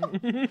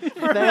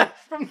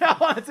 From now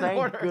on, it's an Thank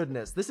order.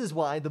 goodness. This is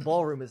why the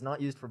ballroom is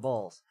not used for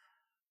balls.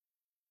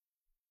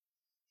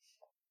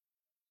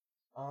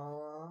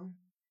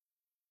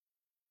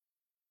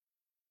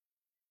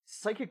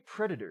 Psychic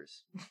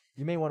predators.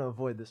 You may want to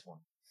avoid this one.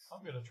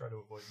 I'm gonna try to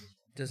avoid this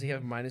Does he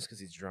have minus because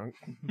he's drunk?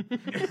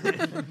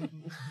 one.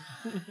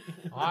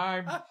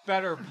 I'm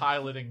better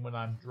piloting when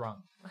I'm drunk.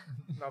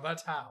 Now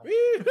that's how.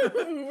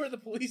 We're the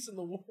police in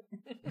the war.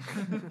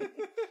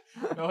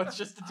 No, it's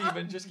just a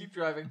demon. Just keep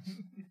driving.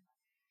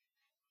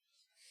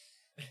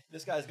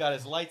 This guy's got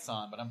his lights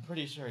on, but I'm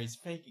pretty sure he's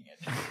faking it.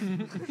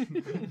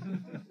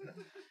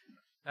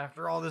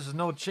 After all, this is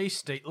no chase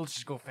state. Let's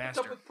just go What's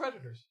faster. up with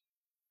predators?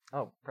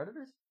 Oh,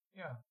 predators?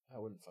 Yeah. I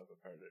wouldn't fuck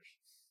with predators.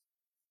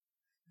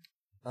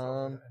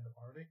 End the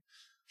party.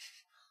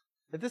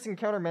 If this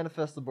encounter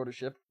manifests aboard a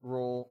ship,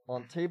 roll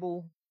on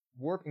table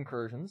warp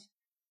incursions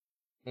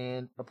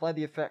and apply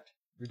the effect.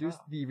 Reduce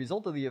the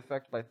result of the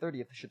effect by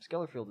 30 if the ship's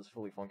Geller field is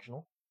fully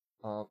functional.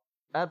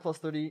 Add plus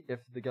 30 if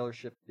the Geller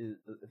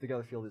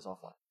field is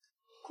offline.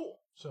 Cool.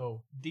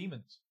 So,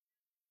 demons.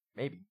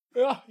 Maybe.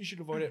 Yeah, you should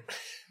avoid it.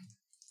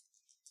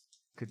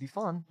 Could be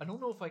fun. I don't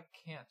know if I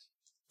can't.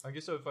 I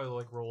guess if I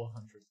like roll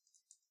 100.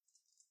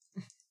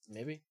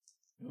 Maybe.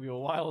 It'll be a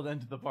wild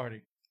end to the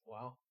party.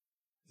 Wow.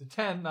 It's a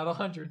 10, not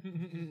 100.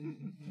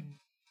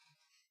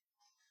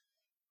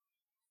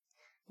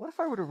 What if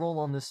I were to roll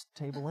on this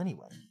table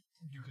anyway?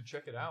 You can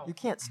check it out. You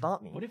can't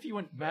stop me. What if you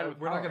went mad with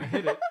We're not power? gonna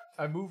hit it.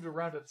 I moved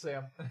around it,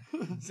 Sam.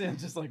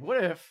 Sam's just like,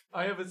 what if?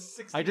 I have a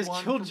 61. I just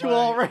killed for you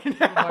all right for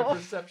my now.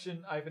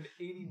 perception. I have an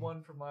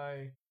 81 for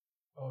my.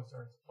 Oh,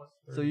 sorry. It's plus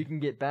 30. So you can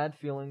get bad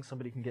feelings,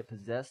 somebody can get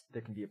possessed,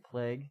 there can be a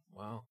plague.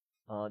 Wow.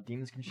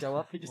 demons can show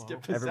up. I just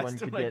get Everyone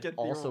possessed could when I get get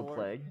the also reward.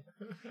 plague.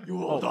 You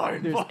will die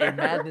in There's fire. a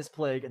madness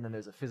plague, and then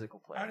there's a physical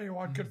plague.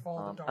 Anyone could fall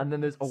in the dark. And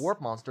then there's a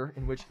warp monster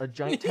in which a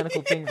giant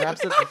tentacle thing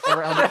wraps itself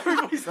around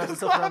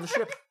the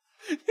ship.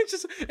 It's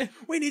just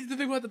we need to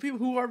think about the people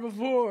who are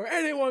before.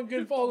 Anyone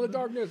can fall in the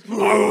darkness.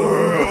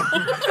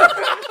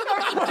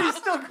 He's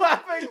still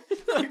clapping.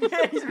 Like,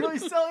 man, he's really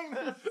selling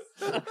this.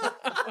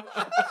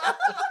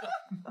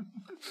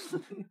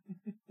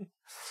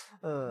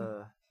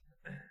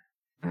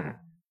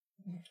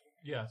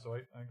 Yeah, so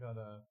I got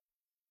a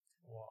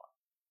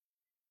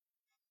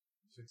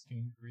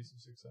 16 degrees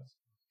of success.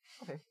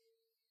 Okay.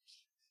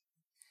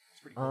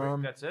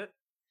 Wait, that's it?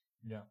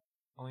 Yeah.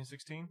 Only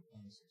 16?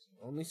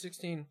 Only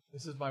 16.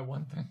 This is my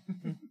one thing.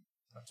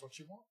 That's what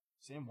you want.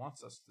 Sam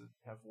wants us to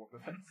have warp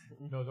events.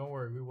 No, don't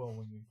worry, we will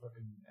when we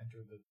fucking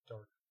enter the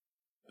dark.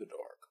 The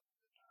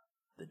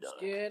dark.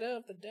 Scared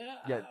of the dark.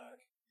 Yeah,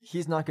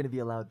 he's not going to be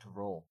allowed to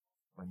roll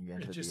when you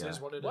enter It just the. is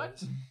what it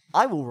is.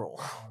 I will roll.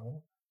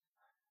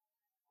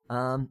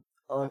 Oh.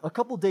 A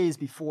couple days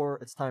before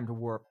it's time to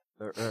warp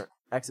or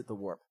exit the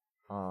warp,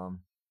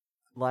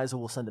 Liza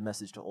will send a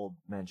message to Old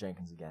Man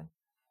Jenkins again,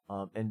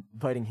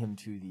 inviting him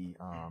to the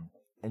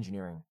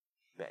engineering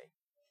bay.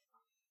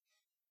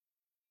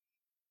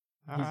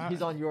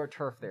 He's on your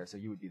turf there, so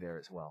you would be there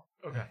as well.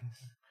 Okay.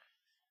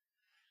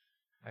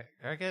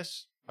 I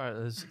guess.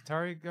 Is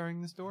Atari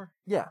guarding this door?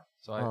 Yeah,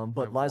 So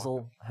but I walk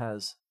Lizel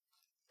has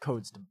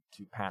codes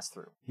to pass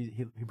through.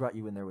 He brought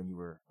you in there when you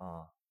were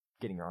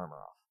getting your armor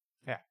off.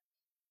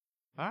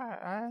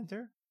 I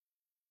enter.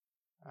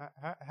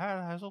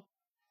 Hi, Hazel.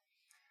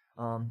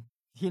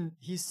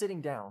 He's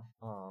sitting down,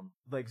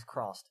 legs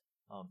crossed,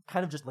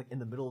 kind of just like in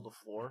the middle of the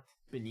floor,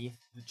 beneath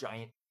the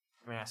giant,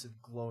 massive,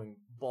 glowing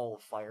ball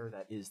of fire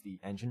that is the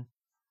engine.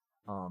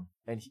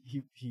 And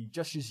he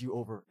gestures you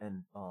over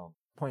and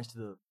points to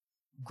the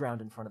ground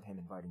in front of him,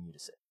 inviting you to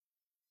sit.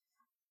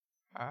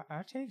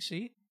 I take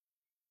seat.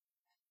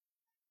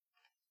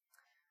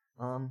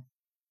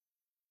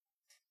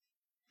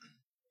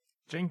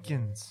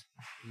 Jenkins.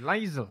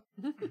 Lizel.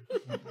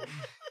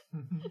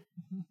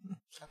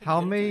 How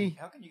How may-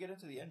 can you get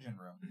into the engine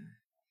room?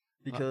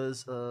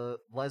 Because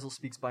Lizel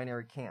speaks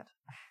binary can't.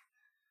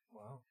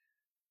 Wow.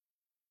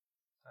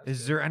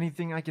 Is there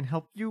anything I can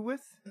help you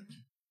with?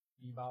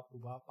 Bebop,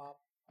 boobop, bop.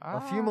 A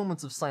few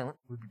moments of silence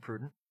would be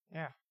prudent.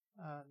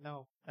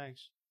 No,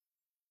 thanks.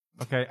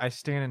 Okay, I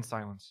stand in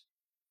silence.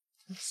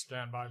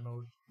 Standby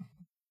mode.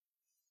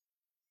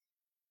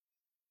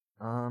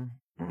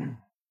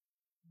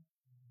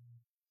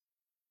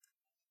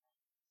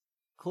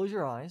 Close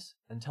your eyes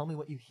and tell me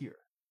what you hear,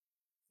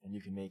 and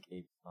you can make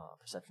a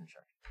perception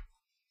check.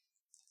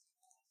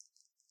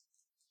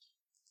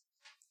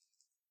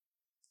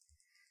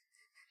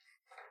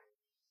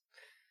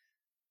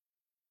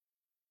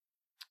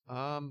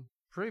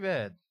 Pretty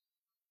bad.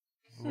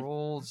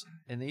 Rolls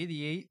an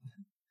 88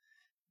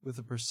 with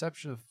a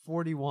perception of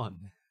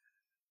 41.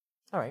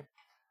 All right.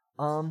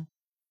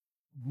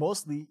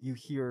 Mostly you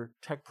hear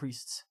tech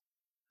priests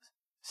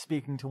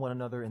speaking to one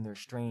another in their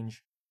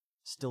strange,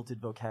 stilted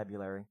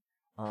vocabulary.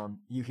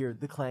 You hear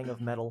the clang of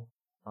metal.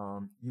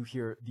 You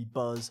hear the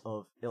buzz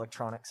of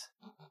electronics.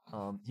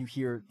 You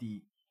hear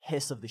the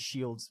hiss of the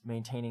shields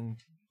maintaining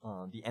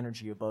the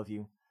energy above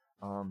you.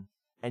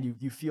 And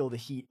you feel the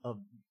heat of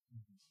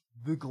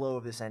the glow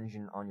of this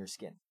engine on your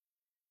skin.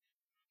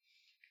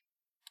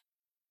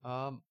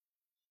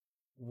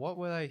 What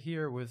would I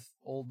hear with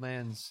old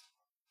man's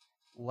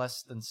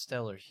less than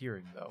stellar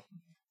hearing, though?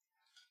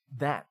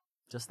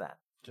 Just that.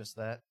 Just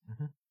that?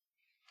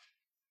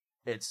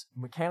 It's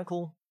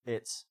mechanical.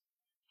 It's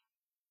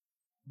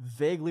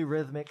vaguely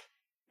rhythmic.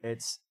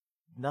 It's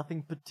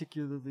nothing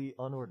particularly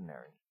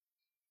unordinary.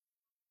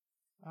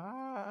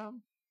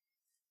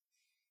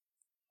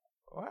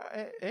 Well,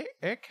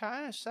 it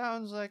kind of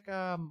sounds like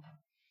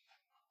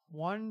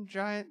one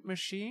giant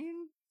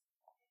machine.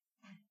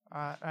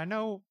 I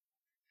know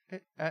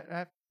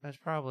that's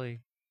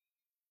probably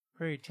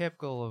pretty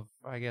typical of,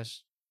 I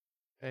guess,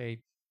 a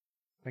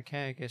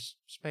mechanicus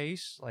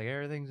space. Like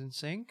everything's in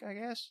sync, I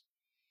guess.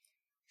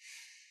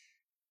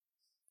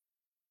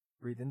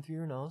 Breathe in through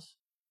your nose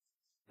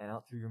and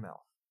out through your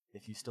mouth,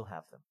 if you still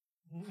have them.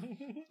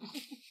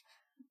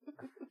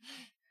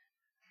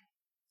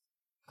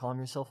 Calm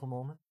yourself a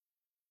moment.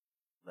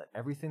 Let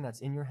everything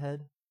that's in your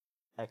head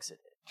exit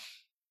it.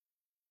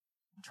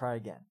 Try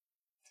again.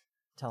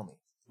 Tell me,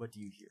 what do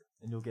you hear?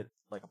 And you'll get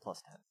like a +10.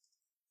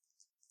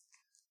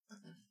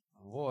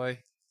 Oh boy.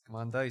 Come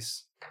on,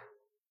 dice.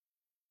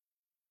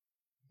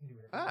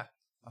 A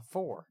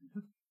 4.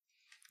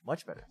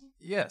 Much better.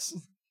 Yes.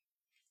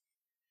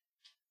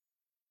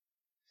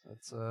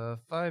 That's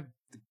 5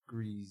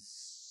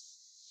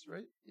 degrees,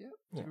 right? Yeah,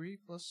 Yeah. degree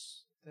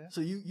plus that.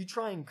 So you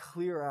try and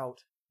clear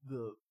out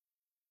the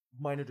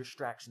minor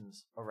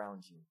distractions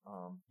around you.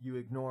 You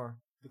ignore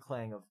the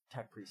clang of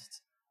tech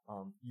priests.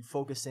 You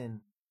focus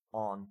in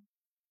on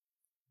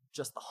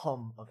just the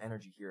hum of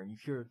energy here, and you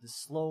hear the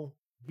slow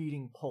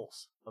beating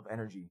pulse of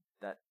energy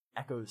that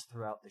echoes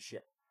throughout the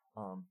ship.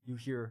 You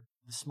hear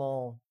the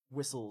small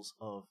whistles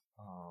of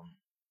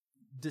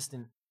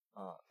distant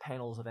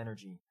panels of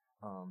energy.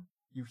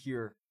 You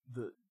hear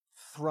the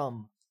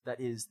thrum that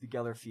is the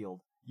Geller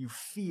field. You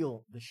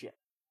feel the ship.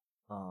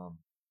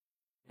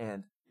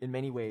 And in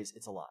many ways,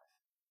 it's alive.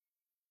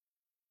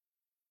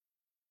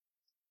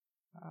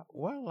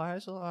 Well,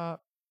 Lizel,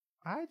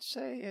 I'd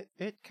say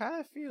it kind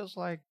of feels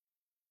like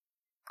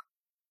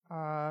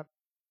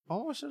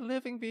almost a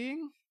living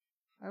being.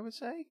 I would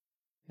say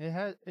it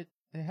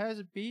has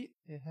a beat.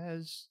 It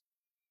has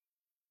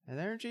an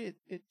energy.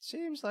 It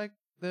seems like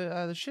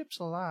the ship's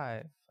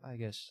alive. I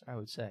guess I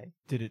would say.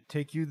 Did it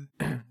take you?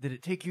 Did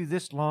it take you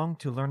this long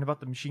to learn about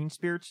the machine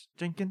spirits,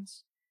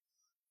 Jenkins?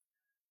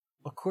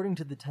 According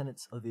to the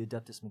tenets of the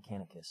Adeptus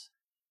Mechanicus,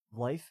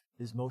 life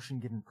is motion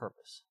given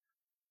purpose.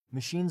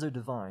 Machines are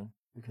divine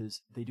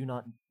because they do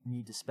not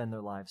need to spend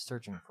their lives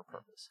searching for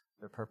purpose.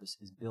 Their purpose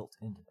is built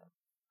into them.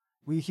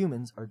 We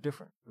humans are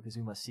different because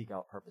we must seek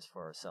out purpose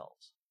for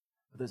ourselves.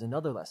 But there's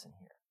another lesson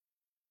here.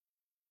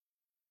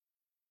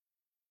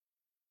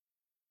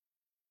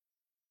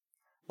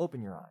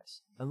 Open your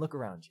eyes and look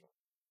around you.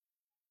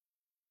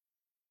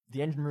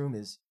 The engine room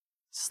is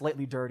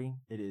slightly dirty.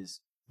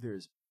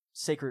 There's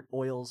sacred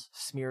oils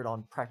smeared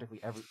on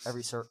practically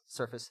every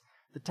surface.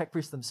 The tech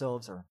priests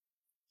themselves are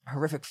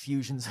horrific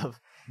fusions of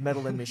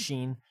metal and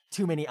machine.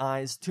 Too many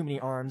eyes, too many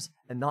arms,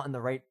 and not in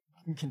the right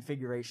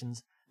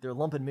configurations. They're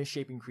lump and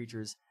misshapen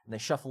creatures, and they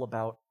shuffle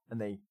about, and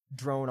they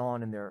drone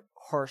on in their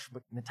harsh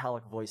but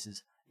metallic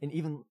voices. And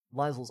even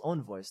Lysel's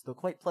own voice, though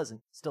quite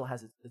pleasant, still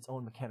has its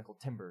own mechanical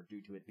timbre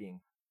due to it being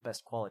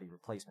best quality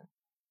replacement.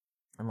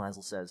 And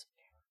Lysel says,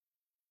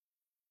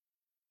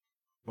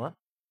 "What?"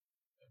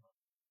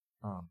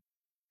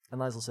 And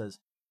Lysel says,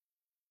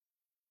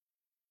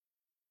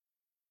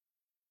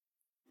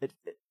 It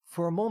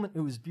for a moment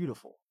it was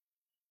beautiful.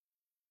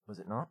 Was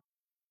it not?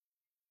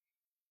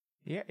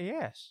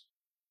 Yes.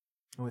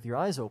 And with your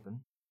eyes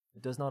open,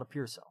 it does not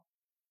appear so.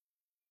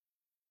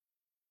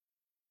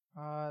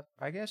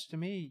 I guess to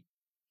me,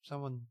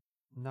 someone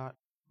not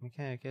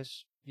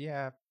Mechanicus,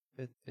 yeah,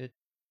 it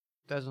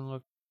doesn't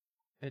look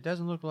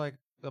like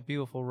a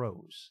beautiful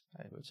rose,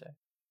 I would say.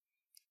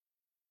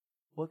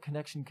 What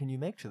connection can you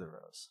make to the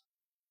rose?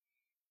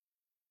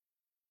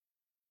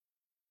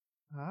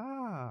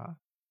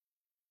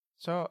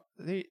 So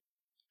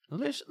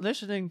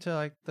listening to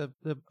like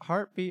the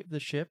heartbeat of the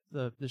ship,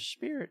 the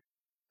spirit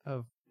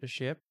of the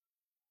ship,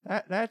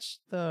 that's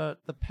the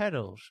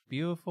petals,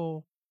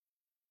 beautiful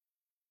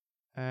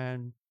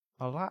and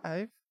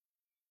alive,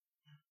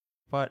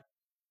 but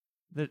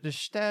the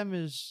stem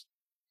is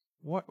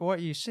what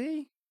you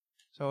see.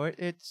 So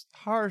it's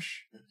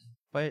harsh,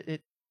 but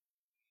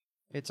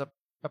it's a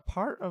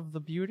part of the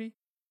beauty.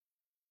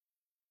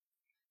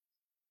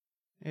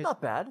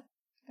 Not bad.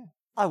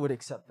 I would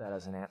accept that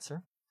as an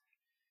answer.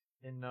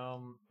 In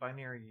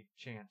binary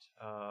chant,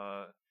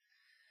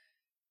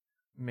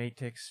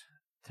 Matix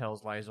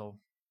tells Lysel,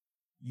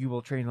 "You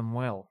will train them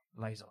well,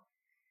 Lysel."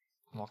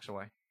 Walks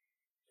away.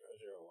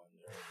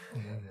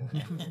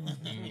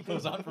 He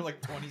goes on for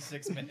like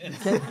 26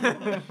 minutes.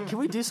 Can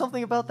we do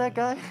something about that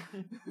guy?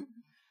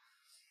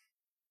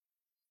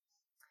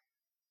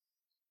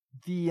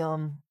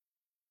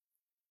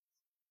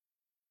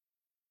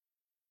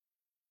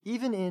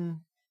 Even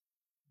in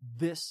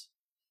this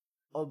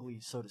ugly,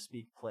 so to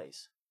speak,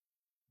 place,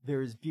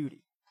 there is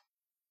beauty.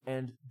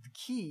 And the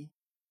key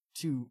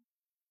to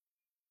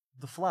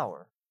the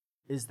flower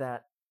is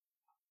that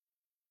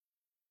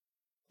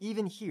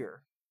even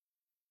here,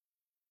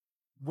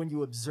 when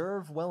you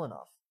observe well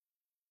enough,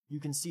 you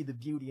can see the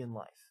beauty in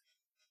life,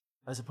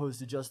 as opposed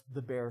to just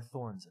the bare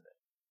thorns of it.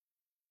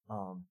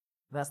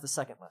 That's the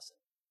second lesson,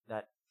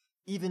 that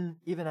even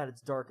at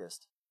its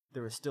darkest,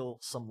 there is still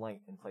some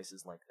light in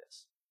places like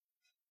this.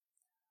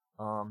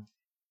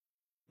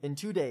 In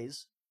 2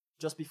 days,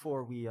 just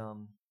before we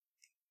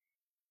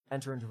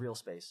enter into real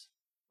space,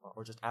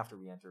 or just after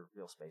we enter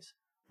real space,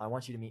 I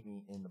want you to meet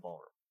me in the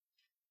ballroom.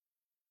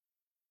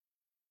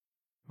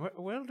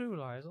 Will do,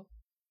 Lysel.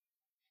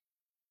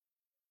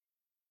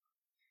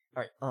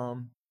 Alright,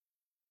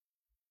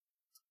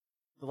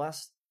 the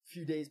last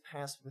few days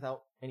passed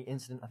without any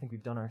incident. I think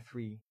we've done our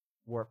 3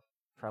 warp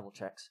travel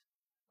checks.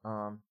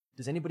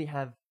 Does anybody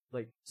have,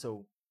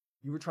 so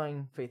you were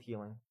trying faith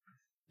healing.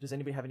 Does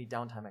anybody have any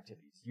downtime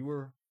activities?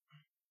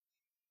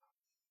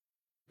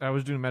 I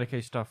was doing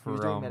Medicaid stuff for. He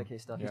was doing Medicaid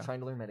stuff. Yeah. He's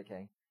trying to learn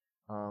Medicaid.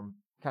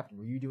 Captain,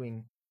 were you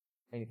doing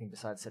anything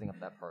besides setting up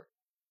that party?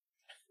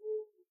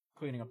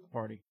 Cleaning up the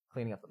party.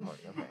 Cleaning up the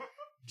party, okay.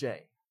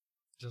 Jay.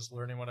 Just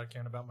learning what I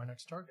can about my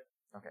next target.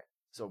 Okay,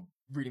 so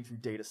reading through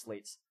data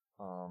slates.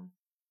 And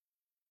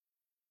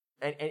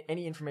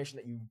any information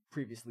that you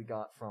previously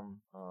got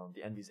from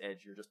the Envy's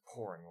Edge, you're just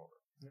pouring over.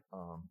 Yep.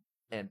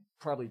 And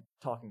probably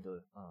talking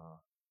to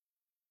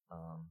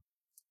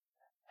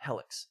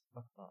Helix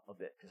a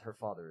bit, because her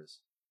father is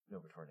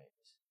Novator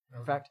Natus.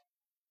 Okay. In fact,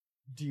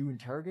 do you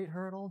interrogate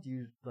her at all? Do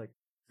you,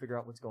 figure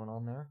out what's going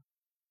on there?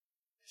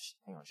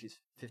 Hang on,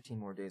 she's 15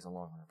 more days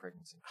along on her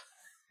pregnancy.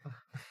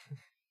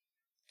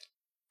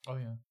 Oh,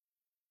 yeah.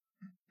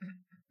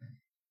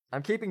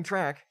 I'm keeping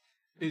track.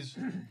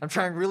 I'm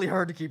trying really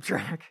hard to keep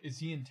track. Is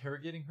he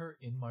interrogating her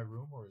in my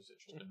room, or is it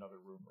just another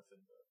room within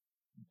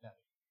the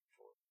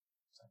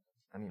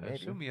I mean, I maybe.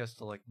 assume he has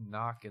to like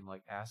knock and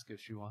like ask if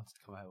she wants to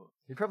come out.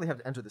 You'd probably have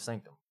to enter the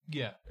sanctum.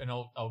 Yeah, and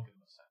I'll give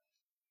him a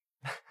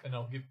second. And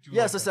I'll give you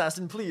Yes, like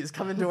assassin, please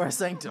come into our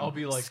sanctum. I'll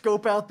be like-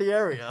 scope out the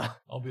area.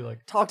 I'll be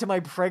like, Talk to my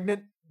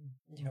pregnant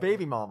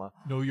baby mama.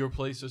 know your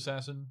place,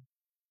 assassin.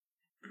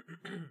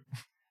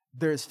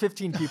 There's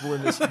 15 people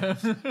in this.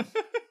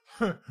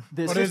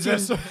 There's What is 15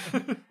 this?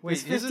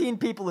 There's 15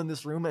 people in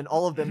this room, and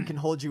all of them can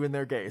hold you in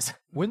their gaze.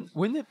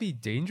 Wouldn't it be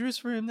dangerous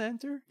for him to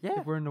enter?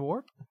 Yeah. If we're in the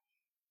warp?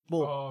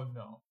 Well, Oh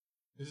no,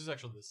 this is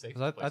actually the safest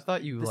 'Cause place. I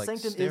thought you the like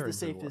sanctum stare is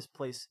the into warp. safest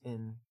place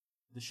in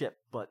the ship,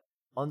 but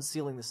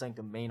unsealing the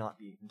sanctum may not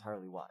be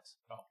entirely wise.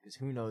 Oh. Because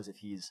who knows if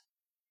he's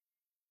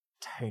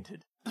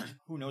tainted.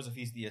 Who knows if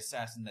he's the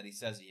assassin that he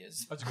says he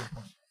is? That's a good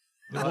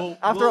point.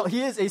 After all,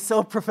 he is a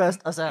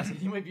self-professed assassin.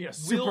 He might be a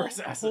super We'll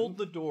assassin. hold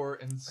the door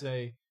and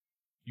say,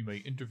 "You may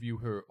interview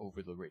her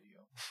over the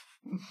radio.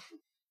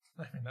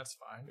 I mean, that's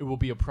fine. It will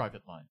be a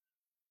private line."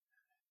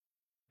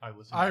 I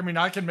listen. I mean,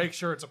 I can make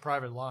sure it's a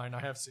private line.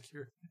 I have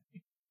security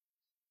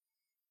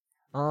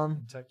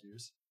and tech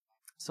use.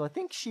 So I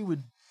think she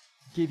would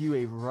give you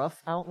a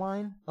rough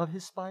outline of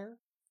his spire,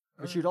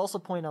 but she would also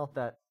point out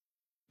that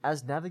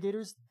as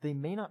navigators, they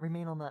may not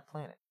remain on that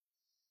planet.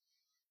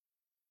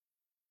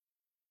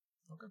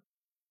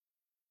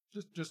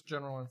 Just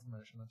general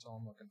information. That's all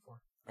I'm looking for.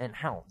 And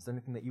how? Is there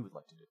anything that you would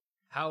like to do?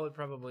 Hal would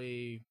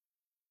probably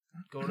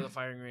go to the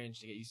firing range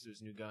to get used to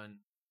his new gun.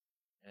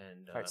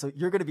 And All right, so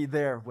you're going to be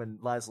there when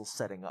Liesl's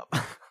setting up.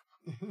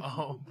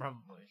 oh,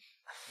 probably.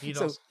 He'd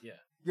So- also, yeah.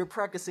 You're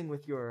practicing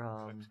with your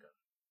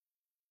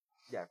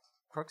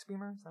Crux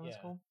beamer. Is that what it's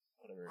Yeah. called?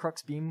 Whatever.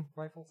 Crux beam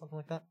rifle, something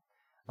like that.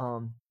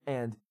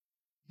 And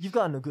you've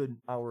gotten a good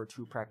hour or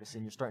two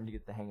practicing. You're starting to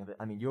get the hang of it.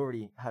 I mean, you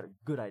already had a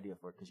good idea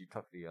for it because you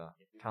took the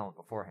talent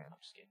beforehand. I'm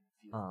just getting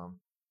the feel.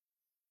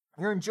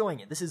 You're enjoying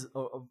it. This is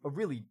a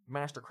really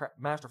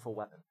masterful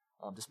weapon,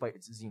 despite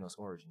its Xenos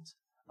origins.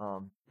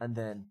 And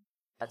then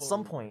at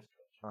some point,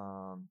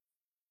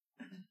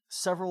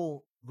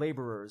 several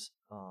laborers,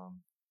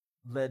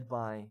 led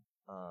by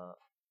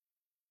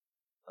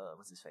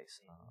what's his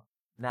face,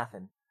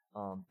 Nathan,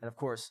 and of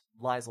course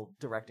Liesl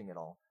directing it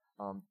all,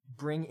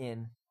 bring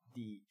in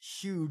the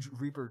huge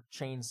Reaper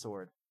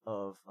chainsword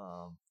of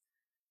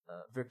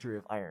Victory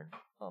of Iron.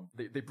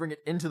 They bring it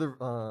into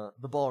the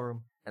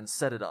ballroom and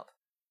set it up,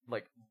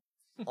 like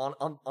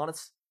on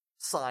its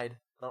side,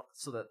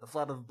 so that the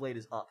flat of the blade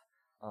is up,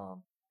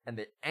 and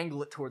they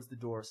angle it towards the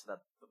door so that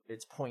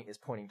its point is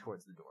pointing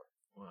towards the door.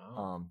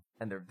 Wow.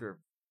 And they're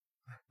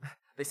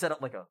they set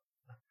up like a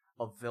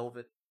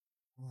velvet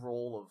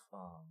roll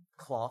of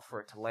cloth for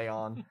it to lay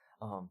on,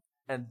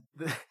 and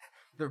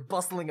they're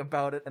bustling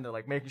about it, and they're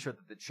like making sure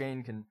that the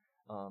chain can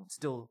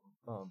still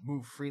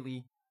move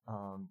freely.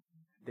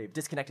 They've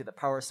disconnected the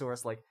power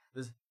source. Like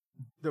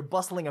they're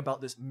bustling about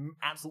this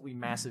absolutely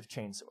massive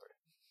chain sword.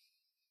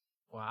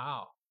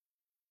 Wow.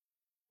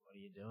 What are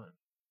you doing?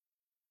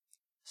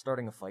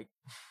 Starting a fight.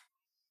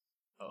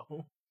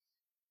 Oh.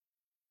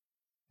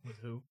 With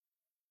who?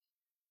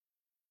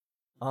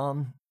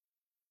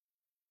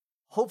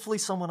 Hopefully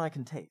someone I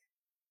can take.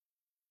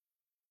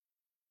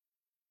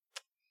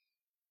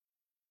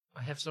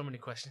 I have so many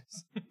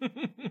questions.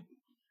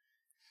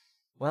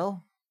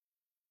 Well,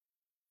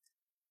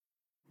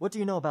 what do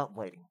you know about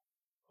lighting?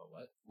 Oh,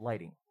 what?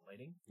 Lighting.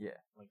 Lighting? Yeah.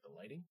 Like the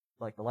lighting?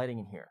 Like the lighting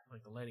in here.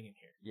 Like the lighting in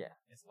here. Yeah.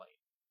 It's light.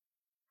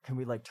 Can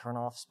we like turn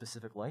off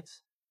specific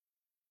lights?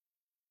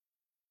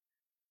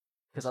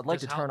 Because I'd like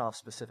to Does turn off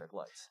specific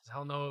lights. Does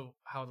Hal know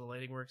how the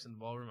lighting works in the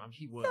ballroom?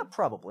 He would. Yeah,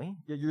 probably.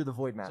 You're the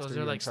Void Master. So is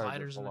there You're in like charge of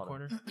sliders a in the lot of-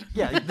 corner?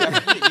 Yeah. you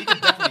can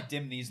definitely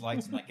dim these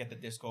lights and like get the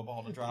disco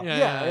ball to drop.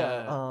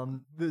 Yeah.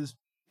 There's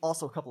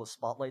also a couple of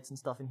spotlights and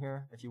stuff in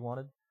here if you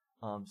wanted.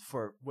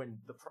 For when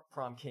the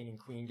prom king and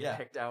queen get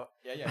picked out.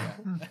 Yeah.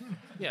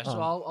 Yeah,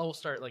 so I'll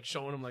start like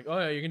showing him like, oh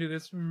yeah, you can do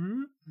this.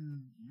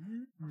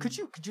 Could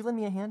you lend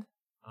me a hand?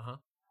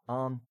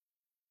 Uh-huh.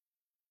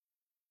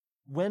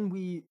 When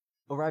we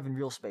arrive in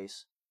real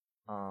space,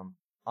 I'm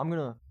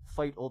gonna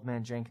fight Old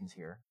Man Jenkins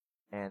here,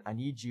 and I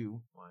need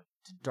you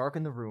to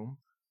darken the room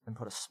and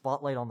put a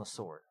spotlight on the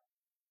sword.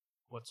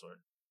 What sword?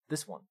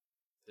 This one.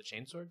 The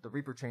chain sword? The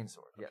Reaper chain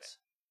sword, yes.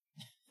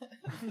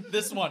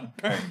 This one.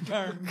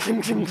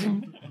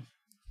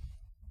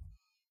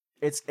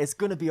 It's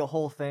gonna be a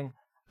whole thing.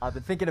 I've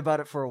been thinking about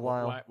it for a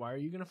while. Why are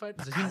you gonna fight?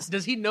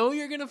 Does he know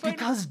you're gonna fight?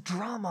 Because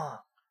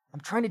drama. I'm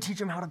trying to teach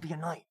him how to be a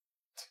knight.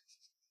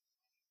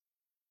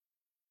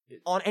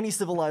 On any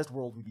civilized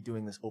world, we'd be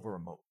doing this over a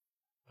moat.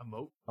 A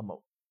moat? A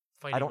moat.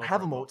 Fighting I don't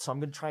have a over moat, so I'm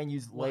going to try and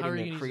use Well, how are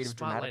lighting you in a gonna use creative, a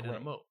spotlight dramatic in way.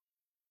 a moat?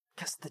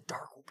 Because the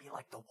dark will be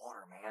like the water,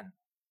 man.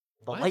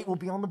 The What? light will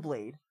be on the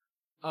blade.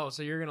 Oh,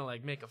 so you're gonna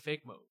like make a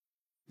fake moat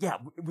Yeah,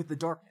 with the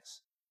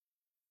darkness.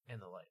 and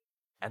the light.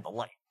 And the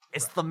light.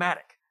 It's Right.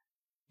 thematic.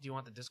 Do you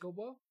want the disco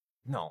ball?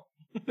 No.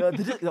 No.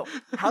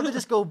 Have the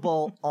disco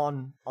ball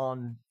on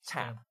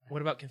tap.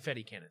 What about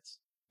confetti cannons?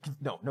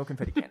 No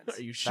confetti cannons.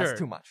 Are you sure? That's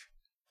too much.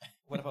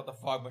 What about the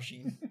fog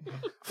machine?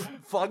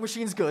 Fog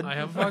machine's good. I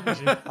have a fog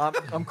machine.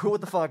 I'm cool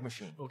with the fog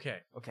machine. Okay.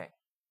 Okay.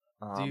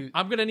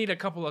 I'm gonna need a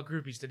couple of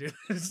groupies to do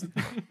this.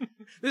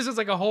 This is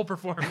like a whole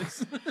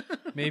performance.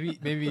 Maybe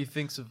he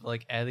thinks of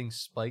like adding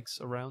spikes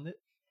around it.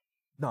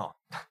 No.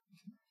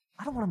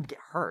 I don't want him to get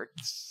hurt.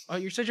 Oh,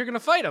 you said you're gonna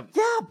fight him.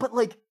 Yeah, but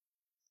like,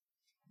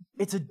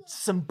 it's a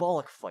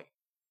symbolic fight.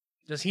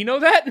 Does he know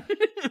that?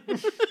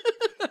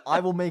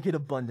 I will make it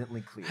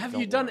abundantly clear. Have don't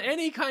you done worry.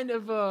 any kind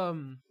of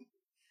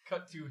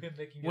Cut to him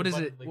making What it is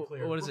it? abundantly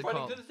clear. What is it We're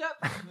fighting called? to the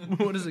death.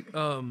 what is it?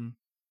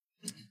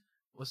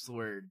 What's the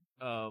word?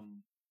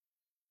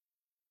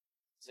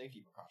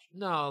 Safety precaution.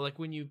 No, like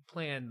when you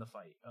plan the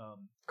fight.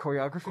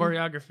 Choreography?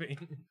 Choreography.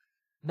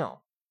 No.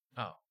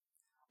 Oh.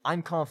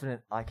 I'm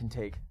confident I can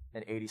take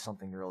an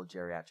 80-something-year-old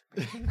geriatric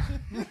patient.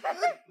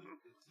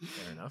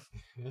 Fair enough.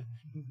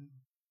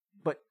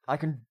 But I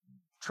can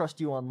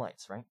trust you on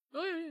lights, right?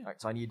 Oh yeah. All right,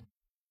 so I need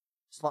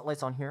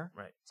spotlights on here.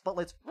 Right.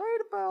 Spotlights right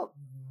about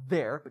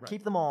there, but Right.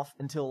 keep them off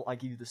until I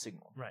give you the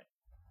signal. Right.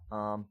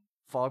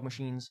 Fog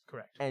machines,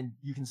 Correct. and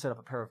you can set up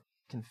a pair of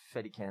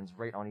confetti cannons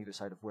right on either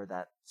side of where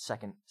that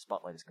second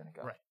spotlight is going to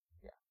go. Right.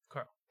 Yeah.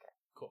 Carl. Okay.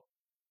 Cool.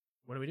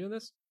 When are we doing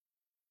this?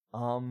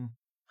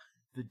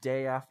 The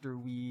day after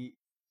we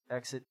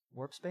exit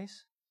warp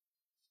space,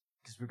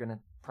 because we're going to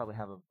probably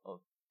have a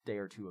day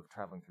or two of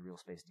traveling through real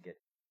space to get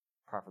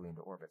properly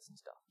into orbits and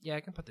stuff. Yeah,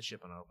 I can put the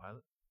ship on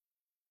autopilot.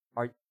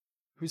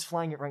 Who's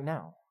flying it right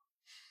now?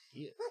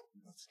 He is.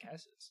 That's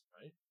Cassius,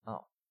 right?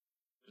 Oh.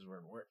 Because we're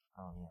in warp.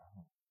 Oh,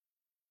 yeah.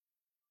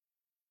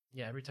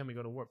 Yeah, every time we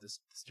go to warp, the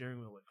steering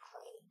wheel like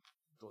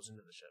goes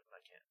into the ship. I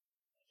can't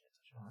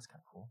touch it. Oh, that's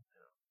kind of cool.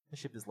 The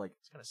ship is like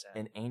It's kind of sad.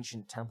 an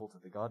ancient temple to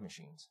the god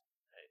machines.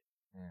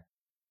 Right. Yeah.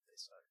 They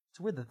suck. It's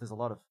weird that there's a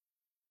lot of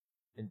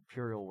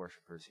Imperial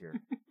worshippers here.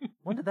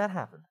 When did that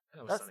happen?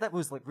 That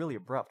was like really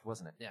abrupt,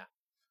 wasn't it? Yeah.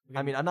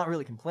 I mean, I'm not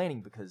really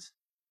complaining because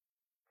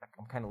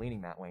I'm kind of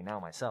leaning that way now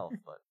myself,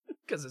 but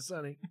Because it's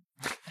sunny.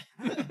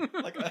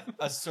 Like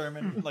a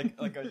sermon, like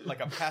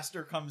a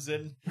pastor comes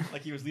in,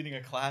 like he was leading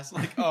a class,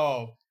 like,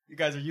 oh, you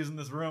guys are using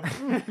this room.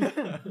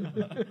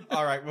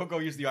 All right, we'll go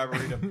use the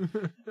arboretum.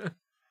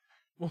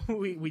 Well,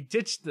 we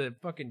ditched the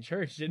fucking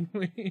church, didn't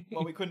we?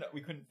 Well, we couldn't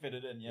fit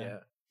it in. Yeah.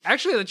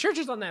 Actually, the church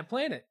is on that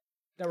planet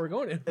that we're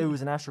going to. it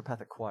was an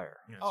astropathic choir.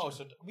 Oh,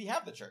 so we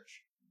have the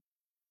church.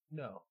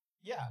 No.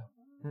 Yeah,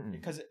 Mm-mm.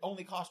 because it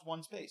only cost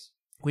one space.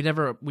 We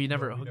never we hooked it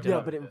never- Yeah,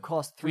 up. but it would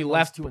cost 3 We months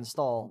left- to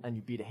install, and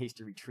you beat a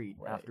hasty retreat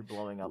Right. after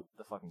blowing up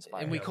the fucking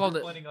spire. And we Yeah, called we're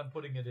it- planning on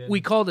putting it in. We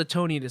called it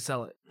Tony to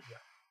sell it.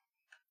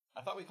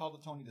 I thought we called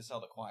it Tony to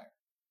sell the choir.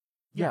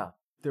 Yeah,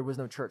 there was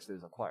no church. There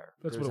was a choir.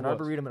 That's there was what an it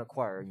was. arboretum and a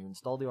choir, and you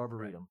installed the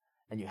arboretum,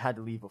 and you had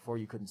to leave before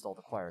you could install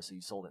the choir, so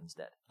you sold it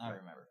instead. I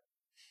remember.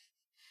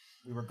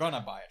 We were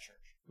gonna buy a church.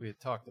 We had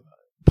talked about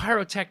it.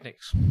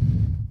 Pyrotechnics.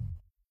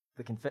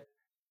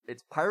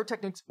 It's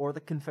pyrotechnics or the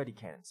confetti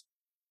cannons.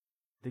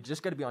 They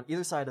just got to be on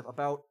either side of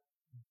about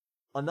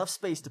enough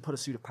space to put a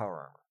suit of power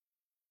armor.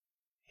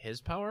 His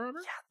power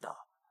armor? Yeah, duh.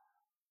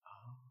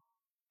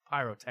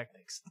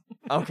 Pyrotechnics.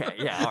 Okay,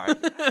 yeah, all right.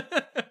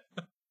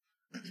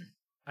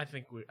 I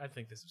think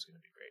this is going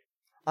to be great.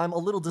 I'm a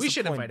little disappointed. We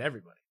should invite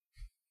everybody.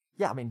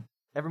 Yeah, I mean,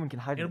 everyone can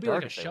hide It'll in the be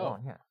dark like a if they show.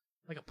 want, yeah.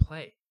 Like a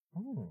play.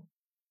 Ooh.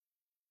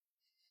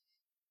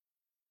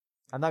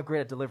 I'm not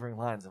great at delivering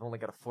lines. I've only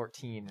got a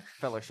 14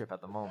 fellowship at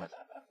the moment.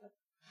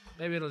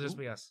 Maybe it'll just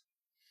be us.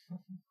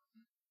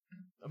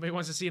 Nobody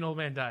wants to see an old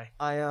man die.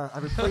 I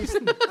replaced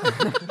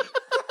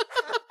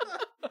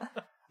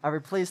I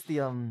replaced the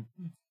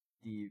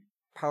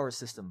power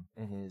system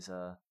in his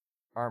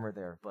armor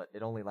there, but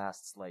it only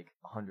lasts like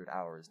 100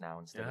 hours now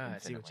instead of I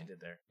infinitely. see what you did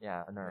there.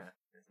 Yeah, a nerf. Yeah,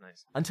 it's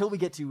nice. Until we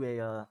get to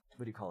a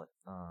what do you call it?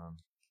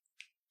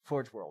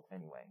 Forge World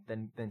anyway.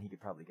 Then he could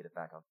probably get it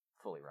back up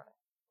fully running.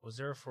 Was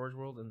there a Forge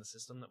World in the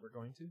system that we're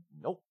going to?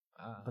 Nope.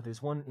 Ah. But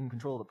there's one in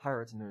Control of the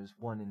Pirates and there's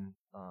one in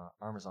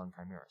Armazon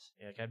Primaris.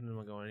 Yeah, Captain didn't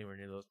want to go anywhere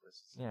near those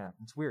places. Yeah,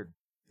 it's weird.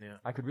 Yeah.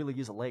 I could really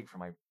use a leg for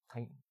my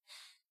Titan.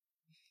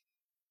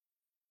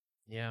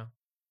 Yeah.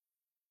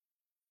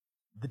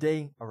 The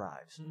day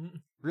arrives.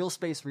 Real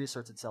space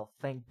reasserts itself,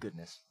 thank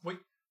goodness. Wait.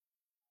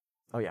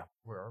 Oh yeah.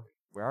 Where are we?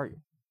 Where are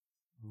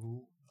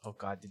you? Oh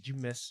God, did you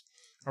miss?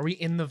 Are we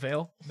in the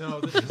Veil? No,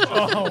 this is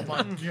Oh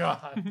my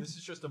god. This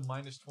is just a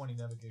 -20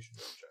 navigation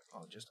check.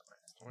 Oh, just a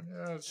minus 20.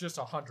 Yeah, it's just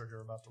 100 you're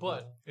about to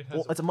But roll. it has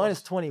Well, it's a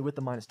minus 20 with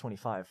the minus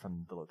 25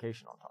 from the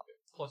location on top.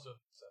 plus a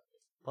 70.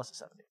 Plus a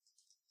 70.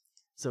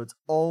 So it's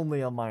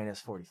only a minus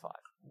 45.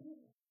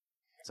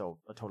 So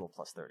a total of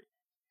plus 30.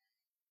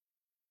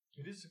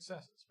 It is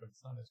successes, but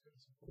it's not as good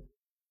as it.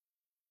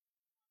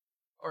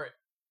 Alright.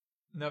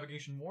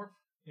 Navigation warp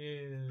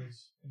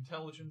is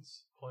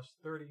intelligence plus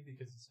 30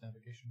 because it's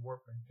navigation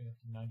warp, brings me up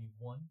to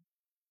 91.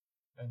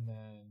 And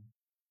then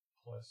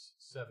plus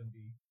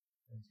 70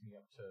 brings me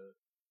up to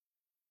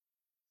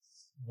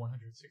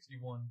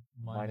 161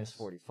 Minus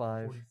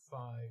 45.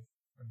 45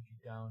 brings you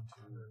down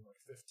to like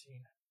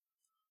 15.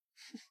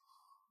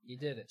 You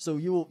did it. So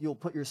you'll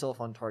put yourself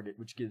on target,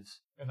 which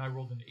gives And I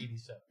rolled an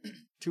 87.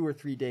 2 or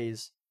 3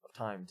 days of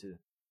time to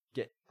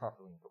get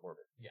properly into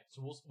orbit. Yeah,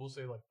 so we'll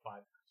say like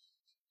 5.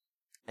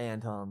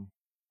 And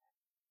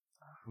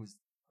who's?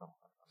 Oh,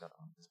 I've got it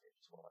on this page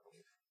as well, I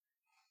believe.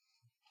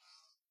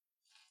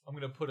 I'm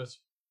gonna put us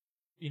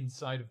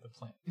inside of the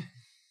plant.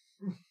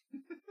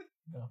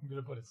 No, I'm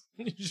gonna put us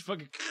You just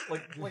fucking.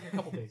 like a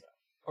couple days out.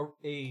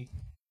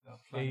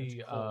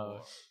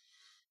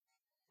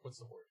 What's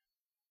the word?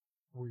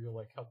 Where you're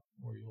like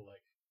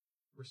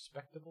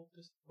respectable,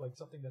 like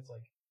something that's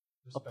like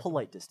A respectable.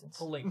 polite distance.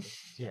 Polite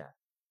distance. Yeah.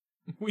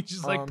 We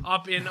just like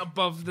pop in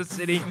above the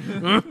city.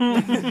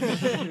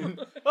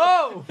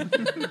 Oh!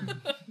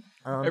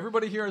 Um,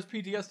 Everybody here has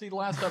PTSD the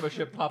last time a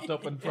ship popped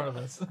up in front of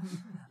us.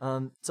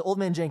 So, Old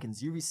Man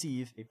Jenkins, you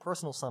receive a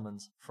personal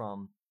summons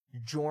from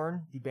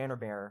Jorn, the banner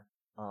bearer,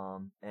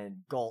 and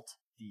Galt,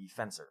 the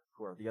fencer,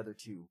 who are the other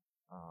two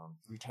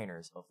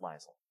retainers of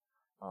Lysel.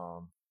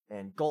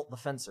 And Galt, the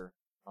fencer,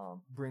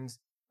 brings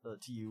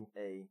to you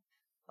a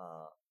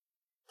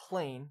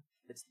plane.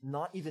 It's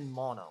not even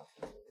mono.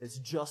 It's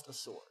just a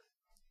sword.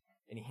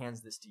 And he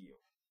hands this to you.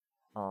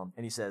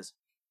 And he says,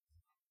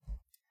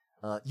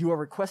 you are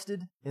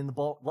requested in the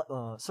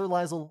ball. Sir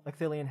Lysel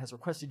Ecthelion has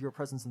requested your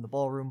presence in the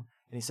ballroom,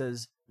 and he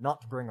says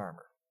not to bring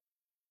armor.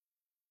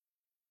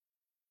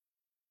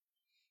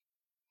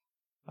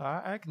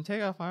 I can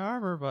take off my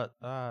armor, but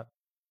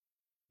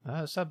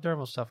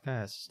subdermal stuff kind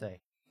of has to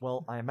stay.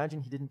 Well, I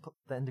imagine he didn't put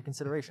that into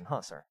consideration,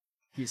 huh, sir?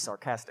 He's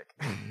sarcastic.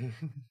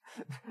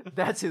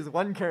 That's his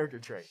one character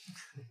trait.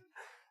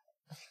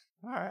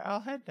 All right, I'll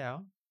head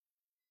down.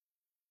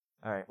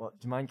 All right. Well, do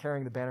you mind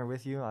carrying the banner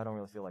with you? I don't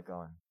really feel like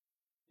going.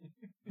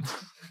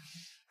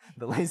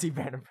 The lazy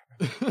banner.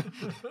 It's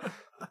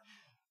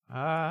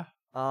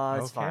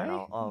Fine.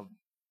 okay. I'll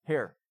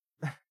here,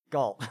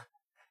 Galt,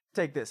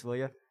 take this, will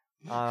you?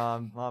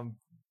 I'm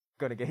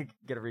gonna get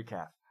a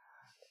recap.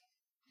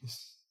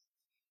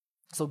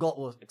 So Galt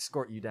will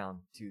escort you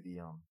down to the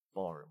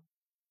ballroom.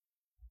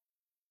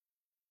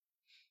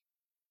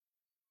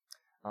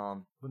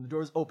 When the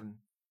doors open,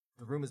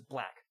 the room is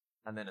black,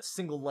 and then a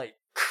single light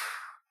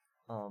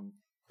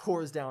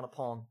pours down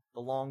upon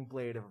the long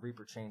blade of a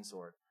Reaper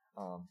chainsword,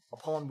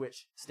 upon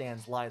which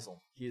stands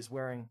Lysel. He is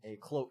wearing a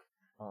cloak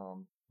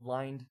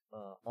lined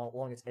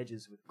along its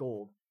edges with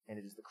gold, and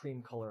it is the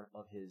cream color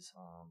of his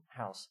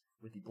house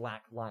with the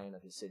black lion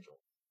of his sigil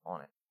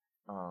on it.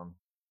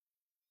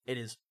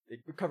 It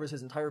covers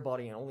his entire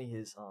body, and only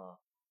his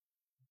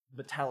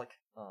metallic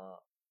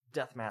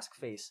death mask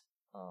face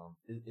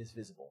is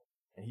visible.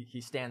 And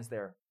he stands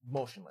there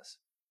motionless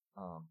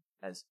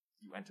as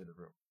you enter the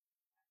room.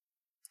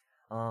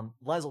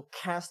 Lysel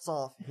casts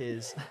off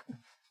his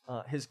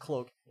his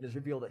cloak. It is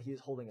revealed that he is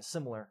holding a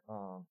similar,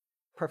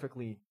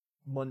 perfectly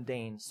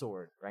mundane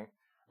sword, right?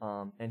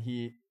 And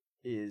he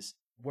is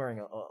wearing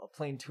a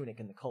plain tunic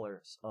in the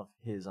colors of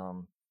his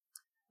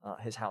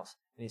house.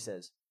 And he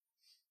says,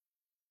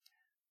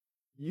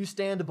 "You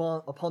stand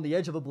upon the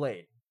edge of a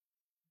blade.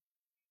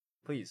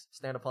 Please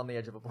stand upon the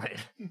edge of a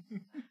blade."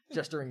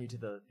 Gesturing you to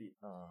the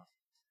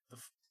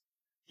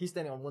he's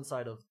standing on one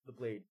side of the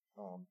blade.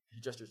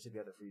 He gestures to the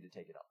other for you to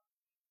take it up.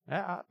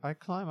 Yeah, I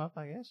climb up,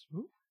 I guess.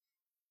 Ooh.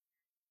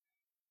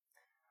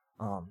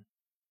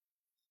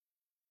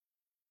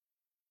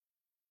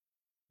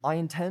 I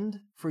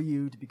intend for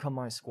you to become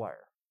my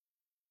squire.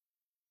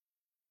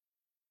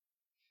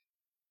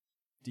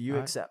 Do you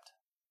accept?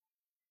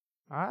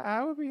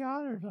 I would be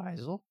honored,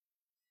 Lysel.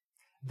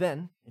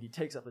 Then, and he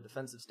takes up a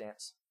defensive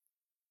stance,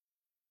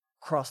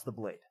 cross the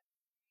blade.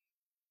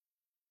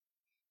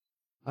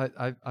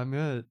 I'm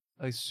gonna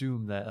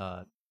assume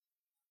that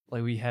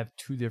like we have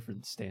two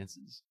different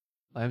stances.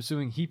 I'm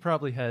assuming he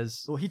probably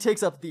has. Well, he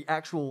takes up the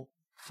actual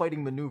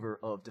fighting maneuver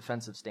of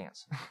defensive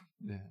stance.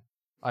 Yeah,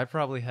 I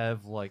probably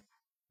have like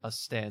a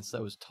stance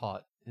that was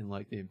taught in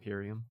like the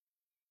Imperium.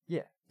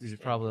 Yeah, Which is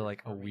probably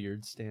like a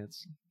weird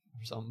stance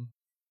or something.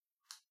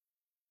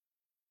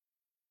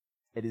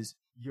 It is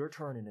your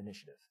turn in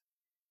initiative.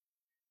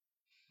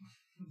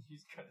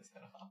 He's cut his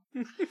head off.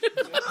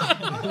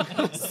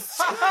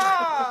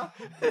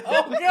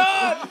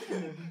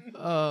 Oh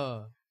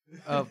God!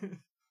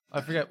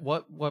 I forget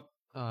what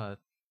are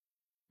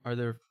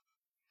there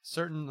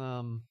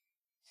certain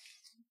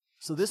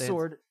So this stance-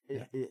 sword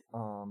it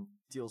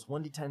deals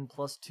 1d10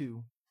 plus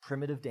 2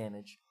 primitive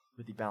damage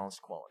with the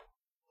balanced quality.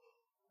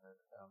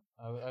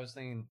 I was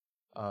thinking,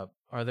 are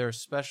there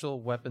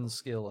special weapon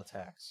skill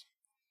attacks?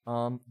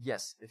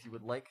 Yes, if you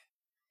would like,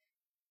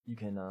 you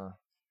can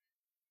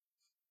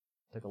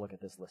take a look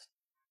at this list.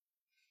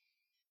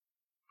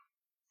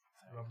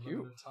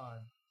 Limited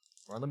time.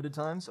 We're on limited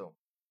time, so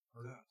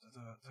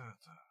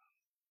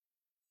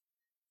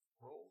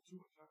Roll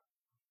 2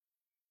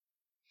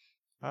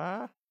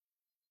 attack.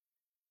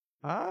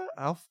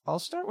 I'll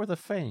start with a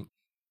feint.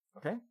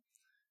 okay.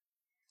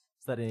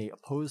 Is that a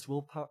opposed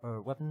willpower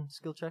or weapon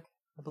skill check?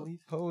 I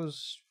believe.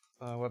 Pose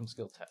weapon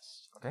skill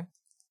test. Okay.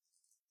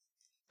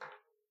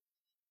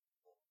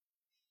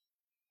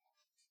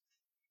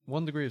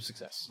 1 degree of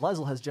success.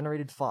 Lysel has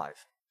generated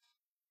 5.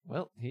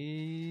 Well,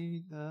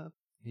 he Doesn't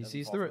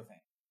sees fall through for it. the thing.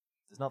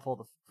 Does not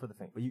fall for the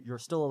feint, but you're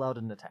still allowed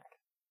an attack.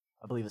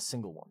 I believe a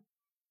single one.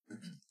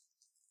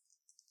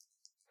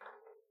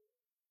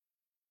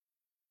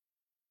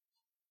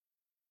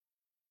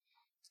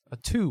 A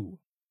 2.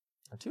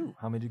 A 2.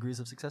 How many degrees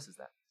of success is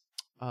that?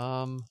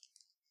 5.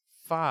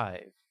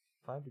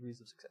 5 degrees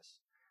of success.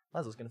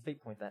 Lazo's going to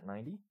fate point that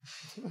 90.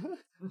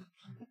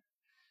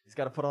 He's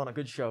got to put on a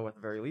good show at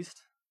the very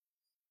least.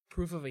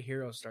 Proof of a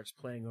Hero starts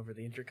playing over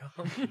the intercom.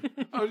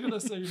 I was gonna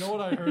say, you know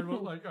what I heard?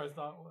 What I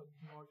thought when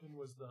you walked in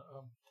was the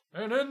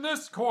and in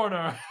this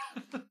corner.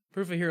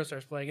 Proof of Hero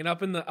starts playing, and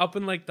up in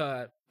like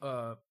the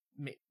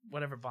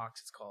whatever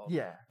box it's called.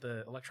 Yeah.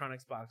 The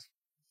electronics box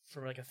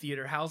from like a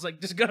theater. Hal's like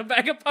just got a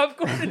bag of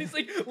popcorn and he's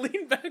like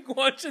lean back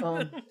watching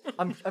them.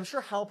 I'm sure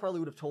Hal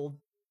probably would have told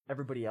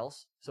everybody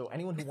else. So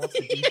anyone who wants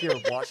to be here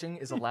watching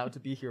is allowed to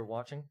be here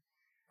watching.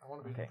 I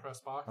want to be in the press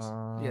box.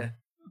 Yeah.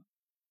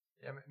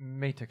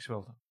 Matex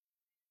will.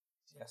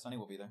 Yeah, Sonny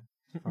will be there.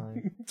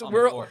 So On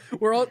the floor.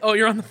 we're all. Oh,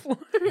 you're on the floor.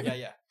 Yeah,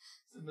 yeah.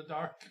 It's in the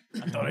dark.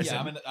 I thought I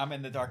said. I'm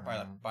in the dark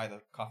by the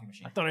coffee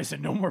machine. I thought I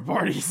said no more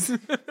parties.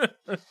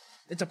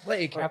 It's a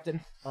play, Captain.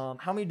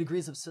 How many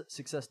degrees of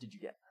success did you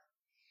get?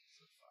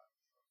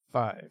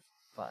 5.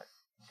 5.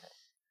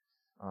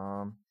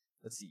 Okay.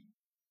 Let's see.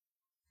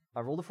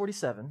 I rolled a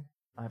 47.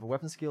 I have a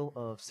weapon skill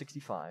of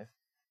 65.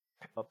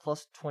 A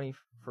plus 20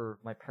 for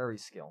my parry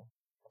skill.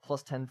 A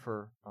plus 10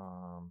 for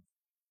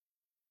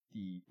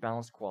the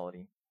balanced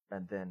quality,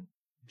 and then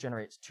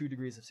generates 2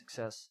 degrees of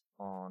success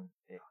on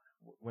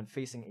when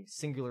facing a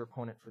singular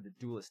opponent for the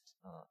duelist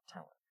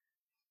talent.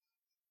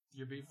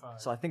 You beat 5.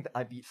 So I think that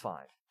I beat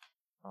 5.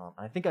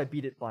 I think I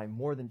beat it by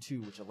more than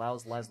 2, which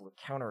allows Laszlo to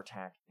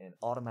counterattack and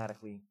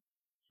automatically,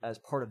 as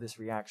part of this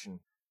reaction,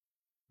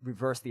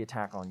 reverse the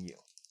attack on you.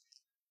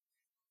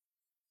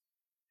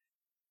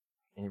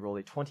 And he rolled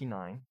a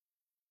 29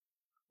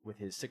 with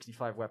his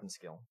 65 weapon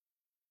skill.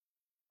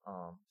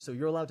 So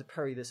you're allowed to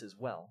parry this as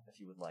well, if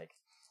you would like.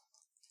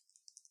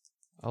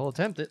 I'll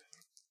attempt it.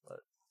 Let's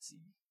see.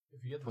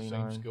 If you had the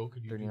 29, same skill,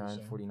 could you 39, do the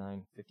same?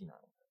 49, 59.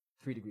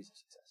 3 degrees of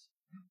success.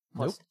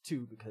 Plus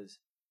 2 because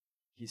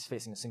he's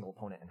facing a single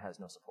opponent and has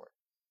no support.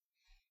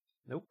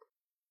 Nope.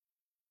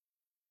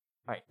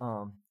 Alright,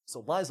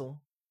 so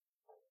Lizel,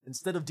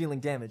 instead of dealing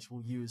damage,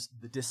 will use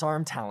the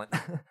disarm talent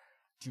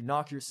to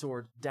knock your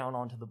sword down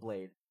onto the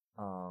blade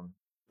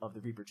of the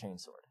Reaper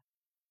Chainsword.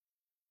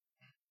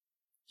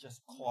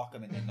 Just clock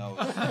him in the nose.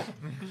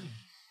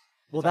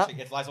 Well,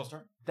 It's Lysel's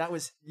turn. that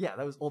was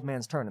old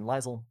man's turn, and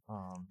Lizel,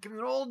 Give him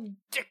an old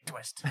dick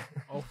twist.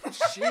 Oh,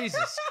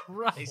 Jesus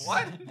Christ.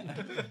 What?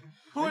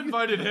 Who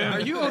invited him? Are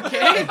you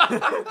okay?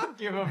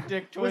 Give him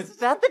dick was twist.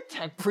 that the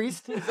tech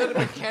priest? Is that a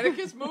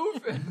Mechanicus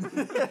move?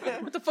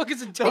 What the fuck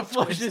is a The dick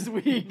flesh twist? is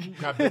weak.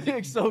 Grab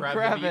the, So grab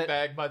grab the meat it.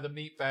 bag by the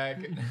meat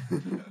bag.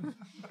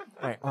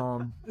 Alright,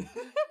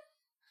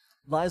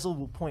 Lizel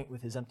will point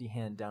with his empty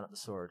hand down at the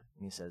sword,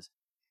 and he says,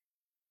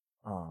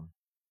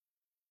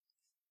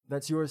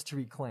 that's yours to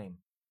reclaim.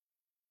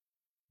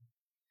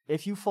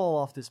 If you fall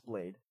off this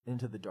blade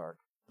into the dark,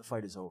 the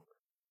fight is over.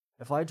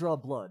 If I draw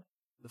blood,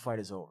 the fight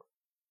is over.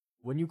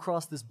 When you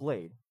cross this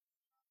blade,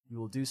 you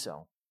will do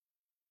so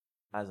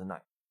as a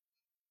knight.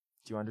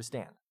 Do you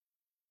understand?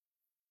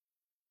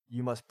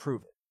 You must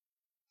prove it.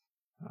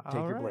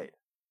 Take your blade.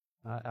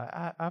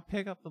 I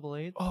pick up the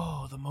blade.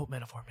 Oh, the moat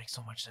metaphor makes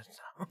so much sense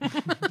now.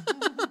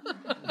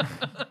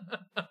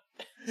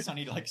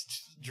 Sonny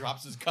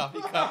drops his coffee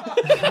cup.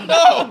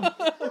 No!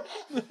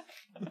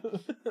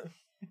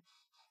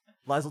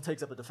 Lizel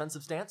takes up a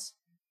defensive stance.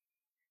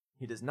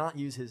 He does not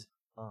use his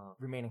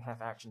remaining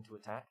half action to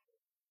attack.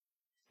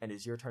 And it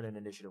is your turn in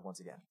initiative once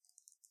again.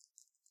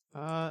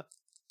 I'll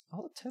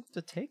attempt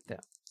a takedown.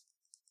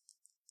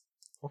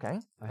 Okay,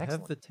 I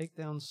have the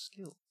takedown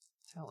skill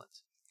talent.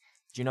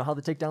 Do you know how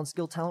the takedown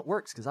skill talent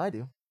works? Because I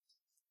do.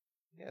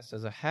 Yes,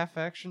 as a half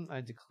action,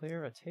 I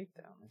declare a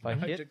takedown. If I I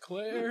hit,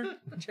 declare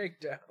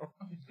takedown.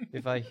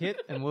 if I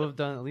hit and will have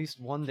done at least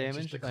 1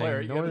 damage, declare I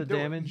it, you ignore gotta the do it.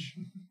 damage,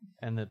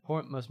 and the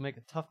opponent must make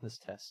a toughness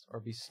test or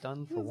be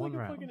stunned for Feels 1 like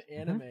a round. fucking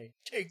anime.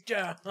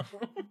 Takedown.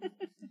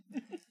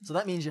 So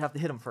that means you have to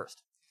hit him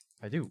first.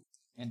 I do.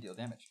 And deal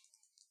damage.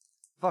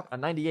 Fuck, a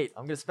 98.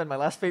 I'm going to spend my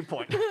last fate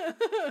point.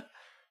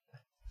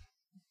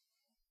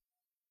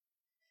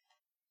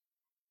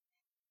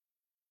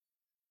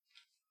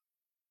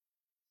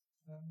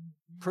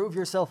 Prove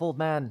yourself, old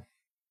man.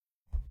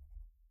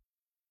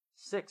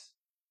 6.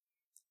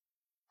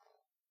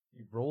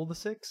 You roll the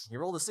 6? You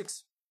rolled a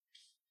 6.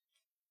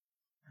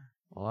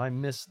 Well, I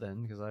missed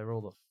then, because I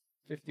rolled a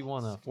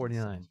 51 out of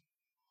 49.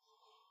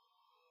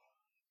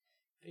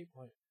 Fate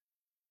point.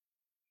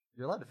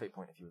 You're allowed to fate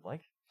point if you would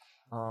like.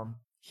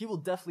 He will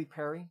definitely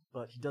parry,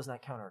 but he does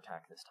not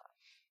counterattack this time.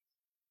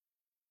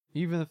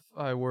 Even if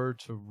I were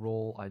to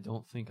roll, I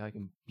don't think I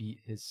can beat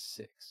his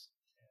 6.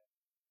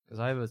 Because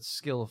I have a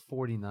skill of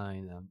 49,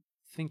 and I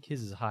think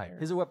his is higher.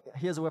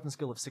 He has a weapon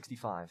skill of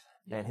 65,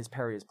 and his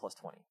parry is plus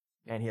 20.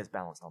 And he has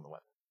balanced on the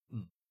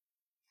weapon.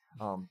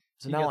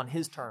 So He now got- on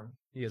his turn,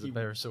 He has a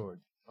better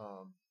sword.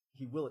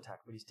 he will attack,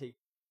 but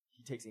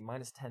he takes a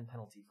minus 10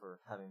 penalty for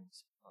having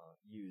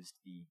used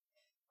the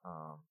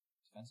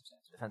Defensive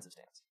stance. defensive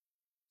stance.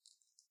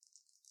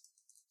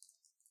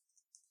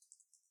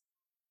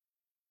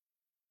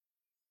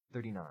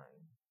 39,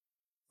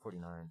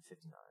 49,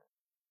 59.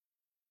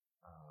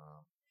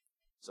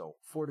 So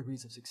 4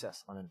 degrees of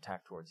success on an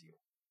attack towards you.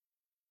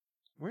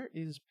 Where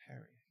is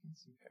parry? I can't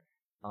see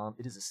parry.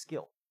 It is a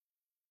skill.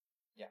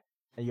 Yeah.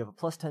 And you have a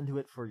 +10 to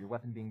it for your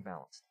weapon being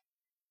balanced.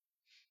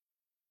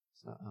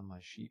 It's not on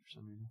my sheet for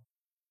some reason.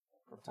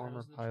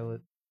 Performer,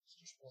 pilot,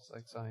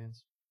 psych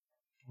science.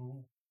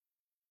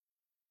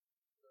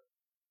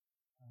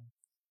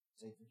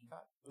 Say 55.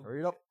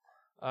 Hurry it up.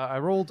 I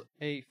rolled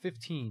a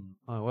 15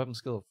 on a weapon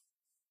skill.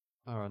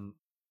 On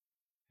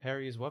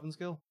parry is weapon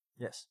skill?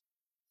 Yes.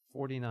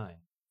 49.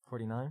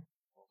 49.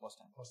 Plus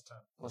 10. Plus 10.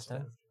 Plus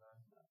 10.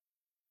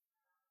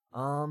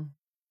 How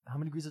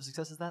many degrees of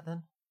success is that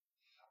then?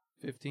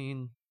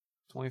 15,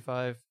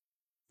 25,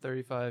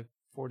 35,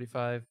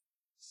 45,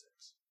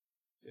 6.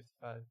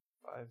 55,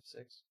 5,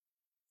 6.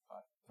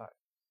 5.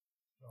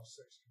 No,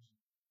 6.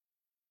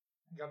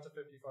 You got to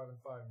 55 and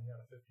 5, and you had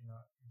a 59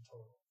 in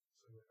total.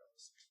 So you got a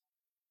 6.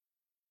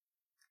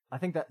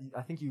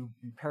 I think you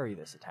parry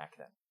this attack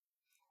then.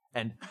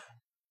 And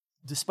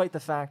despite the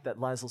fact that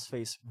Lysel's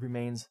face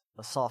remains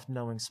a soft,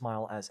 knowing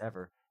smile as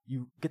ever,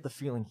 you get the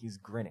feeling he's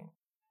grinning.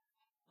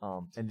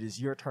 And it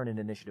is your turn in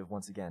initiative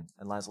once again.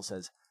 And Lysel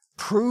says,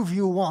 "Prove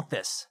you want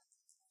this."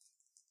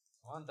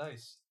 On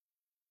dice.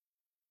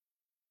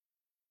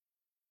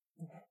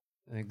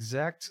 An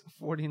exact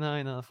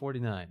 49 on a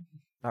 49.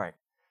 All right.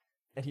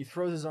 And he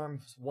throws his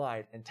arms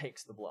wide and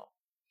takes the blow.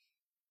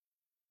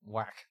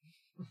 Whack.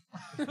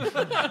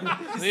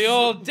 The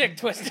old dick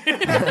twister.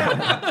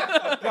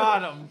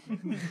 Got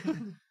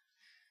him.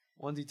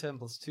 1d10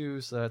 plus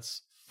 2, so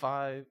that's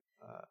 5.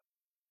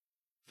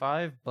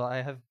 5, but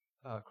I have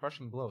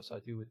crushing blow, so I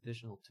do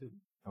additional 2.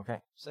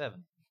 Okay.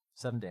 7.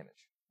 7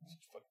 damage.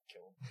 Fucking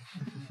kill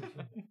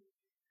him.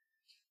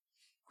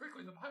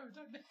 Quickly, the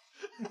pyrotechnic.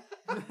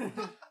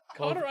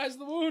 Cauterize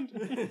the wound.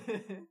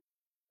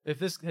 If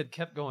this had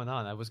kept going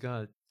on, I was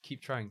going to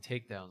keep trying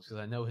takedowns, because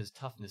I know his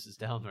toughness is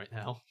down right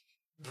now.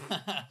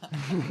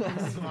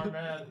 Smart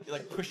man. You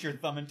like push your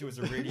thumb into his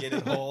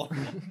irradiated hole.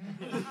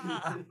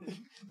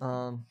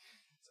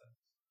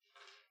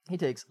 He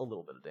takes a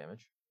little bit of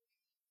damage.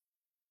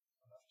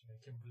 Enough to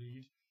make him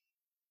bleed.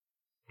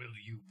 Will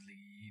you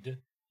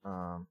bleed?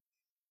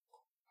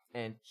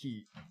 And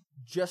he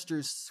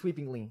gestures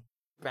sweepingly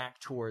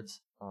back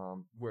towards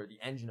where the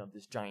engine of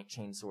this giant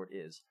chainsword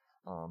is.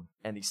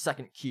 And the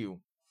second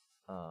cue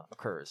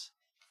occurs.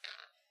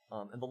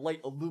 And the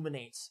light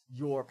illuminates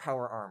your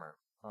power armor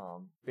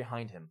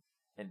behind him.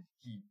 And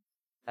he,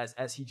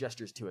 as he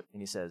gestures to it,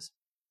 and he says,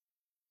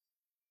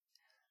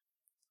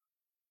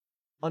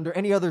 "Under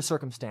any other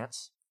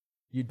circumstance,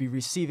 you'd be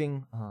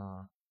receiving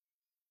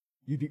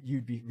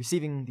you'd be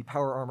receiving the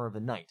power armor of a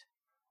knight.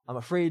 I'm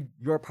afraid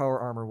your power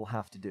armor will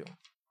have to do.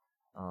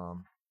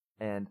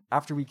 And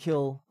after we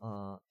kill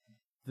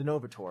the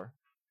Novator,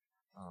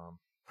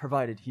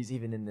 provided he's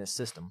even in this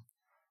system."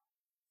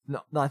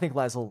 No, I think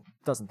Lysel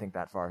doesn't think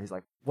that far. He's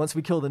like, "Once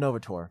we kill the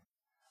Novator,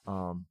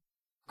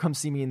 come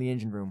see me in the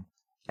engine room,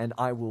 and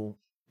I will,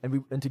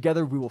 and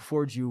together we will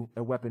forge you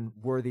a weapon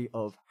worthy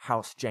of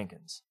House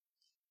Jenkins."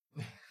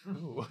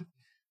 Well,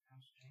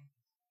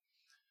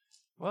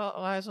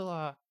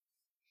 Lysel,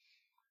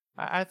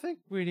 I think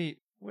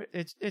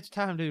it's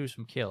time to do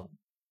some killing.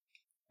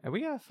 And we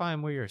gotta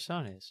find where your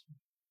son is.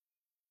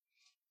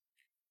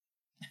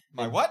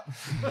 My what?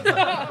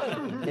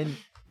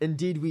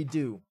 Indeed we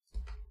do,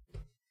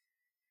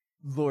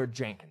 Lord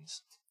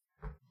Jenkins.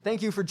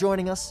 Thank you for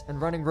joining us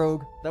and running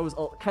rogue. That was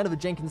kind of a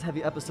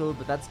Jenkins-heavy episode,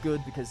 but that's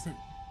good because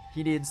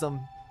he needed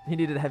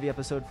a heavy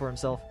episode for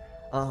himself.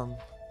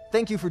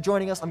 Thank you for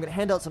joining us. I'm gonna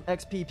hand out some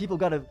XP. People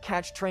gotta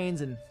catch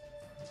trains and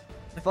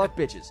fuck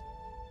bitches.